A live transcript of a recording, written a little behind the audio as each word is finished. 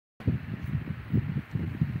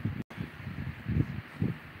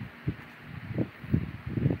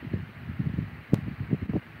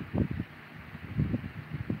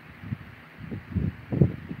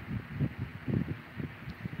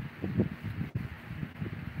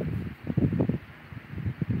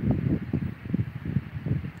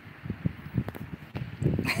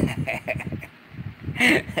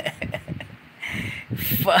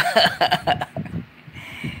Fuck.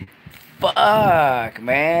 Fuck,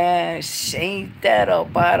 man. Ain't that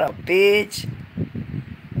about a bitch?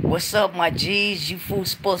 What's up, my G's? You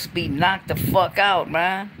fools supposed to be knocked the fuck out,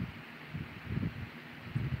 man.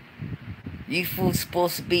 You fools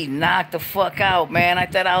supposed to be knocked the fuck out, man. I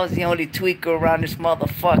thought I was the only tweaker around this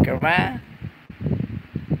motherfucker, man.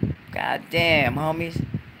 God damn, homies.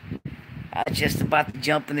 I just about to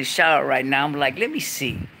jump in the shower right now. I'm like, let me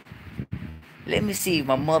see. Let me see if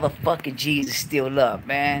my motherfucking G's is still up,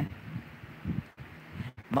 man.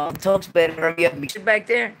 Mama Tokes better hurry up and get back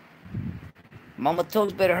there. Mama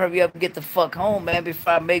Tokes better hurry up and get the fuck home, man,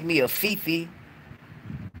 before I make me a Fifi.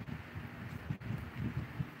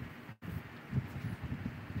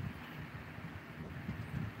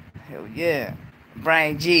 Hell yeah.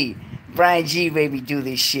 Brian G. Brian G made me do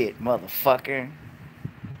this shit, motherfucker.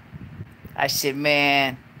 I said,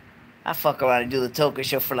 man, I fuck around and do the Toker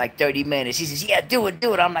show for like 30 minutes. He says, yeah, do it.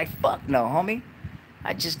 I'm like, fuck no, homie.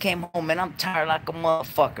 I just came home, man. I'm tired like a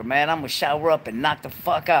motherfucker, man. I'm gonna shower up and knock the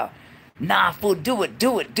fuck out. Nah, fool, do it.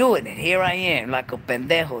 And here I am, like a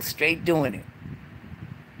pendejo, straight doing it.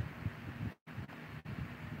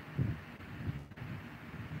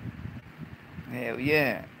 Hell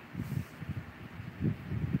yeah.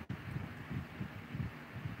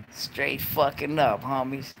 Straight fucking up,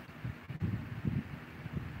 homies.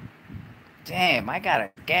 Damn, I got a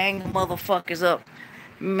gang of motherfuckers up.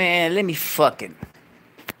 Man, let me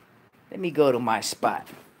go to my spot.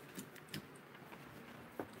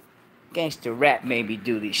 Gangster rap made me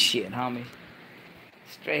do this shit, homie.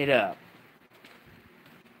 Straight up.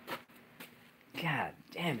 God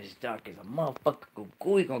damn, it's dark as a motherfucker.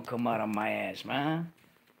 Gooey gonna come out on my ass, man.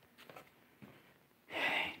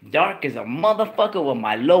 Dark as a motherfucker with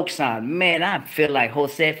my lokes on. Man, I feel like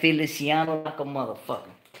Jose Feliciano like a motherfucker.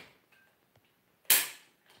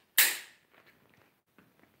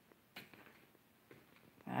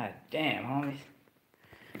 God damn, homies.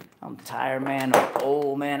 I'm tired, man. I'm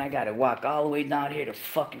old, man. I gotta walk all the way down here to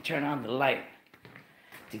fucking turn on the light.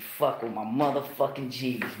 To fuck with my motherfucking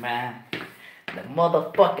G's, man. The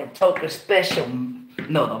motherfucking Toker special.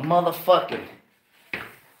 No,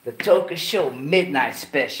 the Toker show midnight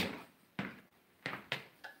special.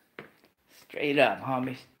 Straight up,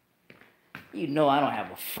 homies. You know I don't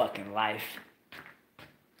have a fucking life.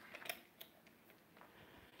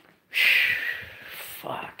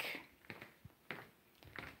 Fuck.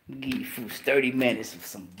 Give you fools 30 minutes of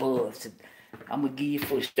some bullshit. I'm gonna give you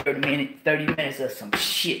fools 30 minutes of some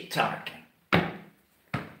shit talking.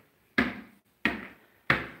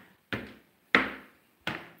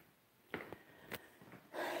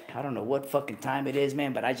 I don't know what fucking time it is,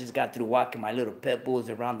 man, but I just got through walking my little pit bulls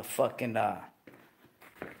around the fucking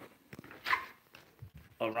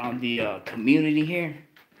around the community here.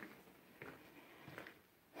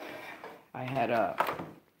 I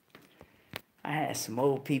had some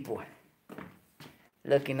old people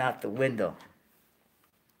looking out the window.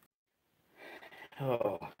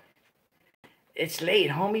 Oh, it's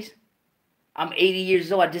late, homies. I'm 80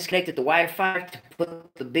 years old. I disconnected the Wi-Fi to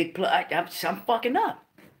put the big plug. I'm fucking up.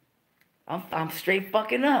 I'm straight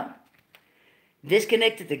fucking up.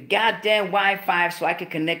 Disconnected the goddamn Wi-Fi so I could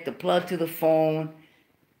connect the plug to the phone.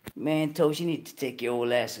 Man, Toast, you need to take your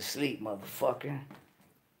old ass to sleep, motherfucker.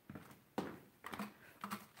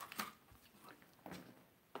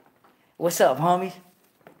 What's up, homies?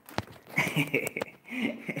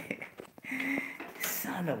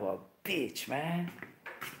 Son of a bitch, man.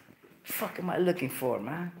 Fuck am I looking for,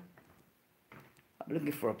 man? I'm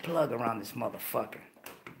looking for a plug around this motherfucker.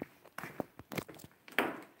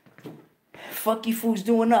 Fuck you fools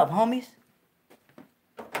doing up, homies?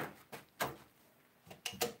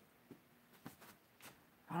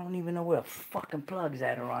 I don't even know where a fucking plug's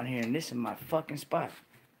at around here, and this is my fucking spot.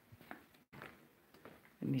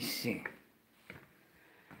 Let me see.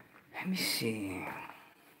 Let me see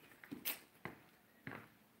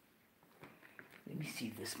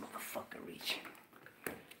if this motherfucker reach.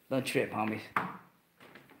 Don't trip, homies.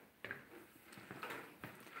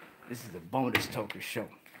 This is the bonus Toker show.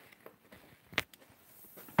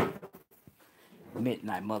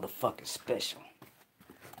 Midnight motherfucking special.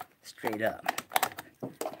 Straight up.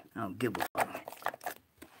 I don't give a fuck.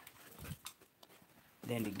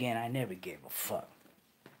 Then again, I never gave a fuck.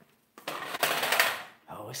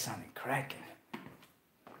 Oh, it's sounding cracking.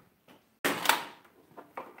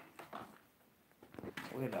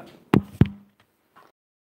 Wait up.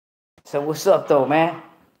 So what's up though, man?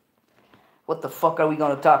 What the fuck are we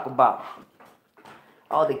gonna talk about?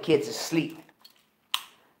 All the kids asleep.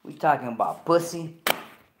 We talking about pussy.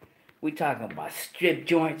 We talking about strip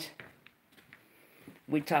joints.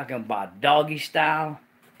 We talking about doggy style,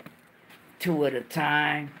 2 at a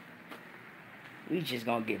time. We just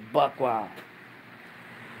gonna get buck wild.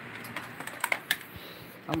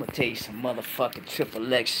 I'm gonna tell you some motherfucking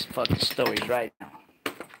triple X fucking stories right now.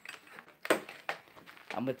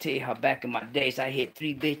 I'm gonna tell you how back in my days I hit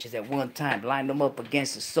 3 bitches at one time, lined them up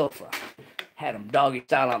against the sofa, had them doggy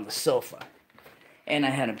style on the sofa, and I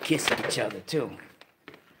had them kissing each other too.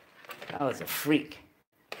 I was a freak.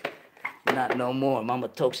 Not no more. Mama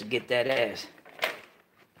Toker get that ass.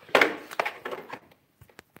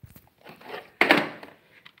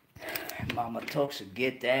 Mama Toker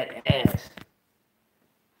get that ass.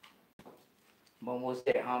 Mom, what's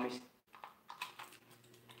that, homies?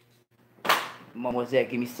 Mom, what's that?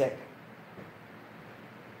 Give me a second.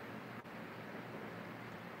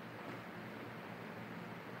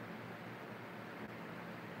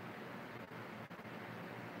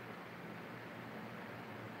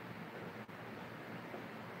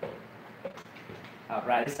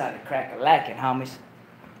 Alright, it's time to crack a lacking, homies.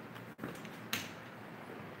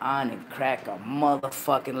 On and crack a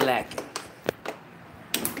motherfucking lacking.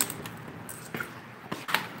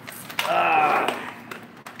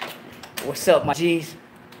 What's up, my G's?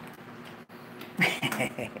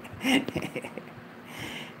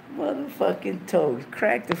 Motherfucking toes.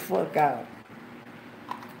 Crack the fuck out.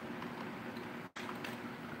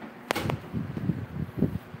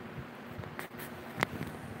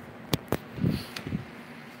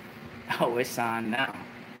 Oh, it's on now.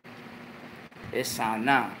 It's on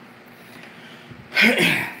now.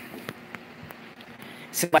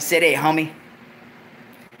 So I said, hey, homie,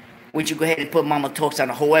 would you go ahead and put Mama Toker on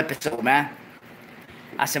the whole episode, man?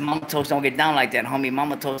 I said, Mama Toker don't get down like that, homie.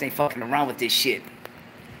 Mama Toker ain't fucking around with this shit.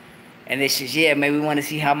 And they says, yeah, man, we want to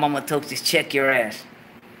see how Mama Toker just check your ass.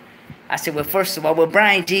 I said, well, first of all, well,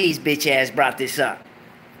 Brian G's bitch ass brought this up.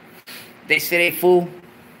 They said, hey, fool,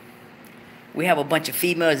 we have a bunch of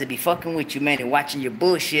females that be fucking with you, man, and watching your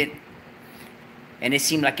bullshit. And it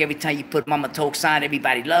seemed like every time you put Mama Toker on,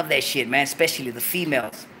 everybody love that shit, man, especially the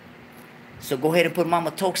females. So go ahead and put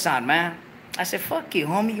Mama Toker on, man. I said, fuck you,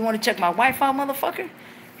 homie. You want to check my wife out, motherfucker?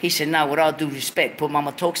 He said, nah, with all due respect, put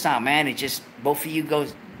Mama Toker on, man, and just both of you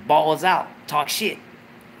goes balls out, talk shit.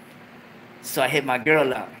 So I hit my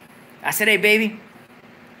girl up. I said, hey, baby,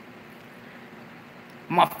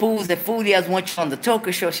 my fools and foodies want you on the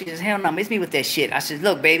Toker show. She says, hell no, miss me with that shit. I said,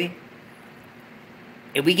 look, baby,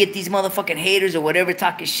 if we get these motherfucking haters or whatever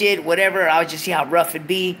talking shit, whatever, I'll just see how rough it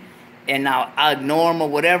be, and I'll ignore them or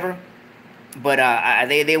whatever. But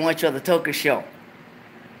they want you on the Toker show.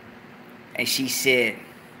 And she said,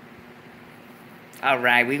 all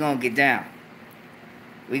right, we gonna get down.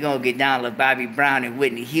 We gonna get down like Bobby Brown and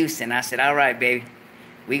Whitney Houston. I said, all right, baby.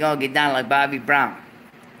 We gonna get down like Bobby Brown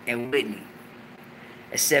and Whitney.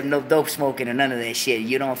 Except no dope smoking or none of that shit.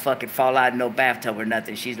 You don't fucking fall out in no bathtub or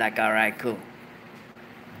nothing. She's like, all right, cool.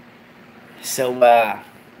 So,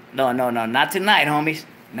 no, not tonight, homies.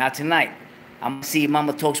 Not tonight. I'm gonna see if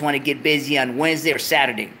Mama Toker want to get busy on Wednesday or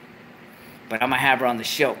Saturday. But I'm gonna have her on the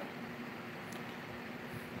show.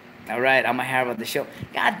 All right, I'm gonna have her on the show.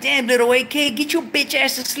 God damn, little AK, get your bitch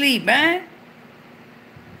ass to sleep, man.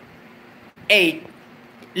 Hey,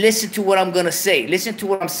 listen to what I'm gonna say. Listen to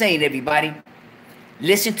what I'm saying, everybody.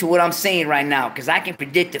 Listen to what I'm saying right now, because I can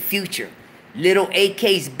predict the future. Little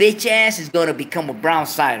AK's bitch ass is gonna become a brown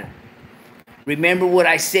cider. Remember what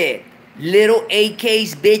I said. Little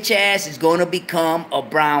AK's bitch ass is gonna become a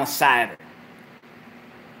brown cider.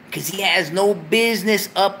 Because he has no business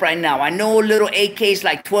up right now. I know little AK's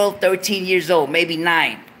like 12, 13 years old, maybe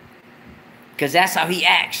 9. Because that's how he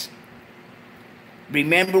acts.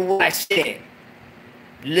 Remember what I said.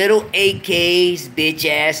 Little AK's bitch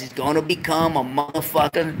ass is gonna become a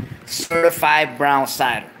motherfucking certified brown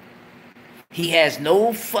cider. He has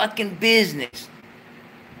no fucking business.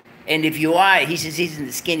 And if you are, he says he's in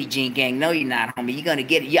the skinny jean gang. No, you're not, homie. You're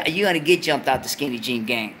gonna get jumped out the skinny jean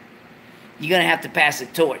gang. You're gonna have to pass the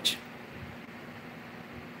torch.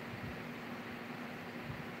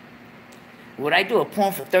 Would I do a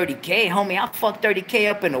porn for 30K? Homie, I'll fuck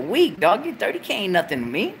 30K up in a week, dog. 30K ain't nothing to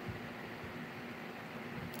me.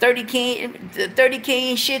 30K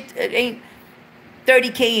ain't shit.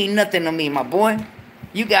 30K ain't nothing to me, my boy.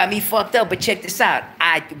 You got me fucked up, but check this out.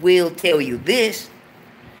 I will tell you this.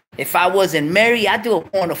 If I wasn't married, I'd do a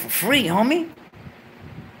porno for free, homie.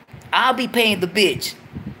 I'll be paying the bitch.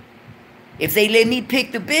 If they let me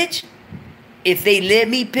pick the bitch,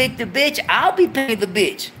 I'll be paying the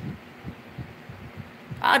bitch.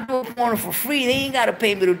 I'll do a porno for free. They ain't gotta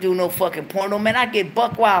pay me to do no fucking porno, man. I get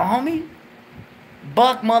buck wild, homie.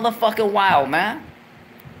 Buck motherfucking wild, man.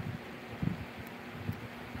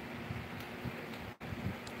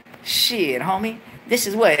 Shit, homie. This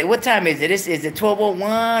is what time is it? This is it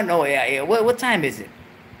 12:01? Oh yeah. What time is it?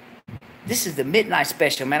 This is the midnight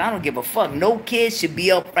special, man. I don't give a fuck. No kids should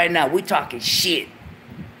be up right now. We talking shit.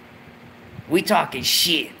 We talking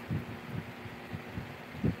shit.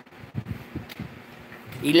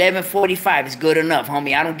 11:45 is good enough,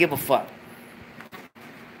 homie. I don't give a fuck.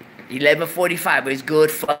 11:45 is good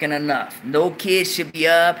fucking enough. No kids should be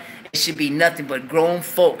up. It should be nothing but grown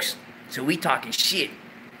folks. So we talking shit.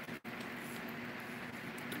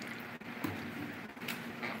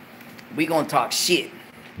 We gonna talk shit.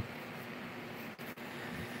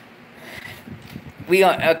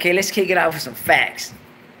 Okay, let's kick it out with some facts.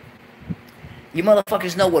 You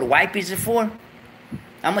motherfuckers know what wipes are for?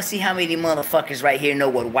 I'm gonna see how many motherfuckers right here know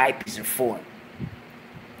what wipes are for.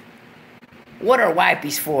 What are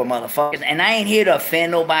wipes for, motherfuckers? And I ain't here to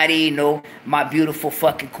offend nobody, no, my beautiful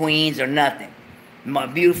fucking queens or nothing. My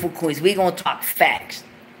beautiful queens, we gonna talk facts.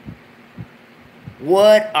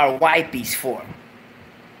 What are wipes for?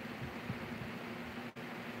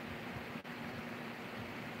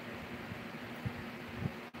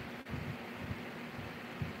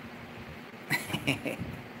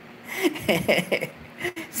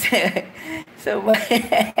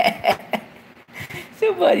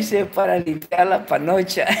 Somebody said para limpiar la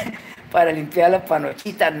panocha, para limpiar la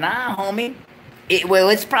panochita. Nah, homie. Well,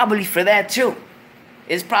 it's probably for that too.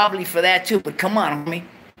 It's probably for that too. But come on, homie.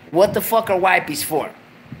 What the fuck are wipes for?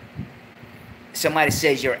 Somebody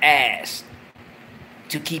says your ass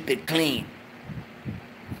to keep it clean.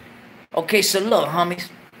 Okay, so look, homies.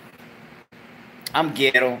 I'm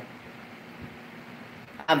ghetto.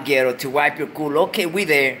 I'm ghetto to wipe your culo. Okay, we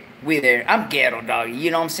there. I'm ghetto, dog.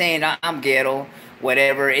 You know what I'm saying? I'm ghetto.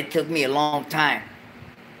 Whatever. It took me a long time.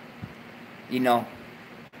 You know.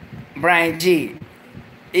 Brian G.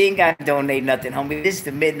 You ain't got to donate nothing, homie. This is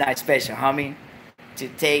the midnight special, homie. To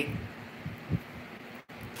take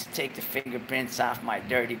the fingerprints off my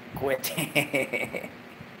dirty quit.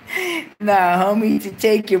 Nah, homie. To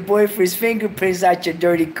take your boyfriend's fingerprints out your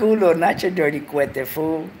dirty culo, not your dirty cuete,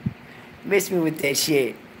 fool. Miss me with that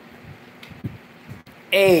shit.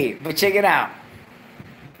 Hey, but check it out.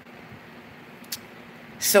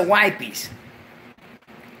 So wipes.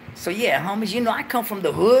 So yeah, homies, you know, I come from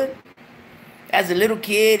the hood. As a little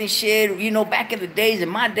kid and shit, you know, back in the days, in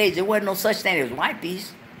my days, there wasn't no such thing as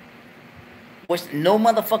wipes. Was no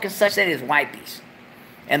motherfucking such thing as wipes.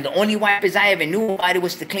 And the only wipes I ever knew about it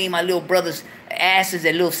was to clean my little brother's asses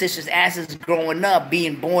and little sister's asses growing up,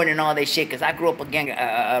 being born and all that shit. Because I grew up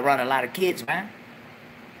around a lot of kids, man.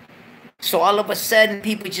 So all of a sudden,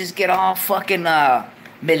 people just get all fucking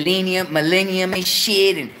millennium and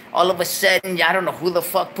shit. And all of a sudden, I don't know who the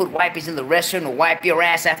fuck put wipes in the restroom to wipe your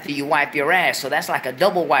ass after you wipe your ass. So that's like a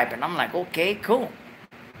double wipe. And I'm like, okay, cool.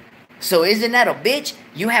 So isn't that a bitch?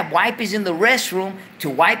 You have wipes in the restroom to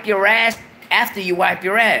wipe your ass after you wipe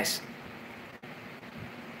your ass.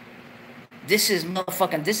 This is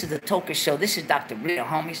the Toker show. This is Dr. Real,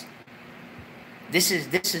 homies. This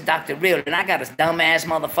is Dr. Real. And I got a dumbass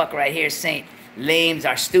motherfucker right here saying lames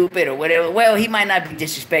are stupid or whatever. Well, he might not be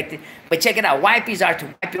disrespected. But check it out. Wipes are to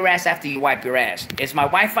wipe your ass after you wipe your ass. Is my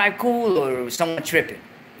Wi-Fi cool or is someone tripping?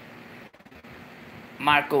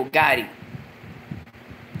 Marco Gotti.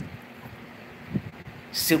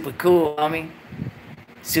 Super cool, homie.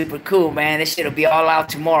 Super cool, man. This shit'll be all out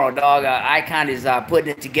tomorrow, dog. Icon is putting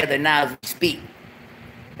it together now as we speak.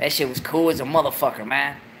 That shit was cool as a motherfucker,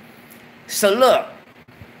 man. So look.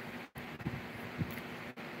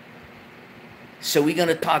 So we're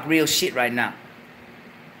gonna talk real shit right now.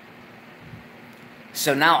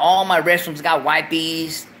 So now all my restrooms got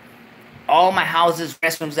wipes. All my houses,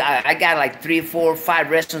 restrooms, I got like 3, 4, 5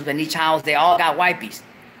 restrooms in each house. They all got wipes.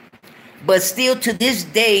 But still to this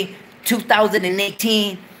day,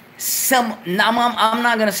 2018, I'm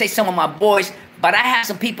not gonna say some of my boys, but I have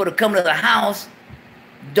some people to come to the house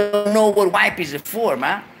don't know what wipes are for,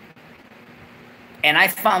 man. And I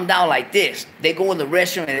found out like this. They go in the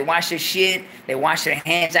restroom and they wash their shit. They wash their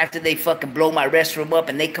hands after they fucking blow my restroom up,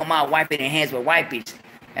 and they come out wiping their hands with wipes.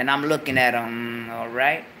 And I'm looking at them, all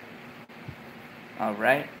right.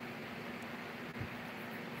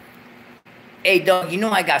 Hey, dog, you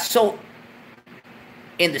know I got soap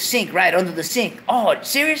in the sink, right? Under the sink. Oh,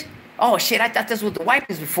 serious? Oh, shit, I thought that's what the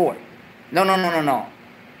wipes were for. No.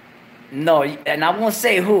 No, and I won't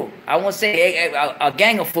say who. I won't say a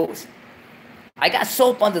gang of fools. I got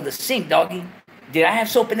soap under the sink, doggy. Did I have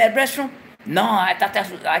soap in that restroom? No, I thought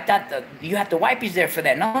you have the wipes there for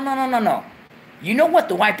that. No. You know what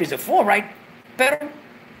the wipes are for, right? Pero?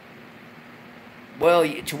 Well,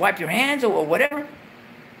 to wipe your hands or whatever.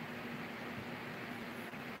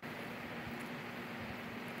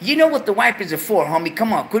 You know what the wipers are for, homie.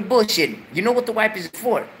 Come on, quit bullshitting. You know what the wipers are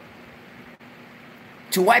for.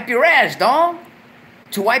 To wipe your ass, dog.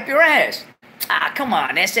 To wipe your ass. Ah, come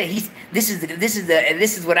on. That's it. This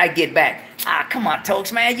is what I get back. Ah, come on,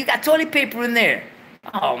 Tokes, man. You got toilet paper in there.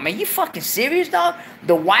 Oh, man, you fucking serious, dog?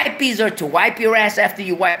 The wipies are to wipe your ass after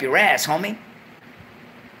you wipe your ass, homie.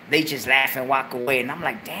 They just laugh and walk away. And I'm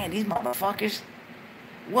like, damn, these motherfuckers.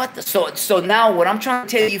 What the? So now what I'm trying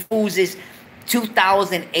to tell you fools is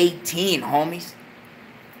 2018, homies.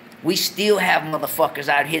 We still have motherfuckers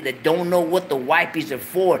out here that don't know what the wipies are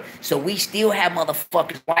for. So we still have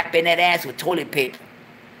motherfuckers wiping that ass with toilet paper.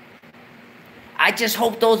 I just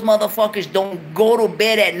hope those motherfuckers don't go to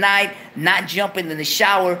bed at night, not jumping in the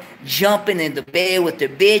shower, jumping in the bed with the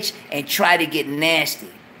bitch and try to get nasty.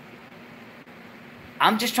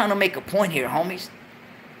 I'm just trying to make a point here, homies.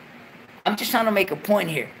 I'm just trying to make a point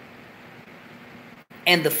here.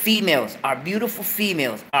 And the females, our beautiful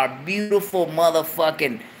females, our beautiful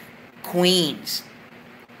motherfucking queens.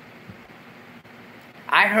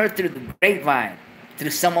 I heard through the grapevine, through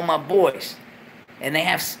some of my boys, and they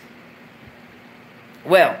have...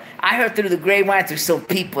 Well, I heard through the grapevine through some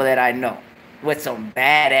people that I know with some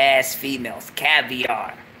badass females,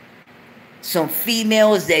 caviar. Some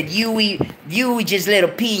females that you just let her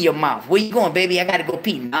pee in your mouth. Where you going, baby? I gotta go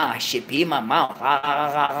pee. Nah, shit, pee in my mouth.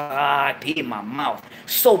 Pee in my mouth.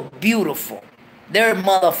 So beautiful. They're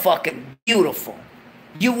motherfucking beautiful.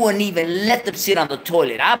 You wouldn't even let them sit on the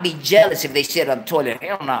toilet. I'd be jealous if they sit on the toilet.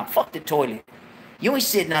 Hell nah, fuck the toilet. You ain't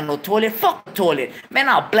sitting on no toilet. Fuck the toilet. Man,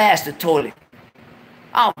 I'll blast the toilet.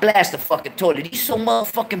 I'll blast the fucking toilet. You so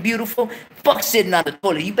motherfucking beautiful. Fuck sitting on the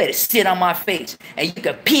toilet. You better sit on my face. And you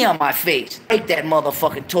can pee on my face. Take that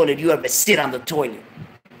motherfucking toilet. You ever sit on the toilet.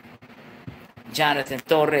 Jonathan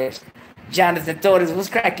Torres. Jonathan Torres, what's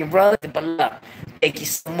cracking, brother? Thank you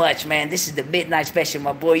so much, man. This is the midnight special,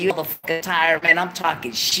 my boy. You motherfucking tired, man. I'm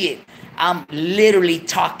talking shit. I'm literally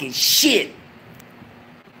talking shit.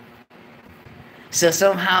 So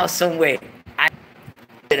somehow, some way, I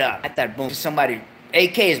it up. I thought, boom, somebody...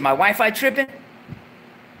 AK, is my Wi-Fi tripping?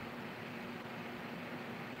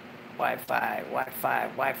 Wi-Fi.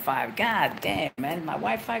 God damn, man. My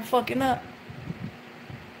Wi-Fi fucking up.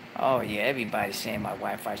 Oh, yeah. Everybody's saying my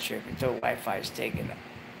Wi-Fi tripping. So Wi-Fi is taking up.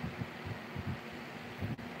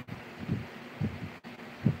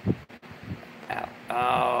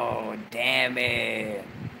 Oh, damn it.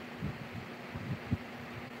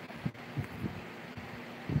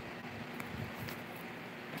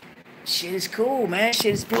 Shit is cool, man.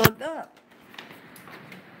 Shit is plugged up.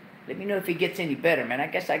 Let me know if it gets any better, man. I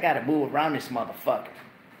guess I gotta move around this motherfucker.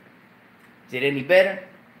 Is it any better?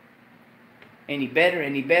 Any better?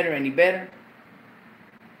 Any better? Any better?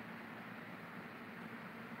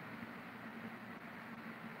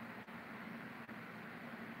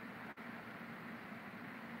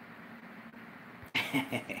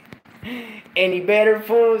 Any better,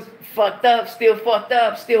 fools? Fucked up, still fucked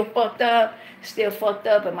up, still fucked up, still fucked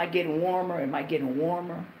up. Am I getting warmer? Am I getting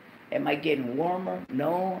warmer? Am I getting warmer?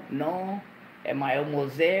 No, no. Am I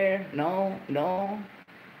almost there? No, no.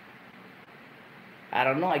 I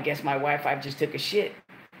don't know. I guess my Wi-Fi just took a shit.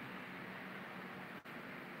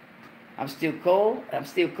 I'm still cold. I'm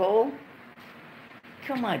still cold.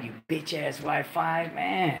 Come on, you bitch-ass Wi-Fi,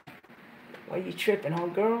 man. Why you tripping,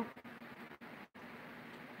 homegirl?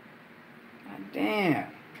 God damn.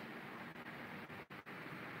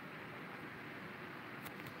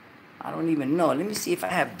 I don't even know. Let me see if I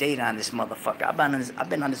have data on this motherfucker. I've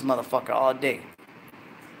been on this motherfucker all day.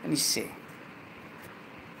 Let me see.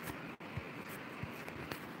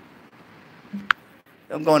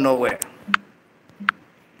 Don't go nowhere.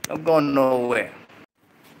 Don't go nowhere.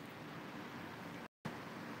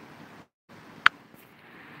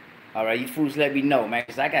 All right, you fools let me know, man,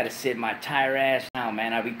 because I got to sit my tired ass down,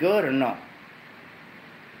 man. Are we good or no?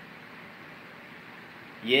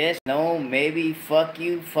 Yes, no, maybe, fuck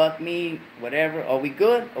you, fuck me, whatever. Are we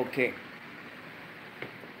good? Okay.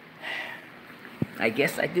 I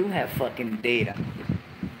guess I do have fucking data.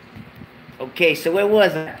 Okay, so where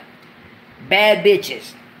was I? Bad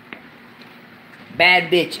bitches.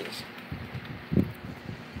 Bad bitches.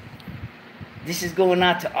 This is going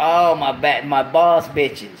out to all my boss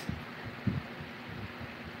bitches.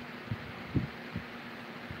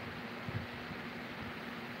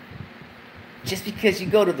 Just because you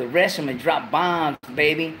go to the restroom and drop bombs,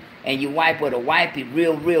 baby, and you wipe with a wipey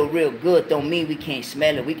real good, don't mean we can't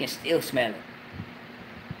smell it. We can still smell it.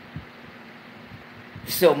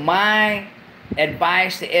 So my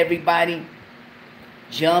advice to everybody,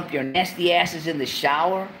 jump your nasty asses in the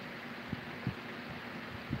shower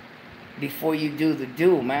before you do the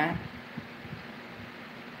do, man.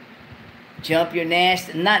 Jump your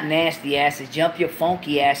nasty, not nasty asses, jump your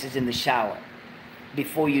funky asses in the shower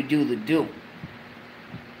before you do the do.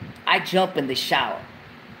 I jump in the shower.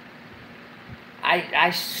 I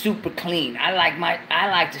super clean. I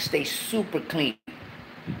like to stay super clean.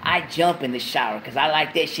 I jump in the shower because I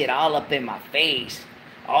like that shit all up in my face.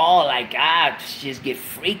 All like, I just get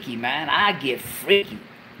freaky, man. I get freaky.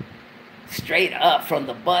 Straight up from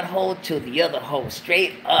the butthole to the other hole.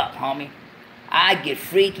 Straight up, homie. I get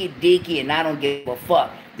freaky, deaky, and I don't give a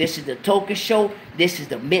fuck. This is the Toker Show. This is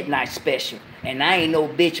the midnight special. And I ain't no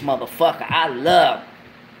bitch motherfucker. I love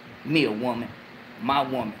me a woman. My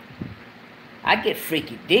woman. I get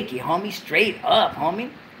freaky, deaky, homie. Straight up,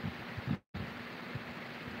 homie.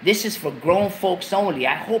 This is for grown folks only.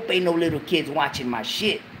 I hope ain't no little kids watching my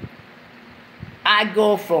shit. I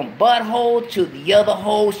go from butthole to the other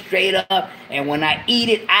hole straight up. And when I eat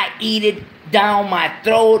it down my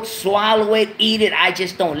throat, swallow it, eat it. I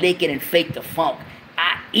just don't lick it and fake the funk.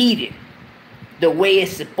 I eat it the way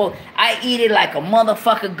it's supposed. I eat it like a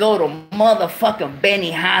motherfucker go to motherfucking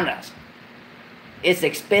Benihana's. It's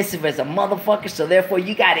expensive as a motherfucker, so therefore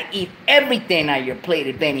you gotta eat everything on your plate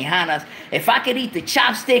at Benihana's. If I could eat the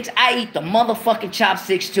chopsticks, I eat the motherfucking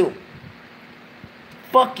chopsticks too.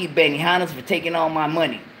 Fuck you, Benihana's, for taking all my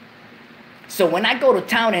money. So when I go to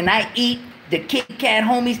town and I eat the Kit Kat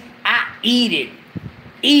homies, I eat it.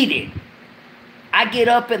 Eat it. I get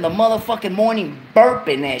up in the motherfucking morning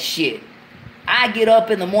burping that shit. I get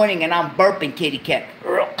up in the morning and I'm burping Kitty Cat.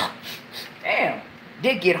 Damn,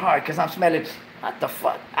 did get hard because I'm smelling. What the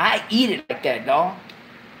fuck? I eat it like that, dog.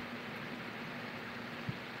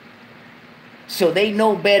 So they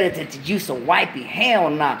know better than to use a wipey. Hell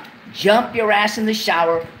nah. Jump your ass in the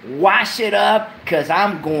shower, wash it up, because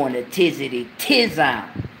I'm going to tizzity tizzon.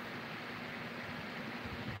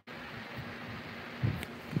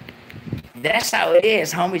 That's how it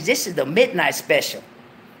is, homies. This is the midnight special.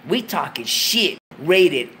 We talking shit.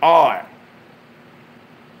 Rated R.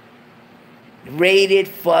 Rated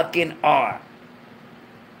fucking R.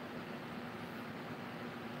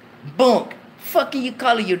 Bunk. Fucking you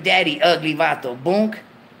calling your daddy ugly vato, bunk.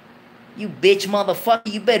 You bitch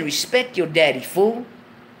motherfucker, you better respect your daddy, fool.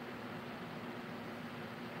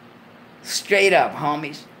 Straight up,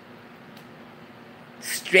 homies.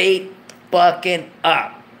 Straight fucking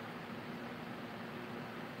up.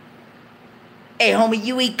 Hey, homie,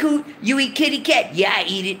 you eat kitty cat? Yeah, I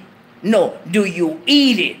eat it. No, do you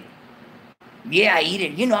eat it? Yeah, I eat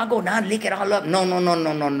it. You know, I go down and lick it all up.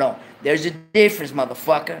 No. There's a difference,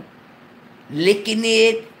 motherfucker. Licking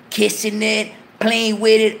it, kissing it, playing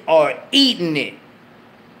with it, or eating it.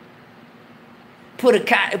 Put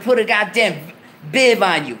a goddamn bib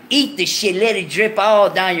on you. Eat the shit. Let it drip all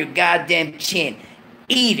down your goddamn chin.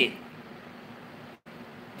 Eat it.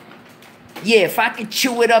 Yeah, if I can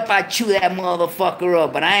chew it up, I chew that motherfucker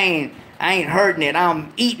up. But I ain't hurting it.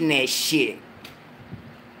 I'm eating that shit.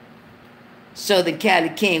 Southern Cali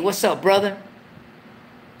King, what's up, brother?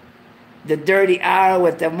 The Dirty Hour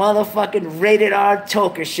with the motherfucking Rated R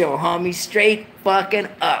Toker Show, homie. Straight fucking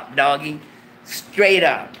up, doggy. Straight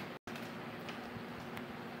up.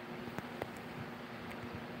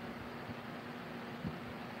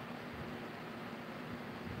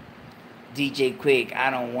 DJ Quick,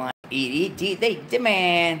 I don't want to eat.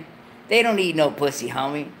 Man, they don't eat no pussy,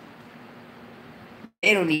 homie.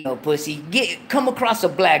 They don't eat no pussy. Come across a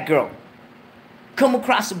black girl. Come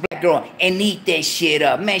across a black girl and eat that shit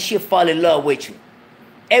up. Man, she'll fall in love with you.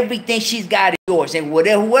 Everything she's got is yours. And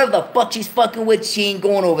whoever the fuck she's fucking with, she ain't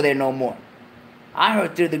going over there no more. I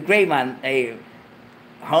heard through the grapevine, they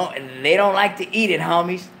don't like to eat it,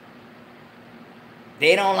 homies.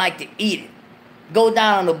 They don't like to eat it. Go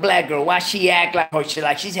down on the black girl. Why she act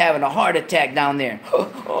like she's having a heart attack down there?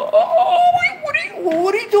 What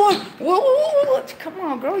are you doing? What? Come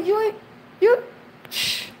on, girl. You.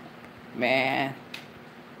 Man,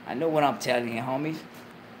 I know what I'm telling you, homies.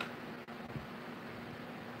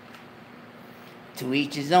 To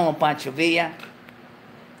each his own, Pancho Villa.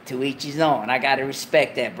 To each his own. I gotta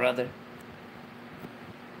respect that, brother.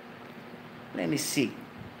 Let me see.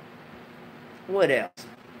 What else?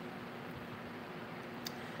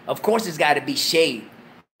 Of course, it's gotta be shaved.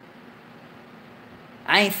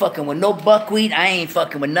 I ain't fucking with no buckwheat. I ain't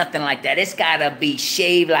fucking with nothing like that. It's gotta be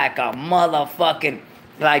shaved like a motherfucking,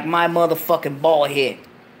 like my motherfucking bald head.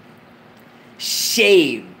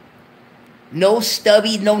 Shaved. No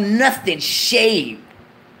stubby, no nothing. Shaved.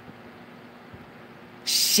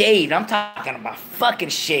 Shaved. I'm talking about fucking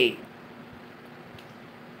shaved.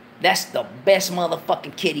 That's the best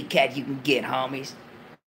motherfucking kitty cat you can get, homies.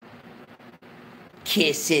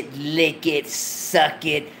 Kiss it, lick it, suck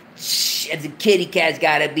it, The kitty cat's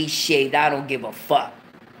gotta be shaved. I don't give a fuck.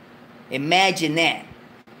 Imagine that.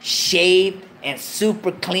 Shaved and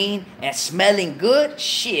super clean and smelling good.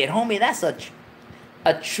 Shit, homie, that's a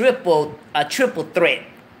triple threat.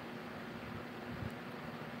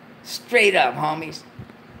 Straight up, homies.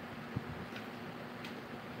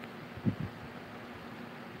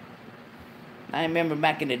 I remember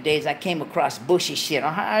back in the days I came across bushy shit.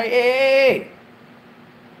 Hey,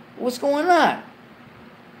 what's going on?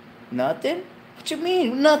 Nothing? What you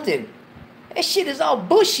mean, nothing? That shit is all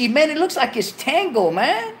bushy, man. It looks like it's tangled,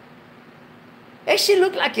 man. That shit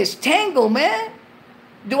look like it's tangled, man.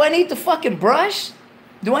 Do I need to fucking brush?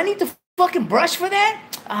 Do I need to fucking brush for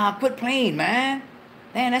that? Quit playing, man.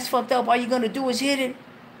 Man, that's fucked up. All you gonna do is hit it.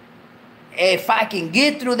 If I can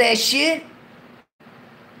get through that shit,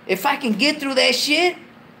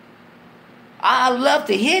 I love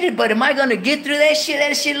to hit it, but am I gonna get through that shit?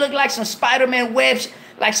 That shit look like some Spider-Man webs,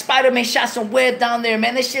 like Spider-Man shot some web down there,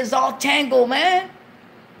 man. That shit's all tangled, man.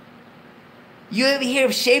 You ever hear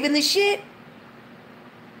of shaving the shit?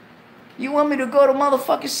 You want me to go to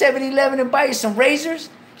motherfucking 7-Eleven and buy you some razors?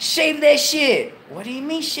 Shave that shit. What do you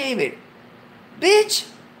mean shave it? Bitch.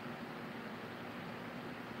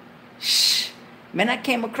 Shh. Man, I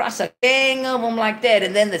came across a gang of them like that,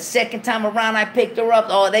 and then the second time around I picked her up,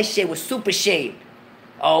 oh, that shit was super shaved.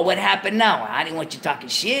 Oh, what happened now? I didn't want you talking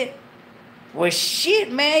shit. Well,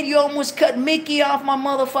 shit, man, you almost cut Mickey off my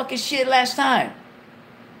motherfucking shit last time.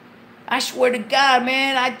 I swear to God,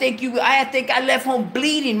 man, I think I left home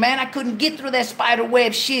bleeding, man. I couldn't get through that spider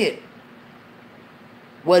web shit.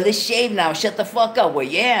 Well, it's shaved now. Shut the fuck up. Well,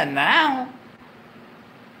 yeah, now.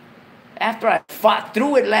 After I fought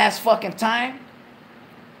through it last fucking time.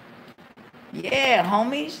 Yeah,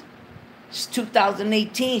 homies. It's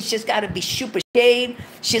 2018. Shit's got to be super shaved.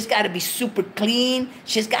 Shit's got to be super clean.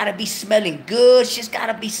 Shit's got to be smelling good. Shit's got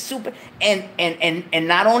to be super. And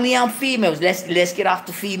not only on females. Let's get off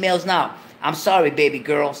the females now. I'm sorry, baby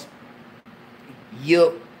girls.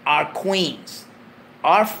 You are queens.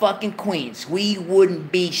 Our fucking queens. We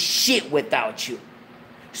wouldn't be shit without you.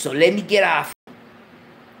 So let me get off.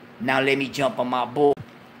 Now let me jump on my bull.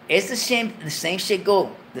 It's the same shit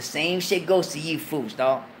go. The same shit goes to you fools,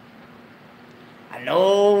 dog. I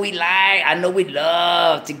know we lie. I know we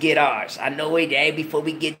love to get ours. I know we before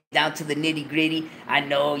we get down to the nitty gritty. I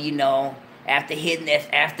know, you know, after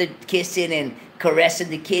kissing and caressing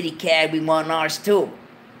the kitty cat, we want ours too.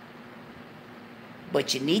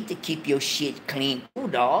 But you need to keep your shit clean too,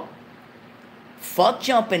 dog. Fuck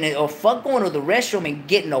jumping or fuck going to the restroom and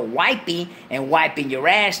getting a wipey and wiping your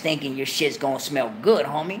ass thinking your shit's gonna smell good,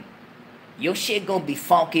 homie. Your shit gonna be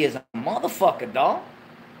funky as a motherfucker, dog.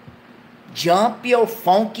 Jump your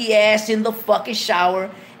funky ass in the fucking shower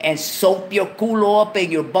and soap your culo up in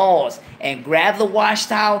your balls and grab the wash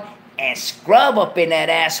towel and scrub up in that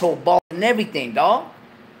asshole ball and everything, dog.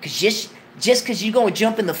 Cause just cause you gonna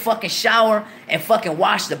jump in the fucking shower and fucking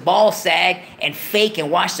wash the ball sag and fake and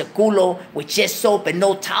wash the culo with just soap and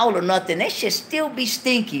no towel or nothing, that shit still be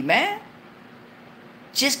stinky, man.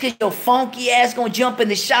 Just cause your funky ass gonna jump in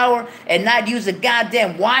the shower and not use a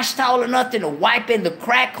goddamn wash towel or nothing to wipe in the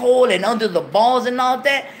crack hole and under the balls and all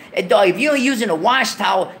that. And dog, if you ain't using a wash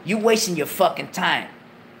towel, you wasting your fucking time.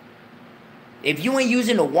 If you ain't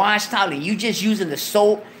using a wash towel and you just using the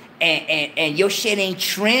soap and your shit ain't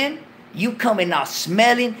trimmed, you coming out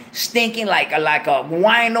smelling, stinking like a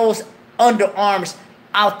wino's underarms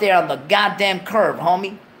out there on the goddamn curb,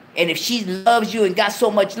 homie. And if she loves you and got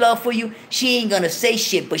so much love for you, she ain't gonna say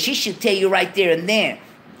shit, but she should tell you right there and then.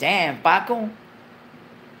 Damn, Paco.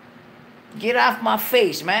 Get off my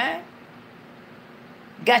face, man.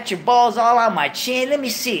 Got your balls all on my chin. Let me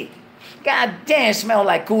see. God damn, smell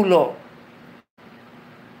like culo.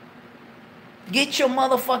 Get your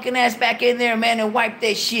motherfucking ass back in there, man, and wipe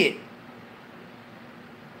that shit.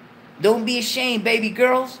 Don't be ashamed, baby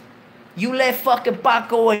girls. You let fucking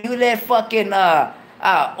Paco and you let fucking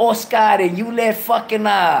Oscar and you let fucking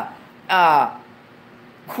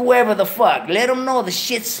whoever the fuck. Let them know the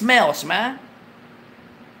shit smells, man.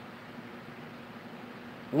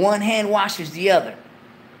 One hand washes the other.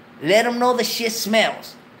 Let them know the shit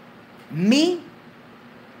smells. Me?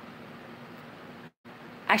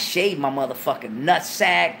 I shave my motherfucking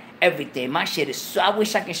nutsack, everything. My shit is so, I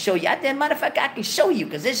wish I can show you. Matter of fact, I can show you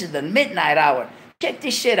because this is the midnight hour. Check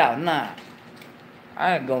this shit out. Nah,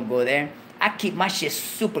 I ain't gonna go there. I keep my shit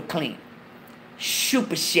super clean.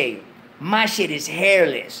 Super shaved. My shit is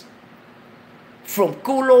hairless. From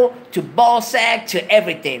culo to ball sack to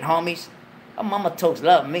everything, homies. Oh, Mama Tokes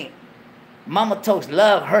love me. Mama Tokes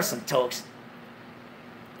love her some Tokes.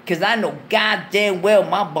 Cause I know goddamn well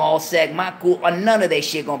my ball sack, my cool, or none of that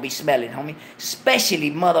shit gonna be smelling, homie. Especially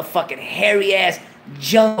motherfucking hairy ass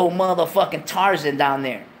jungle motherfucking Tarzan down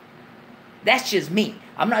there. That's just me.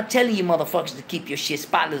 I'm not telling you motherfuckers to keep your shit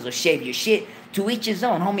spotless or shave your shit. To each his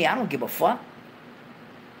own, homie. I don't give a fuck.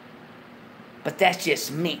 But that's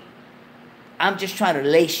just me. I'm just trying to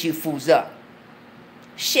lace you fools up.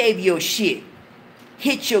 Shave your shit.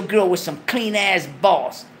 Hit your girl with some clean ass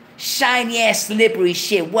balls. Shiny ass slippery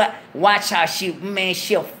shit. What? Watch how man,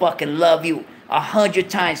 she'll fucking love you 100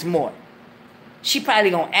 times more. She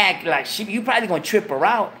probably gonna act like you probably gonna trip her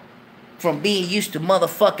out from being used to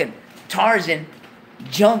motherfucking Tarzan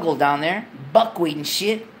jungle down there, buckwheat and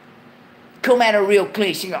shit. Come at her real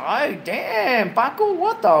clean. She go, hey, damn, Paco,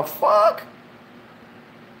 what the fuck?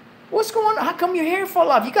 What's going on? How come your hair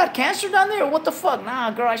fall off? You got cancer down there or what the fuck?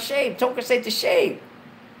 Nah, girl, I shaved. Toker said to shave.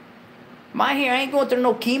 My hair ain't going through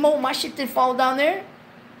no chemo. My shit didn't fall down there.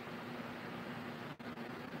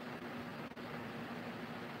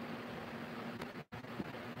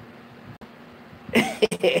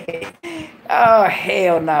 Oh,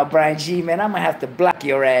 hell no, Brian G, man. I'm going to have to block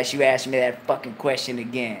your ass. You ask me that fucking question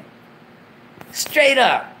again. Straight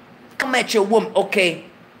up. Come at your woman. Okay,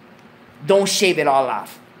 don't shave it all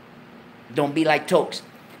off. Don't be like Tokes.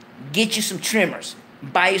 Get you some trimmers.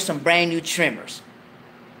 Buy you some brand new trimmers.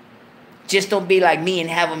 Just don't be like me and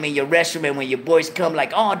have them in your restroom, and when your boys come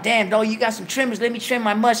like, oh, damn, dog, you got some trimmers. Let me trim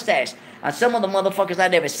my mustache. On some of the motherfuckers, I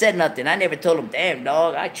never said nothing. I never told them, damn,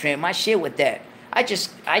 dog, I trimmed my shit with that. I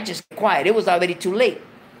just quiet. It was already too late.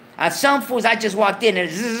 On some fools, I just walked in and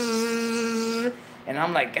zzz, and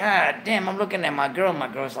I'm like, God damn, I'm looking at my girl. My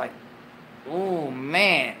girl's like, oh,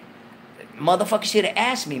 man. Motherfucker should have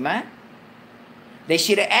asked me, man. They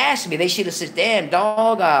should have asked me. They should have said, damn,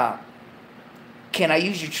 dog, can I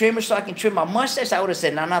use your trimmer so I can trim my mustache? I would have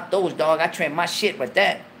said, no, not those, dog. I trim my shit with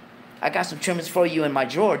that. I got some trimmers for you in my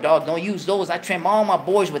drawer, dog. Don't use those. I trim all my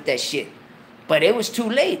boys with that shit. But it was too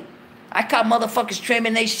late. I caught motherfuckers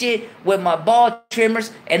trimming they shit with my ball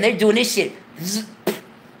trimmers, and they're doing this shit.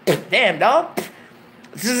 Damn, dog.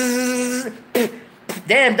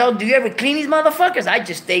 Damn, dog, do you ever clean these motherfuckers? I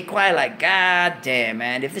just stay quiet like, God damn,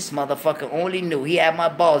 man. If this motherfucker only knew he had my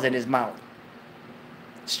balls in his mouth.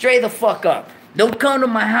 Straight the fuck up. Don't come to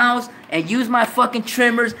my house and use my fucking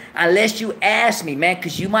trimmers unless you ask me, man,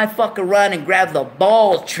 because you might fucking run and grab the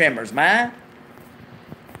ball trimmers, man.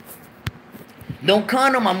 Don't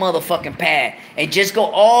come to my motherfucking pad and just go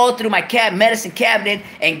all through my medicine cabinet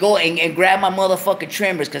and go and grab my motherfucking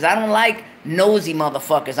trimmers, because I don't like nosy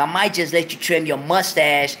motherfuckers. I might just let you trim your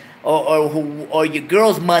mustache or your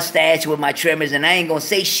girl's mustache with my trimmers, and I ain't gonna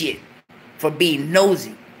say shit for being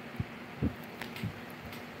nosy.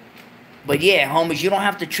 But yeah, homies, you don't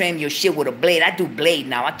have to trim your shit with a blade. I do blade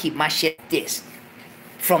now. I keep my shit like this.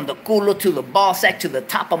 From the culo to the ball sack to the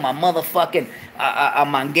top of my motherfucking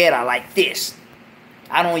manguera like this.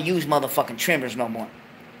 I don't use motherfucking trimmers no more.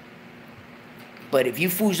 But if you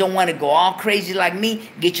fools don't want to go all crazy like me,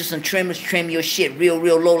 get you some trimmers, trim your shit real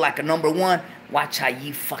low like a #1. Watch how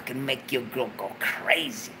you fucking make your girl go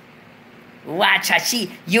crazy. Watch how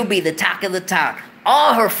you'll be the talk of the town.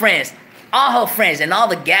 All her friends and all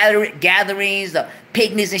the gatherings, the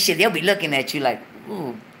picnics and shit, they'll be looking at you like,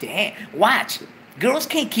 ooh, damn. Watch. Girls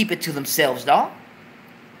can't keep it to themselves, dog.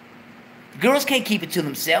 Girls can't keep it to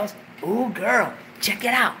themselves. Ooh, girl, check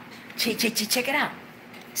it out. Check it out.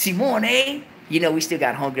 Simone, eh? You know, we still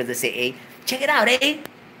got homegirls that say, eh? Check it out, eh?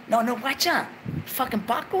 No, watch out. Fucking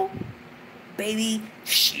Paco. Baby,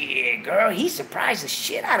 shit, girl, he surprised the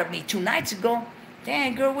shit out of me 2 nights ago.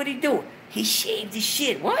 Damn, girl, what'd he do? He shaved his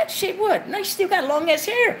shit. What? Shave what? No, he still got long ass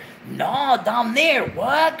hair. No, down there.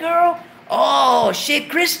 What, girl? Oh, shit,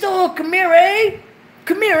 Crystal, come here, eh?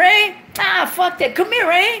 Come here, eh? Ah, fuck that. Come here,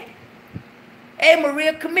 eh? Hey,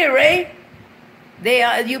 Maria, come here,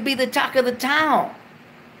 eh? You'll be the talk of the town.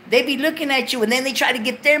 They be looking at you, and then they try to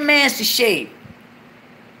get their mans to shave.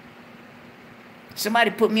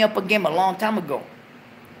 Somebody put me up a game a long time ago.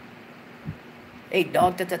 Hey,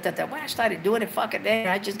 dog, when I started doing it, fuck it,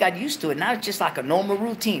 I just got used to it. Now it's just like a normal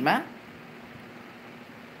routine, man.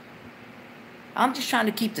 I'm just trying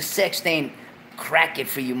to keep the sex thing cracking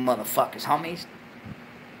for you motherfuckers, homies.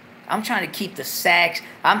 I'm trying to keep the sex,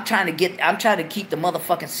 I'm trying to keep the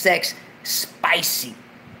motherfucking sex spicy.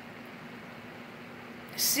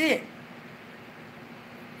 That's it.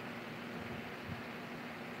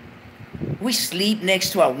 We sleep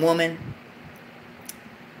next to our woman.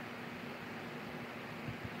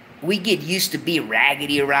 We get used to being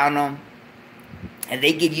raggedy around them. And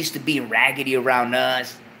they get used to being raggedy around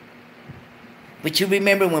us. But you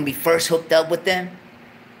remember when we first hooked up with them?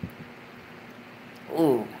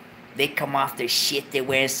 Ooh. They come off their shit, they're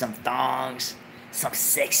wearing some thongs, some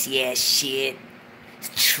sexy ass shit,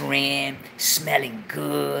 trim, smelling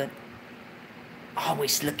good,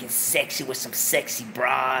 always looking sexy with some sexy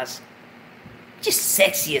bras. Just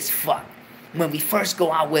sexy as fuck. When we first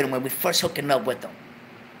go out with them, when we first hooking up with them,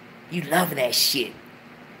 you love that shit.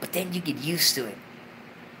 But then you get used to it.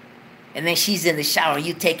 And then she's in the shower and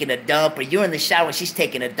you taking a dump, or you're in the shower and she's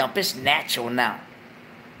taking a dump. It's natural now.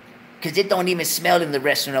 Because it don't even smell in the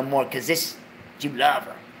restroom no more, because you love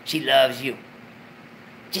her. She loves you.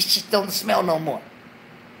 Just don't smell no more.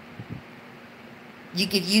 You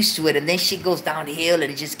get used to it, and then shit goes downhill,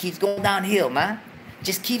 and it just keeps going downhill, man.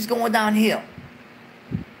 Just keeps going downhill.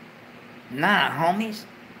 Nah, homies.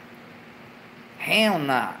 Hell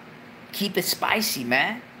nah. Keep it spicy,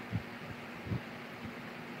 man.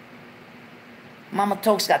 Mama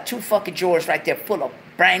Toke's got 2 fucking drawers right there full of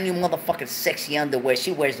brand new motherfucking sexy underwear.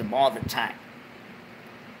 She wears them all the time.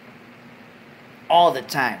 All the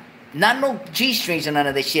time. Not no G-strings or none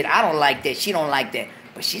of that shit. I don't like that. She don't like that.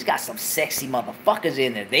 But she's got some sexy motherfuckers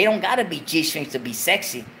in there. They don't gotta be G-strings to be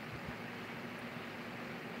sexy.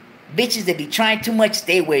 Bitches that be trying too much,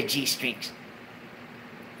 they wear G-strings.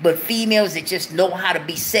 But females that just know how to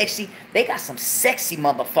be sexy, they got some sexy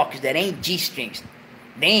motherfuckers that ain't G-strings.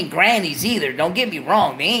 They ain't grannies either. Don't get me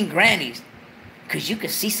wrong. They ain't grannies. Because you can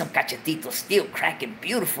see some cachetitos still cracking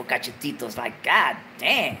beautiful cachetitos. Like, god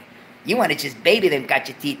damn. You want to just baby them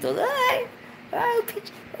cachetitos.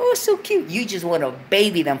 Oh, so cute. You just want to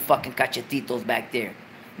baby them fucking cachetitos back there.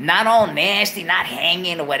 Not all nasty, not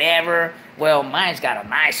hanging or whatever. Well, mine's got a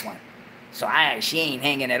nice one. So she ain't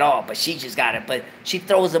hanging at all. But she just got it. But she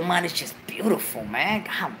throws them on. It's just beautiful, man.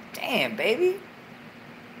 God damn, baby.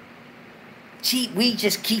 We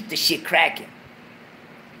just keep the shit cracking.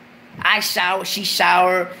 I shower, she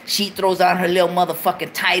shower, she throws on her little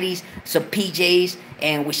motherfucking tighties, some PJs,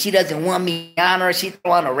 and when she doesn't want me on her, she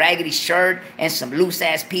throw on a raggedy shirt and some loose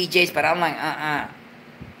ass PJs, but I'm like,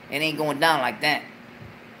 it ain't going down like that.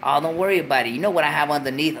 Oh, don't worry about it. You know what I have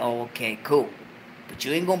underneath? Oh, okay, cool. But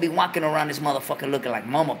you ain't gonna be walking around this motherfucker looking like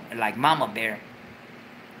Mama Bear.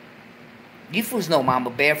 You fools know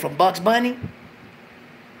Mama Bear from Bugs Bunny?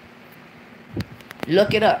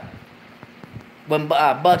 Look it up. When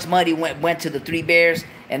Bugs Bunny went to the 3 bears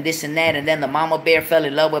and this and that, and then the Mama Bear fell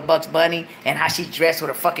in love with Bugs Bunny, and how she dressed with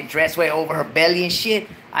her fucking dress way over her belly and shit.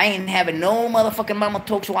 I ain't having no motherfucking Mama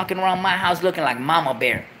Tokes walking around my house looking like Mama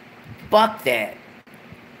Bear. Fuck that.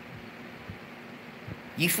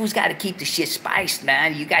 You fools got to keep the shit spiced,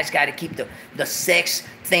 man. You guys got to keep the sex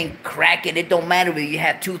thing cracking. It don't matter whether you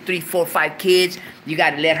have 2, 3, 4, 5 kids. You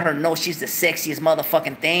got to let her know she's the sexiest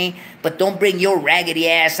motherfucking thing. But don't bring your raggedy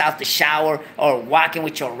ass out the shower or walking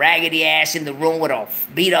with your raggedy ass in the room with a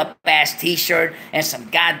beat up ass t-shirt and some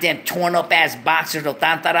goddamn torn up ass boxers or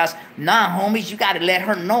tantaras. Nah, homies, you got to let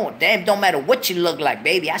her know. Damn, don't matter what you look like,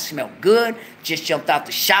 baby. I smell good. Just jumped out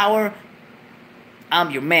the shower.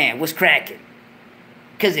 I'm your man. What's cracking?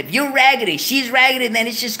 Because if you're raggedy, she's raggedy, then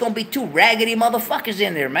it's just going to be 2 raggedy motherfuckers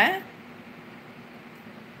in there, man.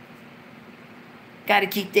 Got to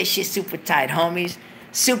keep this shit super tight, homies.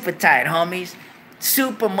 Super tight, homies.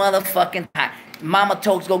 Super motherfucking tight. Mama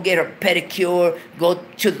Tokes go get her pedicure. Go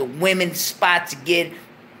to the women's spot to get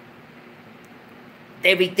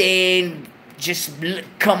everything. Just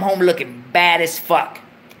come home looking bad as fuck.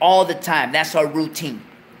 All the time. That's our routine.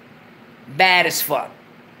 Bad as fuck.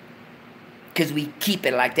 Because we keep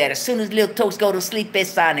it like that. As soon as little Tokes go to sleep,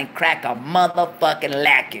 it's on and crack a motherfucking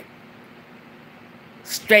lacquer.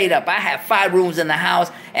 Straight up. I have 5 rooms in the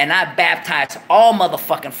house, and I baptize all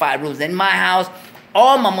motherfucking 5 rooms in my house.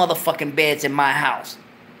 All my motherfucking beds in my house.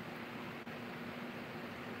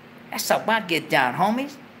 That's how I get down,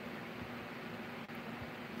 homies.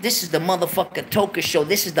 This is the motherfucking Toker show.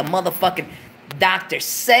 This is the motherfucking Dr.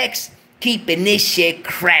 Sex keeping this shit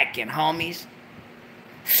cracking, homies.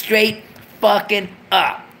 Straight fucking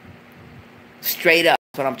up. Straight up.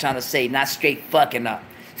 That's what I'm trying to say. Not straight fucking up.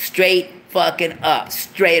 Straight fucking up.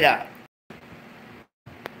 Straight up.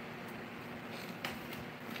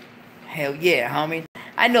 Hell yeah, homie.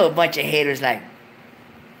 I know a bunch of haters like,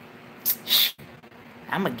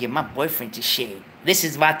 I'm gonna get my boyfriend to shave. This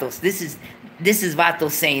is Vatos. This is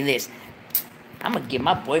Vatos saying this. I'm gonna get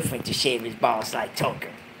my boyfriend to shave his balls like Toker.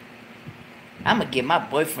 I'm gonna get my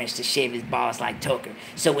boyfriends to shave his balls like Toker.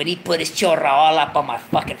 So when he put his chorra all up on my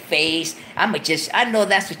fucking face, I know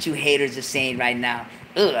that's what you haters are saying right now.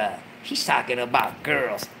 Ugh, he's talking about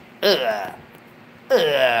girls. Ugh,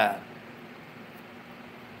 ugh.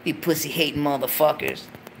 You pussy hating motherfuckers.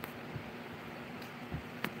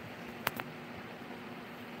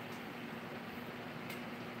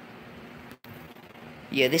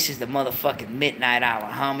 Yeah, this is the motherfucking midnight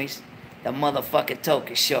hour, homies. The motherfucking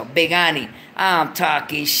Toker show. Big Ani, I'm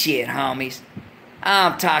talking shit, homies.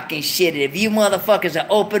 I'm talking shit. If you motherfuckers are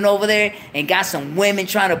open over there and got some women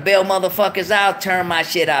trying to bail motherfuckers out, turn my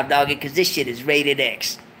shit off, doggy, because this shit is rated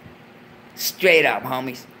X. Straight up,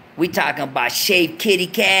 homies. We talking about shaved kitty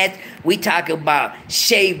cats. We talking about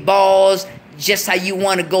shaved balls. Just how you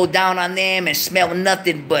want to go down on them and smell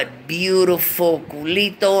nothing but beautiful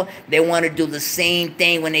culito. They want to do the same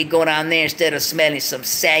thing when they go down there instead of smelling some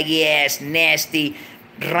saggy ass, nasty,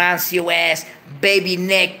 rancio ass, baby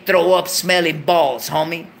neck, throw up smelling balls,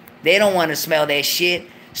 homie. They don't want to smell that shit.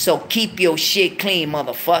 So keep your shit clean,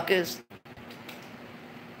 motherfuckers.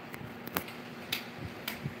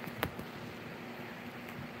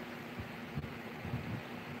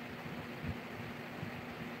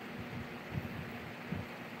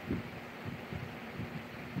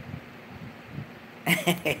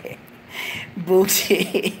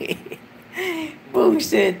 Boosie. Boo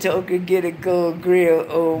said Toker get a gold grill.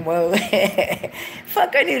 Oh my.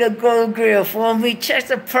 Fuck, I need a gold grill for me. Check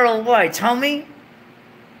the pearl whites, homie.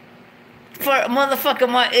 For a motherfucker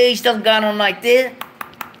my age done got on like this.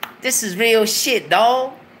 This is real shit,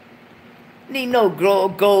 dawg. Need no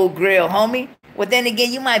gold grill, homie. Well, then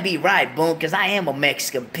again, you might be right, Boom, because I am a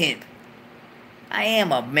Mexican pimp. I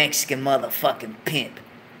am a Mexican motherfucking pimp.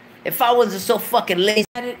 If I wasn't so fucking lazy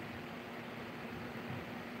at it,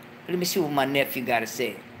 let me see what my nephew got to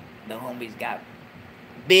say. The homies got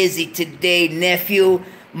busy today, nephew.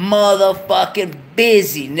 Motherfucking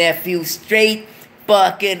busy, nephew. Straight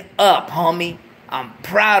fucking up, homie. I'm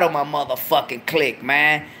proud of my motherfucking clique,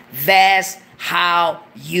 man. That's how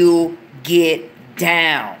you get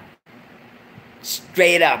down.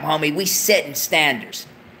 Straight up, homie. We setting standards.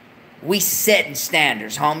 We setting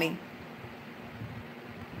standards, homie.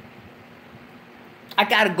 I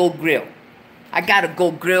gotta go grill. I gotta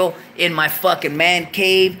go grill in my fucking man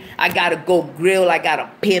cave. I gotta go grill. I got a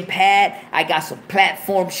pimp hat. I got some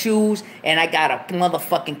platform shoes. And I got a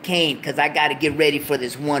motherfucking cane because I gotta get ready for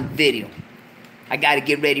this one video. I gotta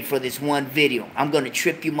get ready for this one video. I'm gonna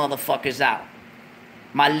trip you motherfuckers out.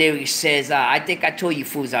 My lyric says, I think I told you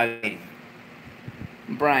fools already.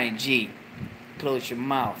 Brian G. Close your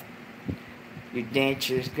mouth. Your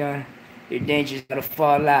dentures gonna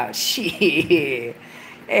fall out. Shit.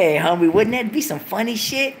 Hey, homie, wouldn't that be some funny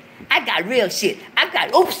shit? I got real shit. I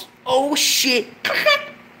got, oops, oh shit.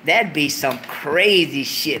 That'd be some crazy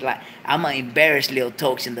shit. Like, I'm gonna embarrass Lil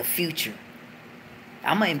Tokes in the future.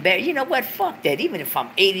 I'm gonna embarrass, you know what? Fuck that. Even if I'm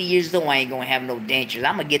 80 years old, I ain't gonna have no dentures.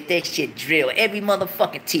 I'm gonna get that shit drilled. Every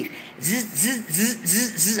motherfucking teeth. Zzz, zzz, zzz,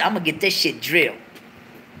 zzz, zzz. I'm gonna get that shit drilled.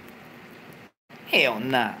 Hell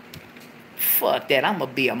nah. Fuck that. I'm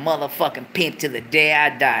gonna be a motherfucking pimp till the day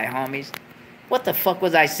I die, homies. What the fuck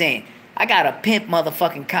was I saying? I got a pimp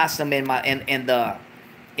motherfucking costume in my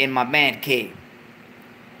my man cave.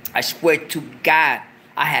 I swear to God,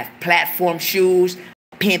 I have platform shoes,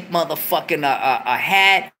 pimp motherfucking a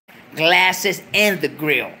hat, glasses, and the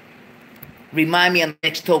grill. Remind me on the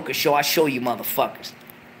next Toker show, I'll show you motherfuckers.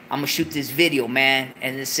 I'm gonna shoot this video, man,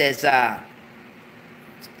 and it says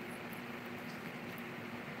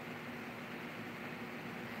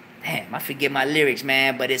damn, I forget my lyrics,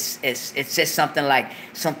 man, but it says something like,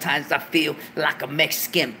 sometimes I feel like a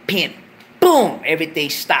Mexican pimp. Boom!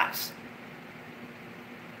 Everything stops.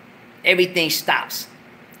 Everything stops.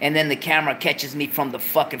 And then the camera catches me from the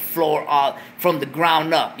fucking floor, from the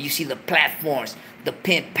ground up. You see the platforms, the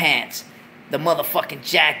pimp pants, the motherfucking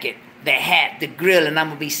jacket, the hat, the grill, and I'm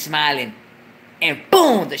gonna be smiling. And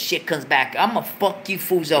boom! The shit comes back. I'm gonna fuck you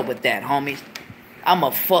fools up with that, homies. I'm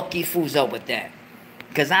gonna fuck you fools up with that.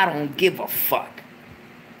 Because I don't give a fuck.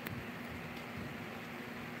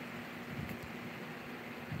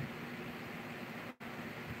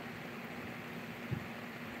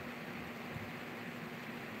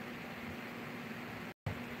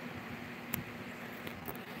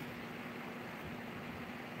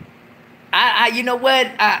 You know what,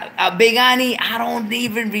 Big Ani, I don't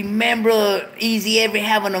even remember Easy ever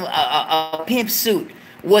having a pimp suit.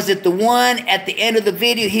 Was it the one at the end of the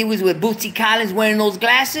video he was with Bootsy Collins wearing those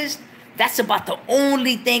glasses? That's about the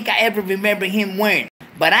only thing I ever remember him wearing.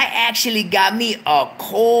 But I actually got me a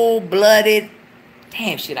cold-blooded...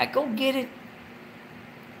 Damn, should I go get it?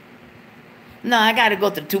 No, I gotta go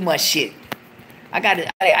through too much shit. I gotta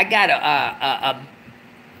I gotta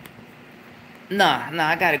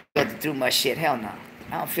go through too much shit. Hell no.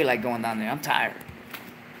 I don't feel like going down there. I'm tired.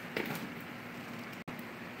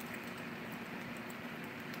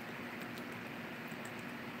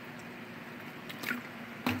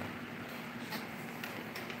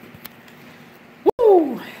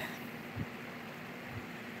 Woo!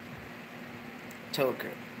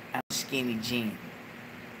 Toker. I'm skinny jean.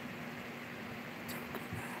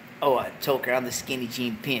 Oh, Toker, I'm the skinny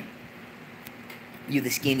jean pimp. You the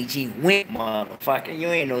skinny jean wimp, motherfucker. You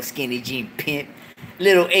ain't no skinny jean pimp.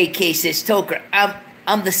 Little AK says, Toker,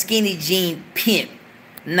 I'm the skinny jean pimp.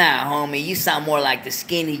 Nah, homie, you sound more like the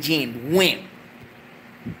skinny jean wimp.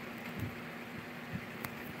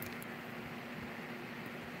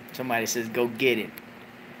 Somebody says, go get it.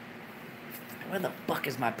 Where the fuck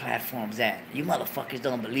is my platforms at? You motherfuckers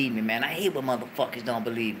don't believe me, man. I hate when motherfuckers don't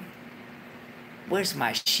believe me. Where's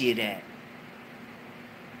my shit at?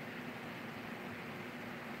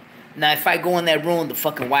 Now, if I go in that room, the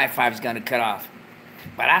fucking Wi-Fi is gonna cut off.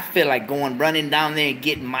 But I feel like running down there and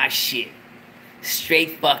getting my shit.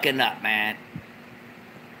 Straight fucking up, man.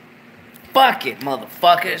 Fuck it,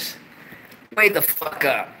 motherfuckers. Wait the fuck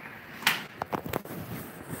up.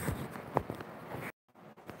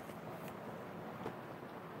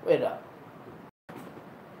 Wait up.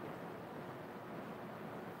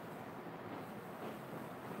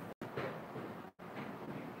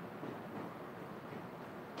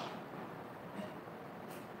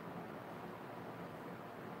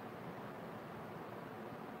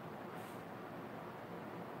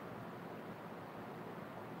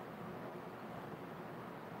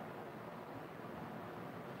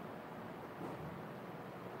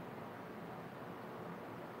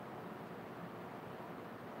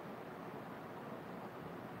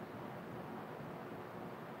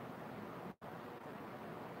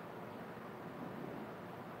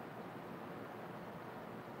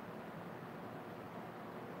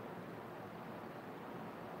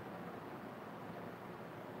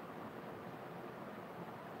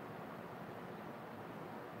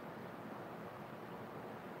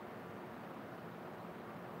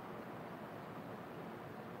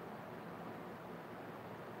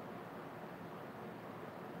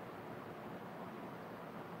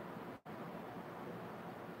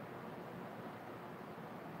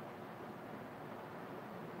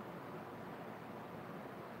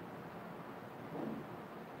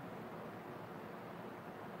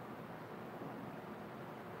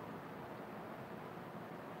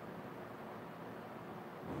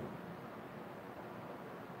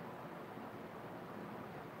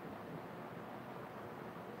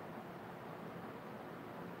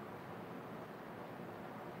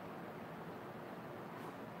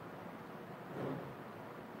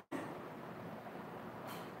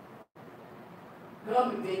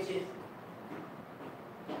 Coming, bitches.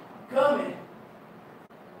 Coming.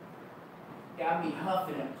 Got me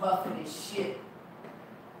huffing and puffing and shit.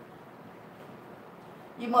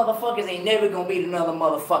 You motherfuckers ain't never gonna meet another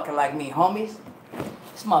motherfucker like me, homies.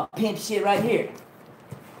 It's my pimp shit right here.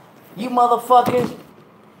 You motherfuckers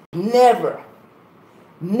never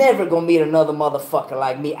gonna meet another motherfucker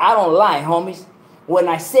like me. I don't lie, homies. When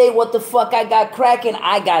I say what the fuck I got cracking,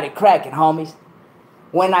 I got it cracking, homies.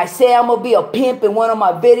 When I say I'm gonna be a pimp in one of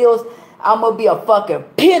my videos, I'm gonna be a fucking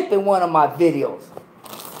pimp in one of my videos.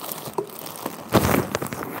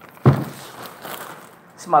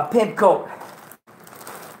 It's my pimp coat.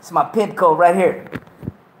 It's my pimp coat right here.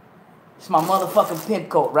 It's my motherfucking pimp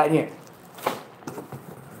coat right here.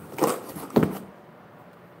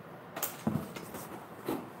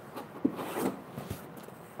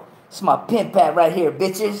 It's my pimp hat right here,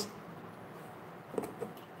 bitches.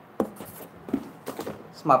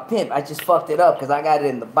 It's my pimp. I just fucked it up because I got it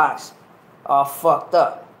in the box. All fucked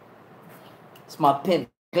up. It's my pimp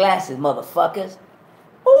glasses, motherfuckers.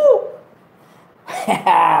 Ooh!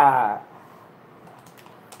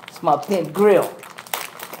 It's my pimp grill.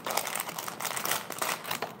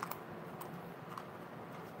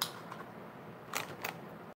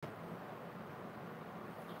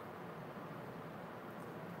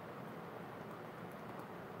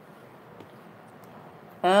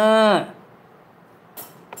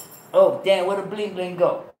 Oh, damn, where the bling bling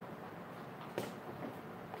go?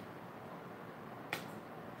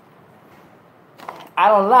 I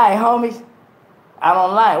don't lie, homies. I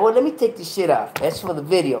don't lie. Well, let me take this shit off. That's for the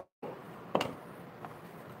video.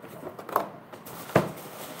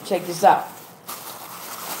 Check this out.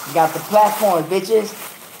 Got the platform, bitches.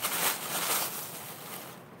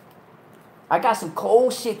 I got some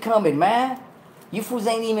cold shit coming, man. You fools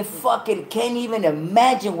ain't even fucking, can't even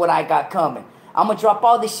imagine what I got coming. I'm gonna drop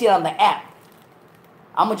all this shit on the app.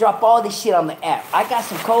 I got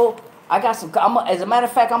some cold, as a matter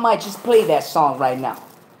of fact, I might just play that song right now.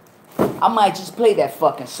 I might just play that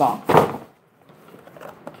fucking song.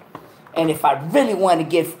 And if I really want to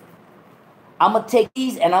get, I'm gonna take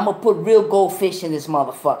these and I'm gonna put real goldfish in this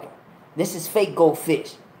motherfucker. This is fake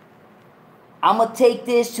goldfish. I'm gonna take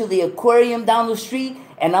this to the aquarium down the street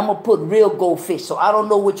And I'm going to put real goldfish, so I don't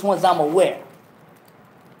know which ones I'm going to wear.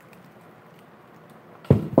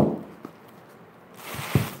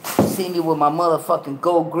 See me with my motherfucking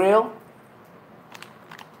gold grill?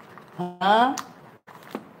 Huh?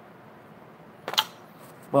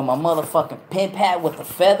 With my motherfucking pimp hat with the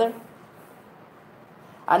feather?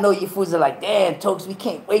 I know you fools are like, damn, Tokes, we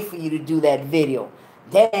can't wait for you to do that video.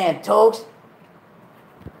 Damn, Tokes.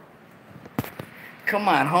 Come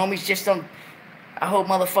on, homies, just don't... I hope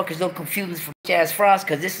motherfuckers don't confuse me from Jazz Frost,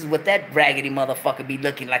 because this is what that raggedy motherfucker be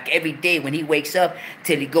looking like every day when he wakes up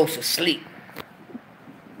till he goes to sleep.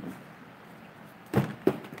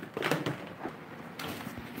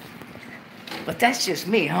 But that's just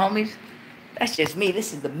me, homies. That's just me.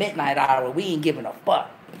 This is the midnight hour. We ain't giving a fuck.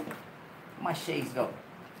 Where my shades go?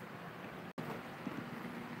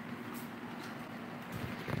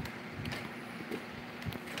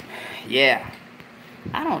 Yeah.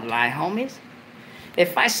 I don't lie, homies.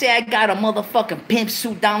 If I say I got a motherfucking pimp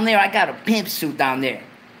suit down there, I got a pimp suit down there.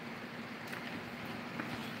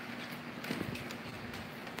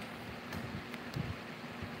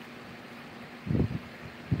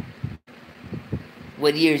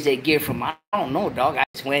 What year is that gear from? I don't know, dog.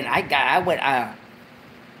 What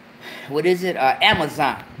is it?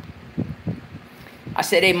 Amazon. I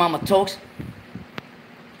said, hey, Mama Tokes.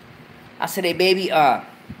 I said, hey, baby, I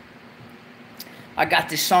got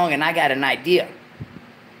this song and I got an idea.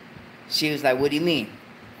 She was like, what do you mean?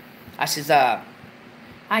 I says, I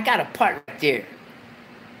got a part right there.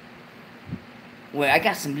 Where I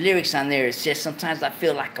got some lyrics on there. It says, sometimes I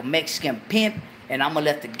feel like a Mexican pimp and I'm going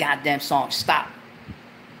to let the goddamn song stop.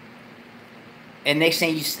 And next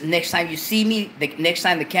time you see me, next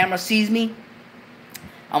time the camera sees me,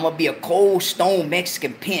 I'm going to be a cold stone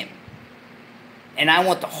Mexican pimp. And I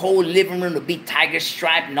want the whole living room to be tiger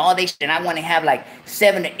striped and all that shit. And I want to have like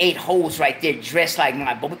 7 to 8 hoes right there dressed like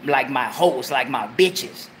my hoes, like my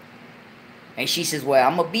bitches. And she says, well,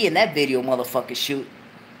 I'm going to be in that video, motherfucker, shoot.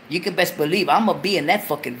 You can best believe I'm going to be in that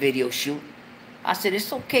fucking video shoot. I said,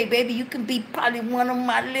 it's okay, baby. You can be probably one of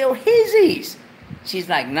my little hizzies. She's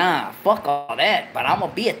like, nah, fuck all that. But I'm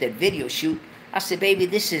going to be at that video shoot. I said, baby,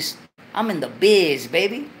 I'm in the biz,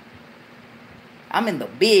 baby. I'm in the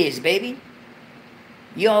biz, baby.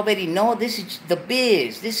 You already know this is the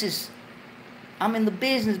biz. I'm in the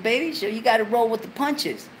business, baby. So you got to roll with the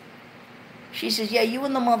punches. She says, yeah, you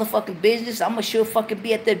in the motherfucking business. I'm going to sure fucking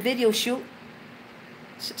be at that video shoot.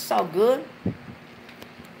 It's all good.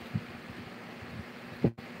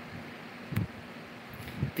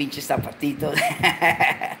 Pinche zapatitos.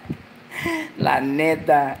 La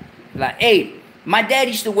neta. Hey, my dad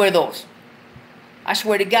used to wear those. I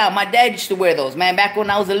swear to God, my dad used to wear those. Man, back when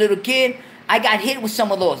I was a little kid, I got hit with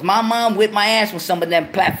some of those. My mom whipped my ass with some of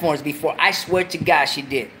them platforms before. I swear to God she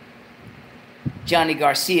did. Johnny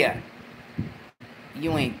Garcia.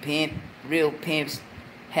 You ain't pimp. Real pimps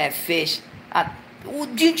have fish.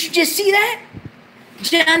 Did you just see that?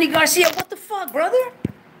 Johnny Garcia, what the fuck, brother?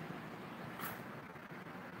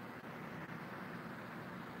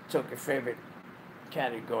 Toker favorite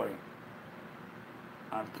category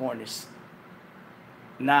on porn is...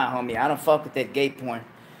 Nah, homie, I don't fuck with that gay porn.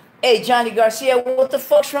 Hey, Johnny Garcia, what the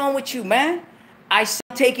fuck's wrong with you, man? I'm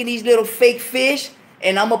taking these little fake fish,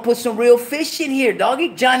 and I'm gonna put some real fish in here, doggy.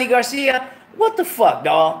 Johnny Garcia, what the fuck,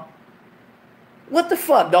 dog? What the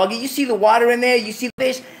fuck, doggy? You see the water in there? You see the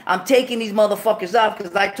fish? I'm taking these motherfuckers off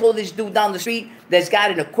because I told this dude down the street that's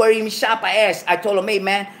got an aquarium shop. I told him, hey,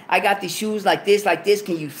 man, I got these shoes like this.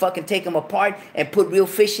 Can you fucking take them apart and put real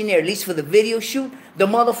fish in there, at least for the video shoot? The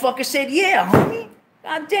motherfucker said, yeah, homie.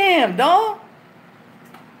 God damn, dog.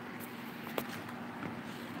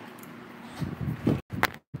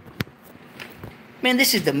 Man,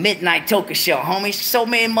 this is the Midnight Toker Show, homies. So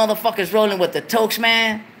many motherfuckers rolling with the Tokes,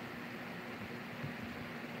 man.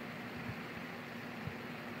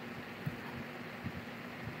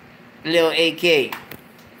 Lil AK.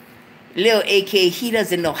 Lil AK, he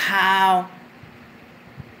doesn't know how.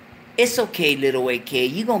 It's okay, Little AK.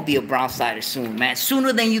 You're going to be a brown sider soon, man.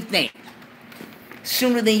 Sooner than you think.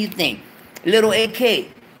 Sooner than you think. Little AK,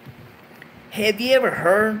 have you ever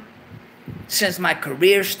heard, since my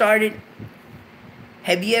career started,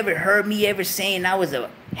 have you ever heard me ever saying I was a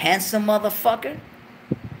handsome motherfucker?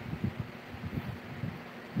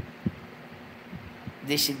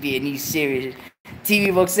 This should be a new series. TV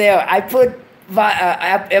Voxel, I put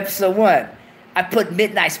episode 1. I put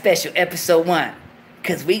Midnight Special, episode 1.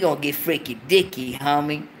 Because we going to get freaky dicky,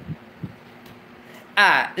 homie.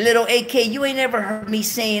 Little AK, you ain't never heard me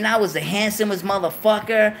saying I was the handsomest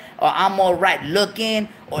motherfucker, or I'm all right looking,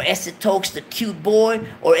 or ese Tokes the cute boy,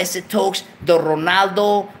 or ese Tokes the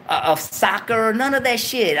Ronaldo of soccer. None of that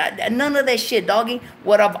shit. None of that shit, doggy.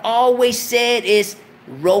 What I've always said is,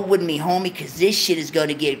 roll with me, homie, because this shit is going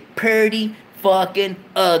to get pretty fucking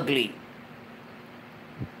ugly.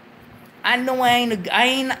 I know I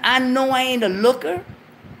ain't a looker.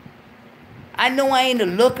 I know I ain't a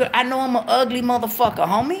looker. I know I'm an ugly motherfucker,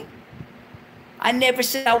 homie. I never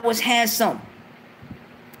said I was handsome.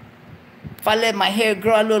 If I let my hair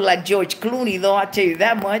grow, I look like George Clooney, though, I'll tell you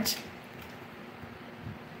that much.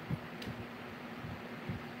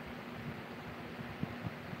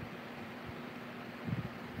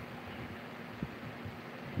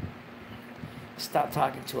 Stop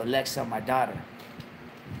talking to Alexa, my daughter.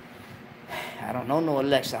 I don't know no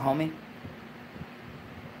Alexa, homie.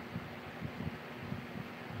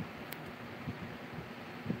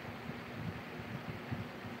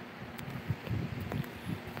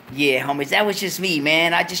 Yeah, homies, that was just me,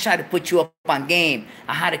 man. I just try to put you up on game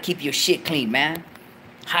on how to keep your shit clean, man.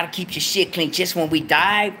 How to keep your shit clean. Just when we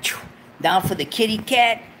dive down for the kitty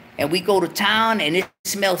cat and we go to town and it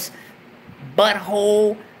smells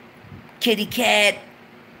butthole, kitty cat.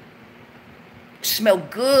 Smell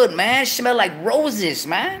good, man. Smell like roses,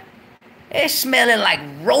 man. It's smelling like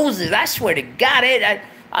roses. I swear to God,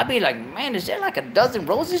 I'd be like, man, is there like a dozen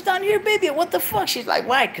roses down here, baby? What the fuck? She's like,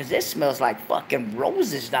 why? Because it smells like fucking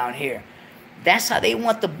roses down here. That's how they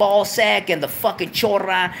want the ball sack and the fucking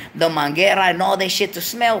chorra, the manguera, and all that shit to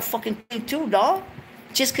smell fucking clean too, dog.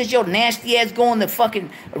 Just because your nasty ass go in the fucking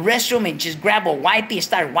restroom and just grab a wipey and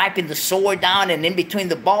start wiping the sore down and in between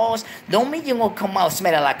the balls, don't mean you're going to come out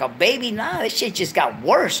smelling like a baby. Nah, this shit just got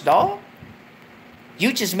worse, dog.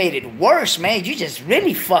 You just made it worse, man. You just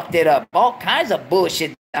really fucked it up. All kinds of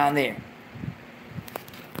bullshit down there.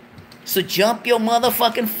 So jump your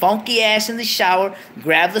motherfucking funky ass in the shower,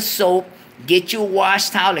 grab the soap, get you a wash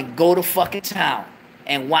towel, and go to fucking town.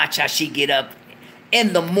 And watch how she get up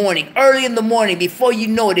in the morning, early in the morning, before you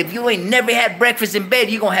know it. If you ain't never had breakfast in bed,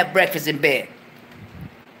 you're gonna have breakfast in bed.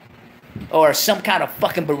 Or some kind of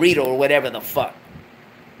fucking burrito or whatever the fuck.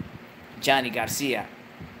 Johnny Garcia.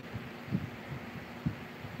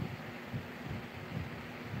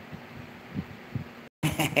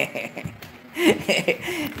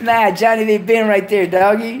 Nah, Johnny, they been right there,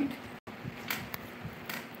 doggy.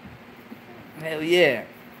 Hell yeah.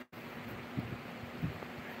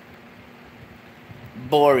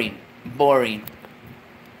 Boring. Boring.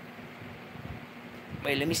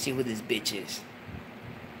 Wait, let me see who this bitch is.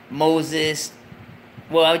 Moses.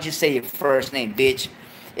 Well, I would just say your first name, bitch.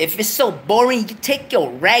 If it's so boring, you take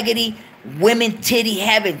your raggedy, women titty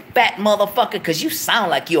having fat motherfucker, because you sound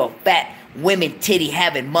like you're a fat, women titty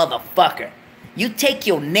having motherfucker. You take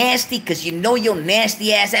your nasty, because you know your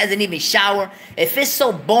nasty ass hasn't even showered. If it's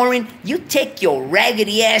so boring, you take your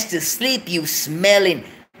raggedy ass to sleep, you smelling,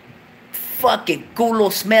 fucking culo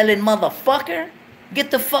smelling motherfucker.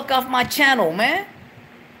 Get the fuck off my channel, man.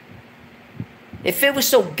 If it was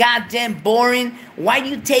so goddamn boring, why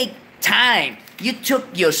you take time? You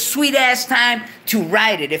took your sweet ass time to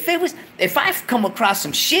write it. If I've come across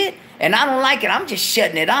some shit and I don't like it, I'm just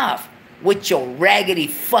shutting it off. With your raggedy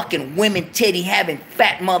fucking women titty having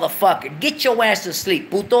fat motherfucker. Get your ass to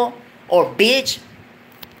sleep, puto. Or bitch.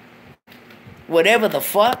 Whatever the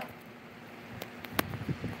fuck.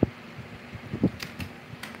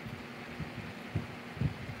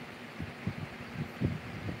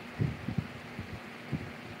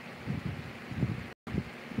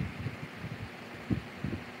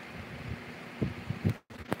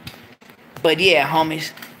 But yeah,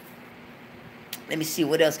 homies. Let me see,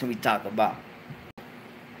 what else can we talk about?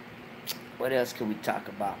 What else can we talk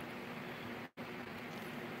about?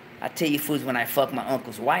 I tell you fools when I fuck my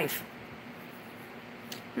uncle's wife.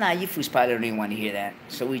 Nah, you fools probably don't even want to hear that.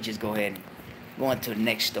 So we just go ahead and go on to the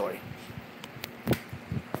next story.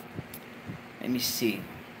 Let me see.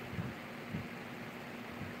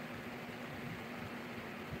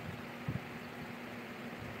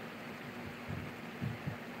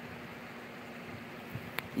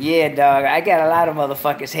 Yeah, dog, I got a lot of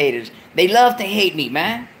motherfuckers haters. They love to hate me,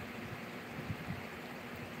 man.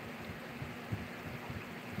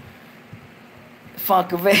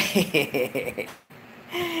 Funkavelli.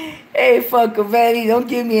 Hey, Funkavelli, don't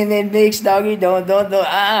get me in that mix, doggy. Don't.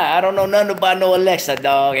 I don't know nothing about no Alexa,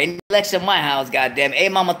 dog. Ain't no Alexa in my house, goddamn. Hey,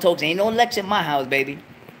 Mama Tokes, ain't no Alexa in my house, baby.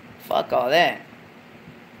 Fuck all that.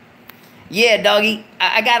 Yeah, doggy,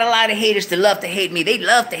 I got a lot of haters that love to hate me. They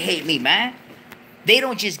love to hate me, man. They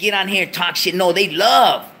don't just get on here and talk shit. No, they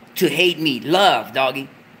love to hate me. Love, doggy.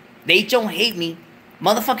 They don't hate me.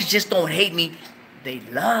 Motherfuckers just don't hate me. They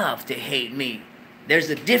love to hate me. There's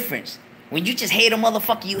a difference. When you just hate a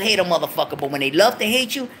motherfucker, you hate a motherfucker. But when they love to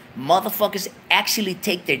hate you, motherfuckers actually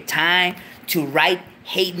take their time to write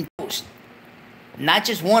hating posts. Not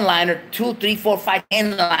just one liner, 2, 3, 4, 5,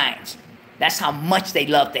 10 lines. That's how much they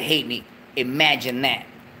love to hate me. Imagine that.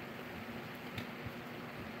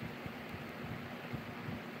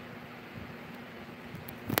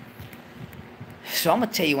 So I'm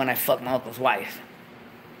gonna tell you when I fucked my uncle's wife.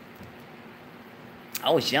 I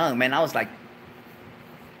was young, man. I was like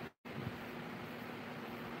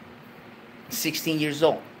 16 years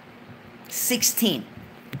old. 16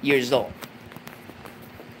 years old.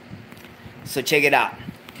 So check it out.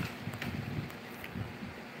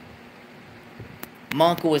 My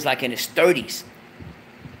uncle was like in his 30s.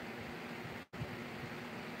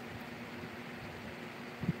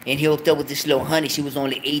 And he hooked up with this little honey. She was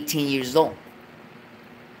only 18 years old.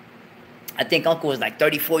 I think uncle was like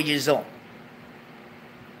 34 years old.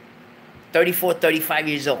 34, 35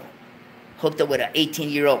 years old. Hooked up with an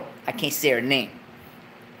 18-year-old. I can't say her name.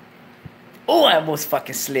 Oh, I almost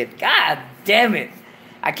fucking slipped. God damn it.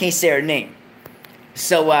 I can't say her name.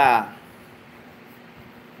 So, I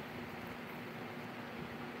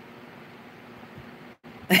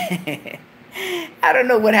don't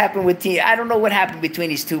know what happened with I don't know what happened between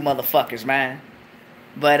these two motherfuckers, man.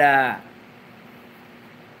 But,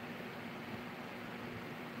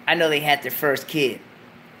 I know they had their first kid.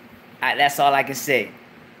 That's all I can say.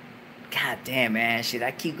 God damn, man. Should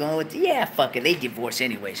I keep going with yeah, fuck it. They divorced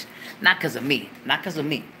anyways. Not because of me. Not because of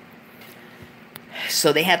me.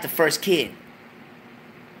 So they had the first kid.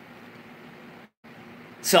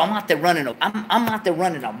 So I'm out there running. I'm out there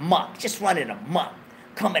running amok. Just running amok.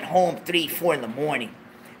 Coming home 3, 4 in the morning.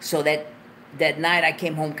 So that night I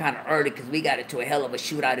came home kind of early because we got into a hell of a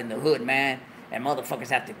shootout in the hood, man. And motherfuckers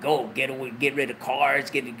have to go, get rid of cars,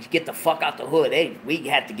 get the fuck out the hood. We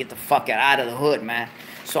had to get the fuck out of the hood, man.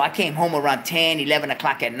 So I came home around 10, 11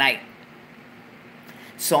 o'clock at night.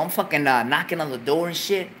 So I'm fucking knocking on the door and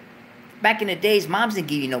shit. Back in the days, moms didn't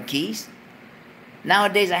give you no keys.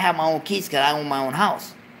 Nowadays, I have my own keys because I own my own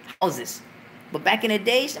houses. But back in the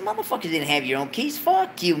days, the motherfuckers didn't have your own keys.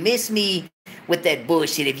 Fuck you. Miss me with that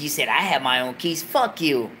bullshit if you said I have my own keys. Fuck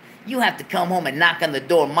you. You have to come home and knock on the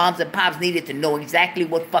door. Moms and pops needed to know exactly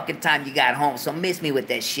what fucking time you got home. So miss me with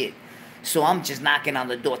that shit. So I'm just knocking on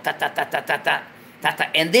the door. Ta ta ta ta ta ta ta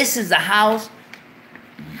ta. And this is the house.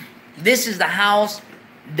 This is the house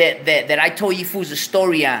that I told you fools a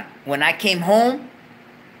story on. When I came home,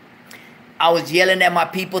 I was yelling at my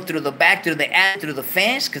people through the back, through the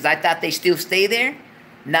fence, because I thought they still stay there,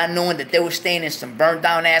 not knowing that they were staying in some burned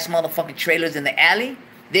down ass motherfucking trailers in the alley.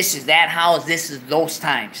 This is that house. This is those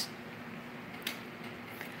times.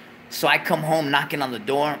 So I come home knocking on the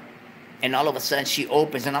door, and all of a sudden she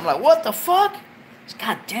opens, and I'm like, what the fuck?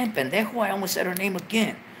 God damn, pendejo, I almost said her name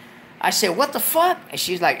again. I said, what the fuck? And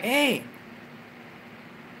she's like, hey.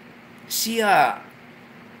 I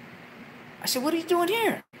said, what are you doing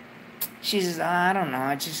here? She says, I don't know,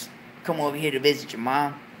 I just come over here to visit your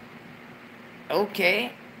mom.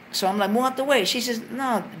 Okay. So I'm like, move out the way. She says,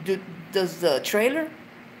 no, does the trailer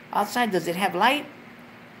outside, does it have light?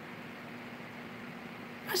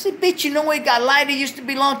 I said, bitch, you know it got light. It used to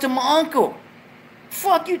belong to my uncle.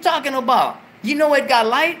 Fuck you talking about? You know it got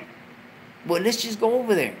light? Well, let's just go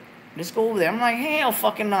over there. Let's go over there. I'm like, hell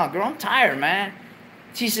fucking no, girl. I'm tired, man.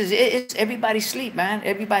 She says, it's everybody sleep, man.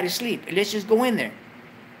 Everybody sleep. Let's just go in there.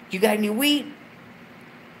 You got any weed?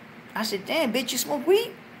 I said, damn, bitch, you smoke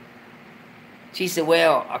weed? She said,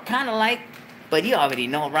 well, I kind of like, but you already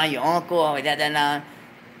know around your uncle,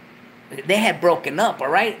 They had broken up, all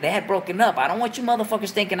right? They had broken up. I don't want you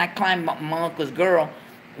motherfuckers thinking I climbed my uncle's girl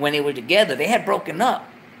when they were together. They had broken up.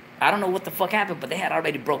 I don't know what the fuck happened, but they had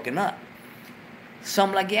already broken up. So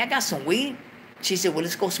I'm like, yeah, I got some weed. She said, well,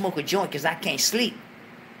 let's go smoke a joint because I can't sleep.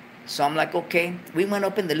 So I'm like, okay. We went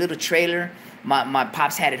up in the little trailer. My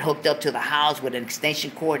pops had it hooked up to the house with an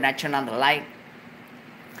extension cord, and I turned on the light.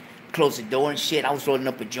 Closed the door and shit. I was rolling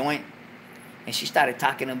up a joint. And she started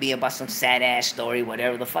talking to me about some sad-ass story,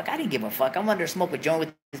 whatever the fuck. I didn't give a fuck. I wanted to smoke a joint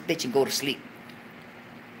with this bitch and go to sleep.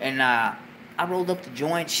 And I rolled up the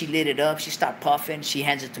joint. She lit it up. She started puffing. She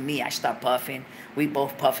hands it to me. I start puffing. We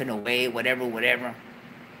both puffing away, whatever.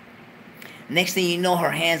 Next thing you know,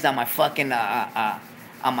 her hands on my fucking,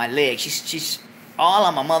 on my leg. She's all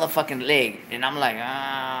on my motherfucking leg. And I'm like,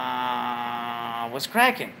 what's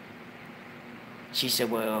cracking? She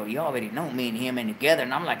said, well, you already know me and him ain't together.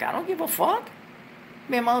 And I'm like, I don't give a fuck.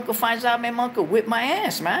 Man, my uncle finds out, man, my uncle whipped my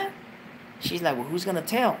ass, man. She's like, well, who's going to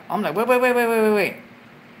tell? I'm like, wait.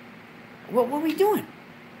 What are we doing?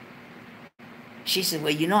 She said,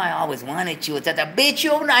 well, you know I always wanted you. It's that bitch,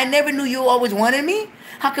 I never knew you always wanted me.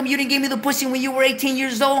 How come you didn't give me the pussy when you were 18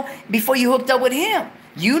 years old before you hooked up with him?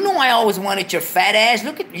 You know I always wanted your fat ass.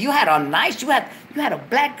 Look at you had you had a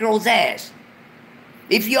black girl's ass.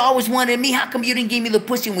 If you always wanted me, how come you didn't give me the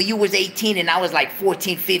pussy when you was 18 and I was like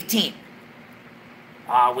 14, 15?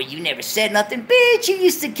 Oh, well, you never said nothing. Bitch, you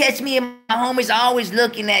used to catch me and my homies always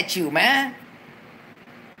looking at you, man.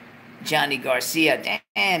 Johnny Garcia.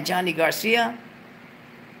 Damn, Johnny Garcia.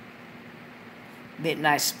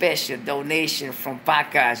 Midnight special donation from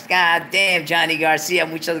Pacas. God damn, Johnny Garcia.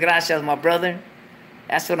 Muchas gracias, my brother.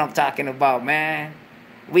 That's what I'm talking about, man.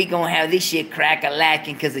 We gonna have this shit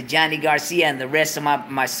crack-a-lacking because of Johnny Garcia and the rest of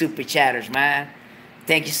my super chatters, man.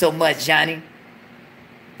 Thank you so much, Johnny.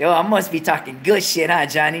 Yo, I must be talking good shit, huh,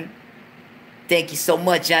 Johnny? Thank you so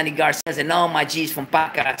much, Johnny Garcia, and all my G's from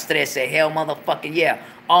Pacas 13. Hell, motherfucking yeah.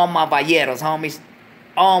 All my balleros, homies.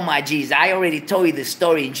 All my G's. I already told you the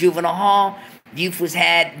story in juvenile hall. Youth was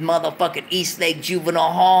had motherfucking East Lake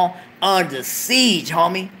Juvenile Hall under siege,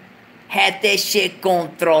 homie. Had that shit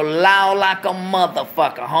controlado like a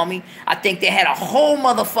motherfucker, homie. I think they had a whole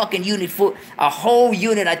motherfucking unit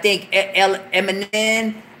I think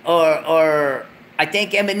Eminem or I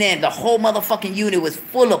think Eminem, the whole motherfucking unit was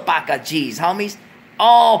full of Paca G's, homies.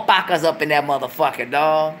 All Pacas up in that motherfucker,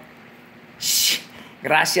 dog. Shh.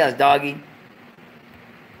 Gracias, doggy.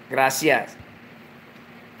 Gracias.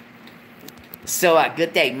 So,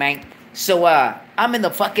 good day, man. So, I'm in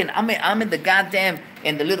the goddamn,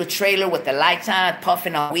 in the little trailer with the lights on,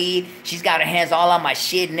 puffing on weed. She's got her hands all on my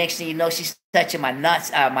shit. Next thing you know, she's touching my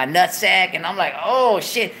nuts, my nutsack. And I'm like, oh,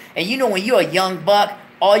 shit. And you know, when you're a young buck,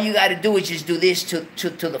 all you got to do is just do this to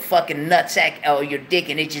the fucking nutsack or your dick,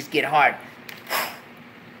 and it just get hard.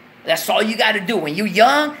 That's all you got to do. When you're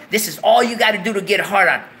young, this is all you got to do to get hard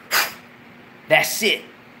on. That's it.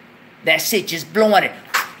 That's it. Just blowing it.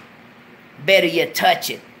 Better you touch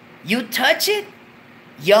it. You touch it,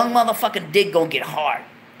 young motherfucking dick gonna get hard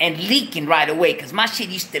and leaking right away. Cause my shit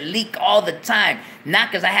used to leak all the time.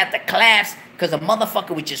 Not cause I had the clasp, cause a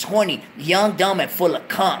motherfucker was just horny, young, dumb, and full of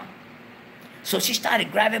cum. So she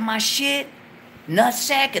started grabbing my shit,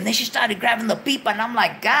 nutsack, and then she started grabbing the beeper, and I'm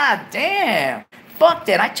like, God damn. Fuck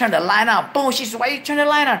that. I turned the light on. Boom. She said, why you turn the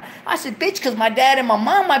light on? I said, bitch, cause my dad and my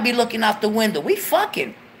mom might be looking out the window. We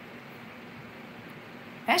fucking.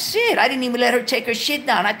 That's it. I didn't even let her take her shit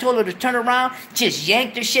down. I told her to turn around, just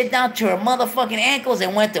yanked her shit down to her motherfucking ankles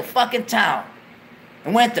and went to fucking town.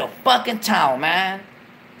 And went to fucking town, man.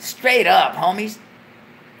 Straight up, homies.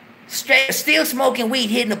 Straight, still smoking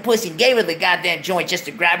weed, hitting the pussy, and gave her the goddamn joint just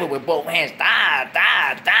to grab her with both hands.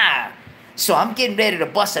 Da. So I'm getting ready to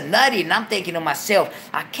bust a nutty, and I'm thinking to myself,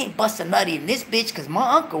 I can't bust a nutty in this bitch because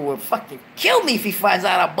my uncle will fucking kill me if he finds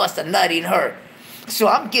out I bust a nutty in her. So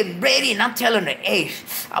I'm getting ready, and I'm telling her, hey,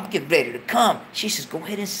 I'm getting ready to come. She says, go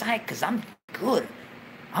ahead inside, because I'm good.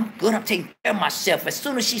 I'm taking care of myself. As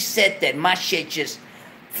soon as she said that, my shit just,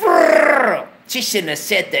 she shouldn't have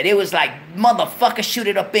said that. It was like, motherfucker, shoot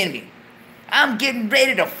it up in me. I'm getting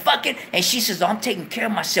ready to fuck it, and she says, oh, I'm taking care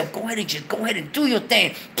of myself. Go ahead and do your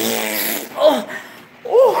thing. Oh,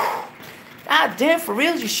 God damn, for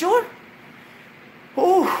real, you sure?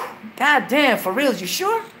 Oh, God damn, for real, you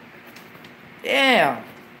sure? Damn.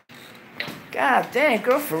 God damn,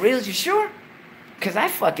 girl, for real, you sure? Cause I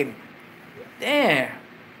fucking, damn.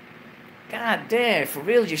 God damn, for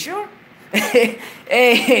real, you sure?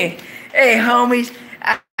 hey, homies,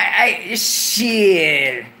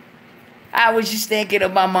 shit. I was just thinking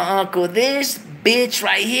about my uncle. This bitch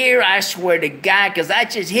right here, I swear to God, cause I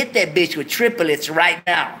just hit that bitch with triplets right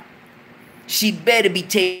now. She better be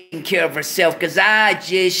taking care of herself, cause I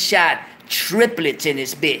just shot triplets in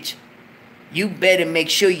this bitch. You better make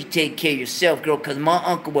sure you take care of yourself, girl, because my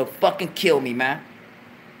uncle will fucking kill me, man.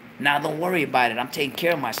 Now, don't worry about it. I'm taking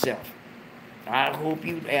care of myself. I hope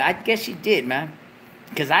you... I guess you did, man.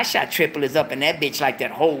 Because I shot triplets up in that bitch like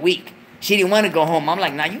that whole week. She didn't want to go home. I'm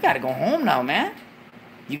like, nah, you got to go home now, man.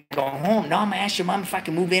 You go home. No, I'm going to ask your mom if I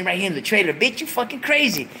can move in right here in the trailer. Bitch, you fucking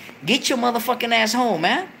crazy. Get your motherfucking ass home,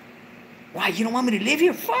 man. Why, you don't want me to live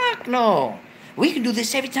here? Fuck no. We can do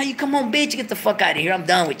this every time you come home, bitch. Get the fuck out of here. I'm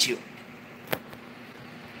done with you.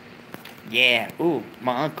 Yeah, ooh,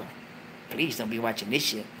 my uncle. Please don't be watching this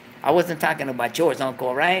shit. I wasn't talking about yours,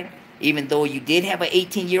 uncle, right? Even though you did have an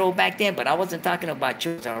 18-year-old back then, but I wasn't talking about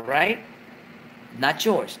yours, all right? Not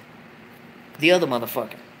yours. The other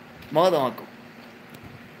motherfucker. My other uncle.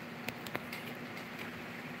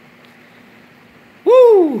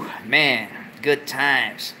 Woo, man, good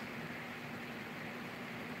times.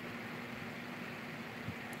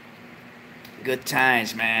 Good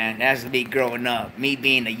times, man. That's me growing up. Me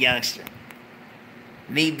being a youngster.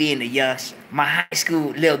 Me being a youngster. My high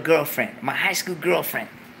school little girlfriend. My high school girlfriend.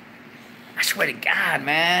 I swear to God,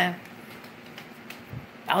 man.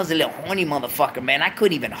 I was a little horny motherfucker, man. I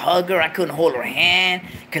couldn't even hug her. I couldn't hold her hand.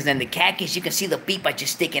 Because in the khakis, you can see the beeper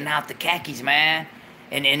just sticking out the khakis, man.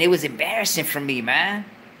 And it was embarrassing for me, man.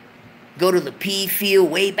 Go to the pea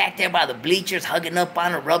field way back there by the bleachers, hugging up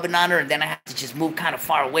on her, rubbing on her, and then I have to just move kind of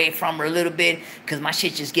far away from her a little bit because my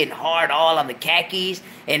shit's just getting hard all on the khakis.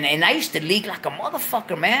 And I used to leak like a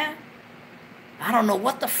motherfucker, man. I don't know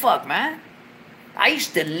what the fuck, man. I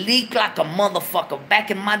used to leak like a motherfucker.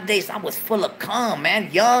 Back in my days, I was full of cum,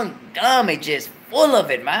 man. Young, dumb, and just full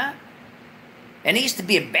of it, man. And it used to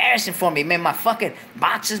be embarrassing for me, man. My fucking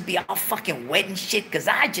boxes be all fucking wet and shit because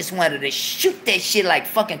I just wanted to shoot that shit like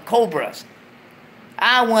fucking cobras.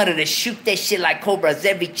 I wanted to shoot that shit like cobras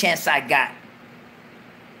every chance I got.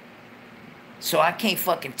 So I can't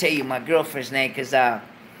fucking tell you my girlfriend's name because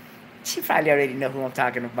she probably already know who I'm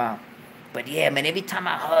talking about. But yeah, man, every time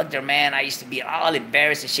I hugged her, man, I used to be all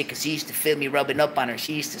embarrassed and shit because she used to feel me rubbing up on her.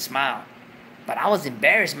 She used to smile. But I was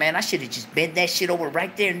embarrassed, man. I should have just bent that shit over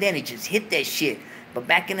right there and then and just hit that shit. But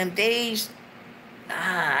back in them days, nah,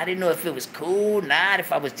 I didn't know if it was cool, not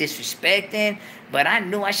if I was disrespecting. But I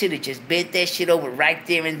knew I should have just bent that shit over right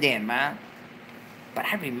there and then, man. But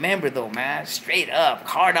I remember, though, man, straight up,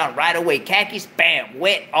 hard on right away. Khakis, bam,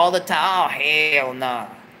 wet all the time. Oh, hell nah.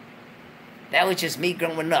 That was just me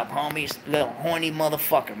growing up, homies. Little horny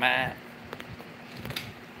motherfucker, man.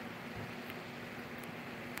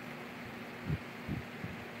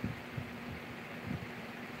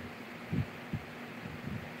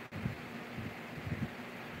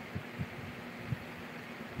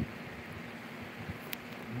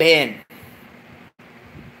 Ben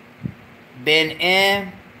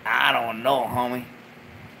M? I don't know, homie.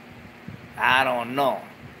 I don't know.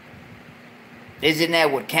 Isn't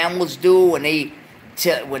that what camels do when they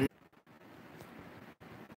when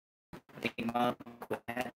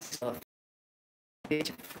bitch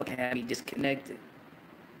fucking had me disconnected?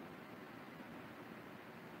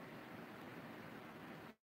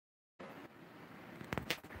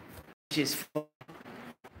 Just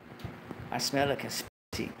I smell like a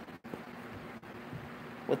spicy.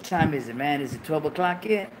 What time is it, man? Is it 12 o'clock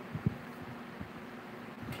yet?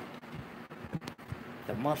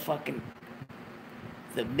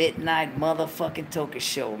 The midnight motherfucking Toker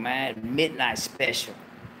show, man. Midnight special.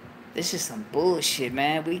 This is some bullshit,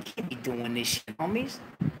 man. We can't be doing this shit, homies.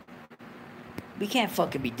 We can't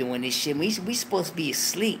fucking be doing this shit. We supposed to be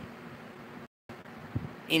asleep.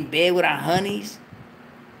 In bed with our honeys.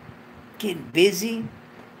 Getting busy.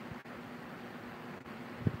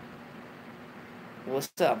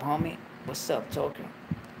 What's up, homie? What's up, Toker?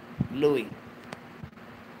 Louis.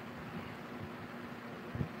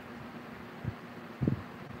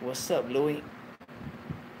 What's up, Louis?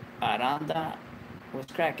 Aranda.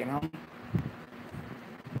 What's cracking, homie?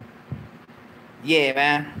 Yeah,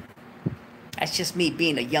 man. That's just me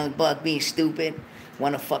being a young buck, being stupid.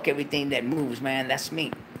 Wanna fuck everything that moves, man. That's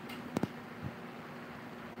me.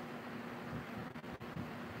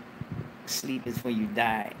 Sleep is when you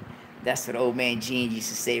die. That's what old man Gene used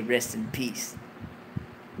to say, rest in peace.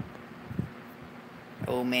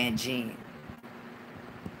 Old man Gene.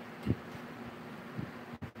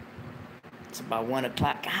 It's about 1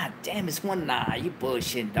 o'clock. God damn, it's 1. Nah, you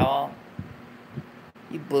bullshit, dog.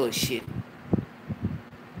 You bullshit.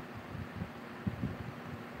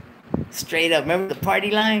 Straight up. Remember the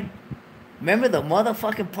party line? Remember the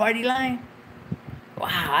motherfucking party line?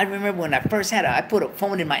 Wow, I remember when I first had I put a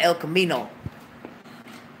phone in my El Camino.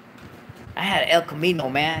 I had an El Camino,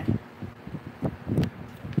 man.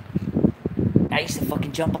 I used to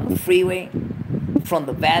fucking jump on the freeway from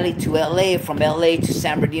the valley to LA, from LA to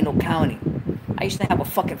San Bernardino County. I used to have a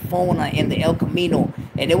fucking phone in the El Camino,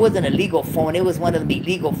 and it wasn't a legal phone. It was one of the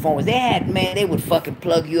illegal phones. They had, man, they would fucking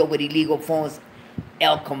plug you up with illegal phones,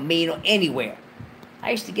 El Camino, anywhere. I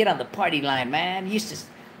used to get on the party line, man.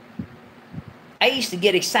 I used to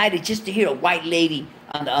get excited just to hear a white lady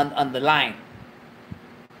on the line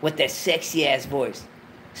with that sexy ass voice.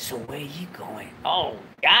 So where you going? Oh,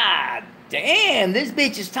 God damn, this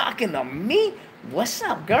bitch is talking to me. What's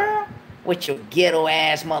up, girl? With your ghetto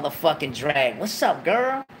ass motherfucking drag. What's up,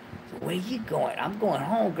 girl? So where you going? I'm going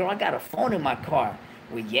home, girl. I got a phone in my car.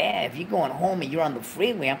 Well, yeah, if you're going home and you're on the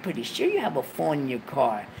freeway, I'm pretty sure you have a phone in your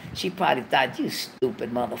car. She probably thought, you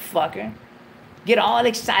stupid motherfucker. Get all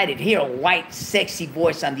excited, hear a white, sexy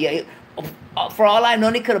voice on the for all I know,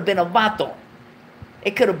 it could have been a vato.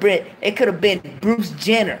 It could have been Bruce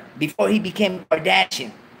Jenner before he became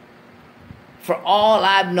Kardashian. For all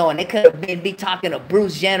I've known, it could have been me talking to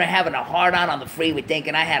Bruce Jenner, having a hard on the freeway,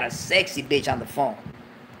 thinking I had a sexy bitch on the phone.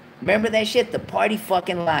 Remember that shit? The party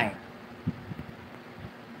fucking line.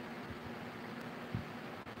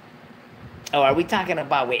 Oh, are we talking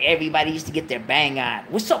about where everybody used to get their bang on?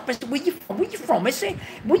 What's up, mister? Where you from? Where you from, mister?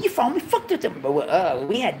 Where you from? We fucked with them. But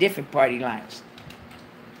we had different party lines.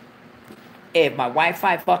 If my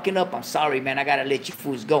Wi-Fi fucking up, I'm sorry, man. I gotta let you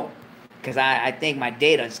fools go. Because I think my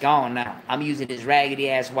data's gone now. I'm using this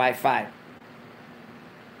raggedy-ass Wi-Fi.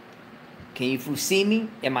 Can you fools see me?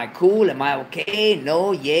 Am I cool? Am I okay?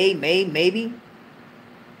 No, yay, maybe?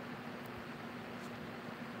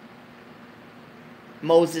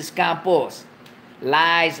 Moses Campos.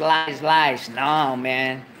 Lies. No,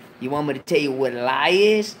 man. You want me to tell you what a lie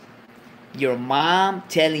is? Your mom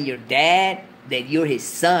telling your dad that you're his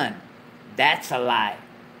son. That's a lie.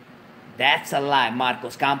 That's a lie,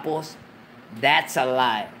 Marcos Campos. That's a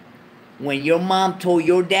lie. When your mom told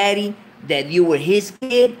your daddy that you were his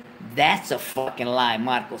kid, that's a fucking lie,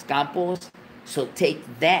 Marcos Campos. So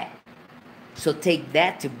take that. So take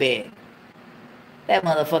that to bed. That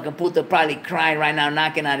motherfucking puta probably crying right now,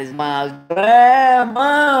 knocking on his mom's.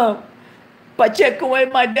 Mom! Pacheco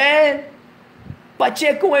ain't my dad.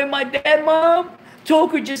 Pacheco ain't my dad, Mom.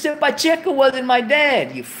 Toker just said Pacheco wasn't my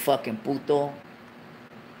dad. You fucking puto.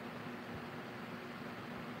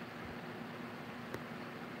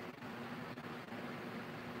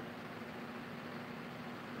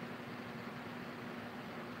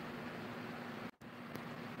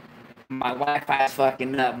 My Wi-Fi is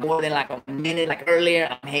fucking up. More than like a minute, like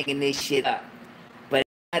earlier, I'm hanging this shit up. But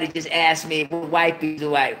somebody just asked me, what wipey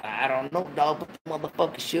do I don't know, dog, but the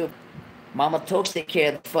motherfucker should. Mama Tokes take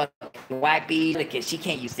care of the fucking wipey because she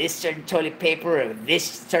can't use this certain toilet paper or this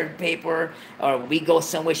certain paper. Or we go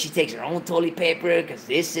somewhere, she takes her own toilet paper because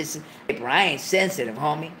this is paper. I ain't sensitive,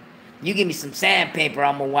 homie. You give me some sandpaper,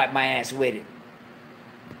 I'm gonna wipe my ass with it.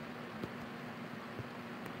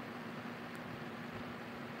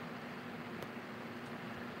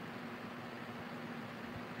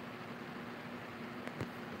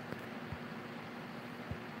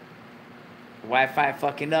 Wi-Fi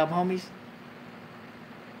fucking up, homies.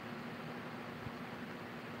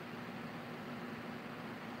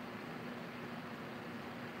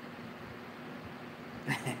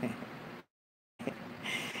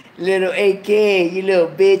 Little AK, you little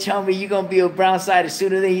bitch, homie, you gonna be a brown side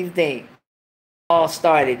sooner than you think. All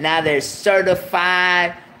started. Now they're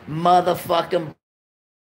certified motherfucking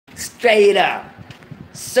straight up.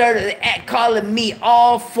 Calling me,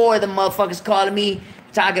 all four of the motherfuckers calling me,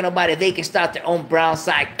 talking about if they can start their own brown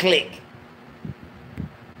side clique.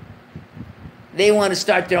 They want to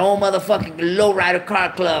start their own motherfucking lowrider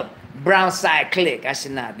car club, brown side clique. I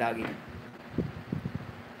said, nah, doggy.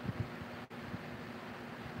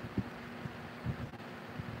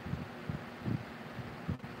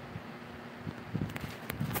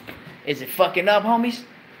 Is it fucking up, homies?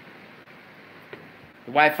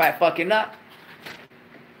 The Wi-Fi fucking up?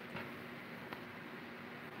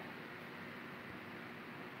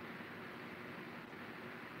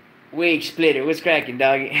 Wig splitter. What's cracking,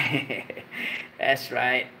 doggy? That's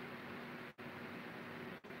right.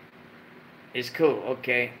 It's cool.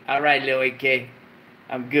 Okay. All right, Lil AK.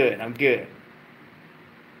 I'm good.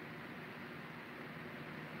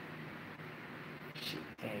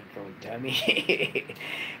 Go dummy.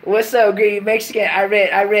 What's up, Greedy Mexican? I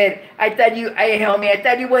thought you, hey, homie, I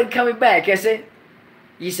thought you wasn't coming back. I said,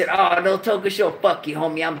 you said, oh, no Toker show. Fuck you,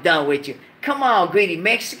 homie. I'm done with you. Come on, Greedy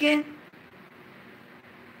Mexican.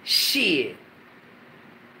 Shit.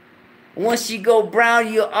 Once you go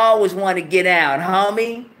brown, you always want to get out,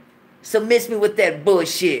 homie. So miss me with that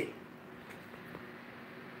bullshit.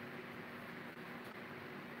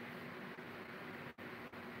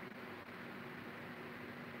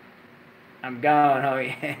 I'm gone, homie.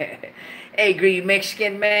 Hey, Greedy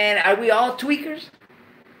Mexican, man. Are we all tweakers?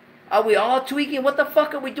 Are we all tweaking? What the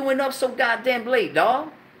fuck are we doing up so goddamn late, dog?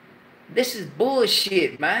 This is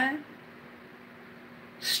bullshit, man.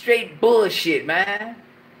 Straight bullshit, man.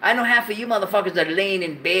 I know half of you motherfuckers are laying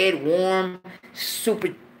in bed, warm, super,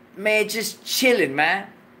 man, just chilling, man.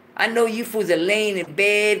 I know you fools are laying in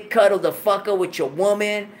bed, cuddle the fuck up with your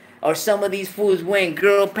woman, or some of these fools wearing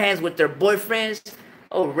girl pants with their boyfriends.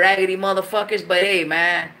 Oh, raggedy motherfuckers. But hey,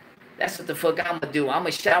 man, that's what the fuck I'm gonna do. I'm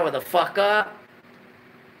gonna shower the fuck up.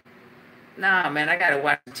 Nah, man, I gotta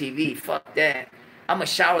watch TV. Fuck that. I'm gonna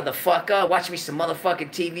shower the fuck up, watch me some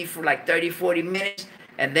motherfucking TV for like 30, 40 minutes,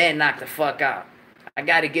 and then knock the fuck out. I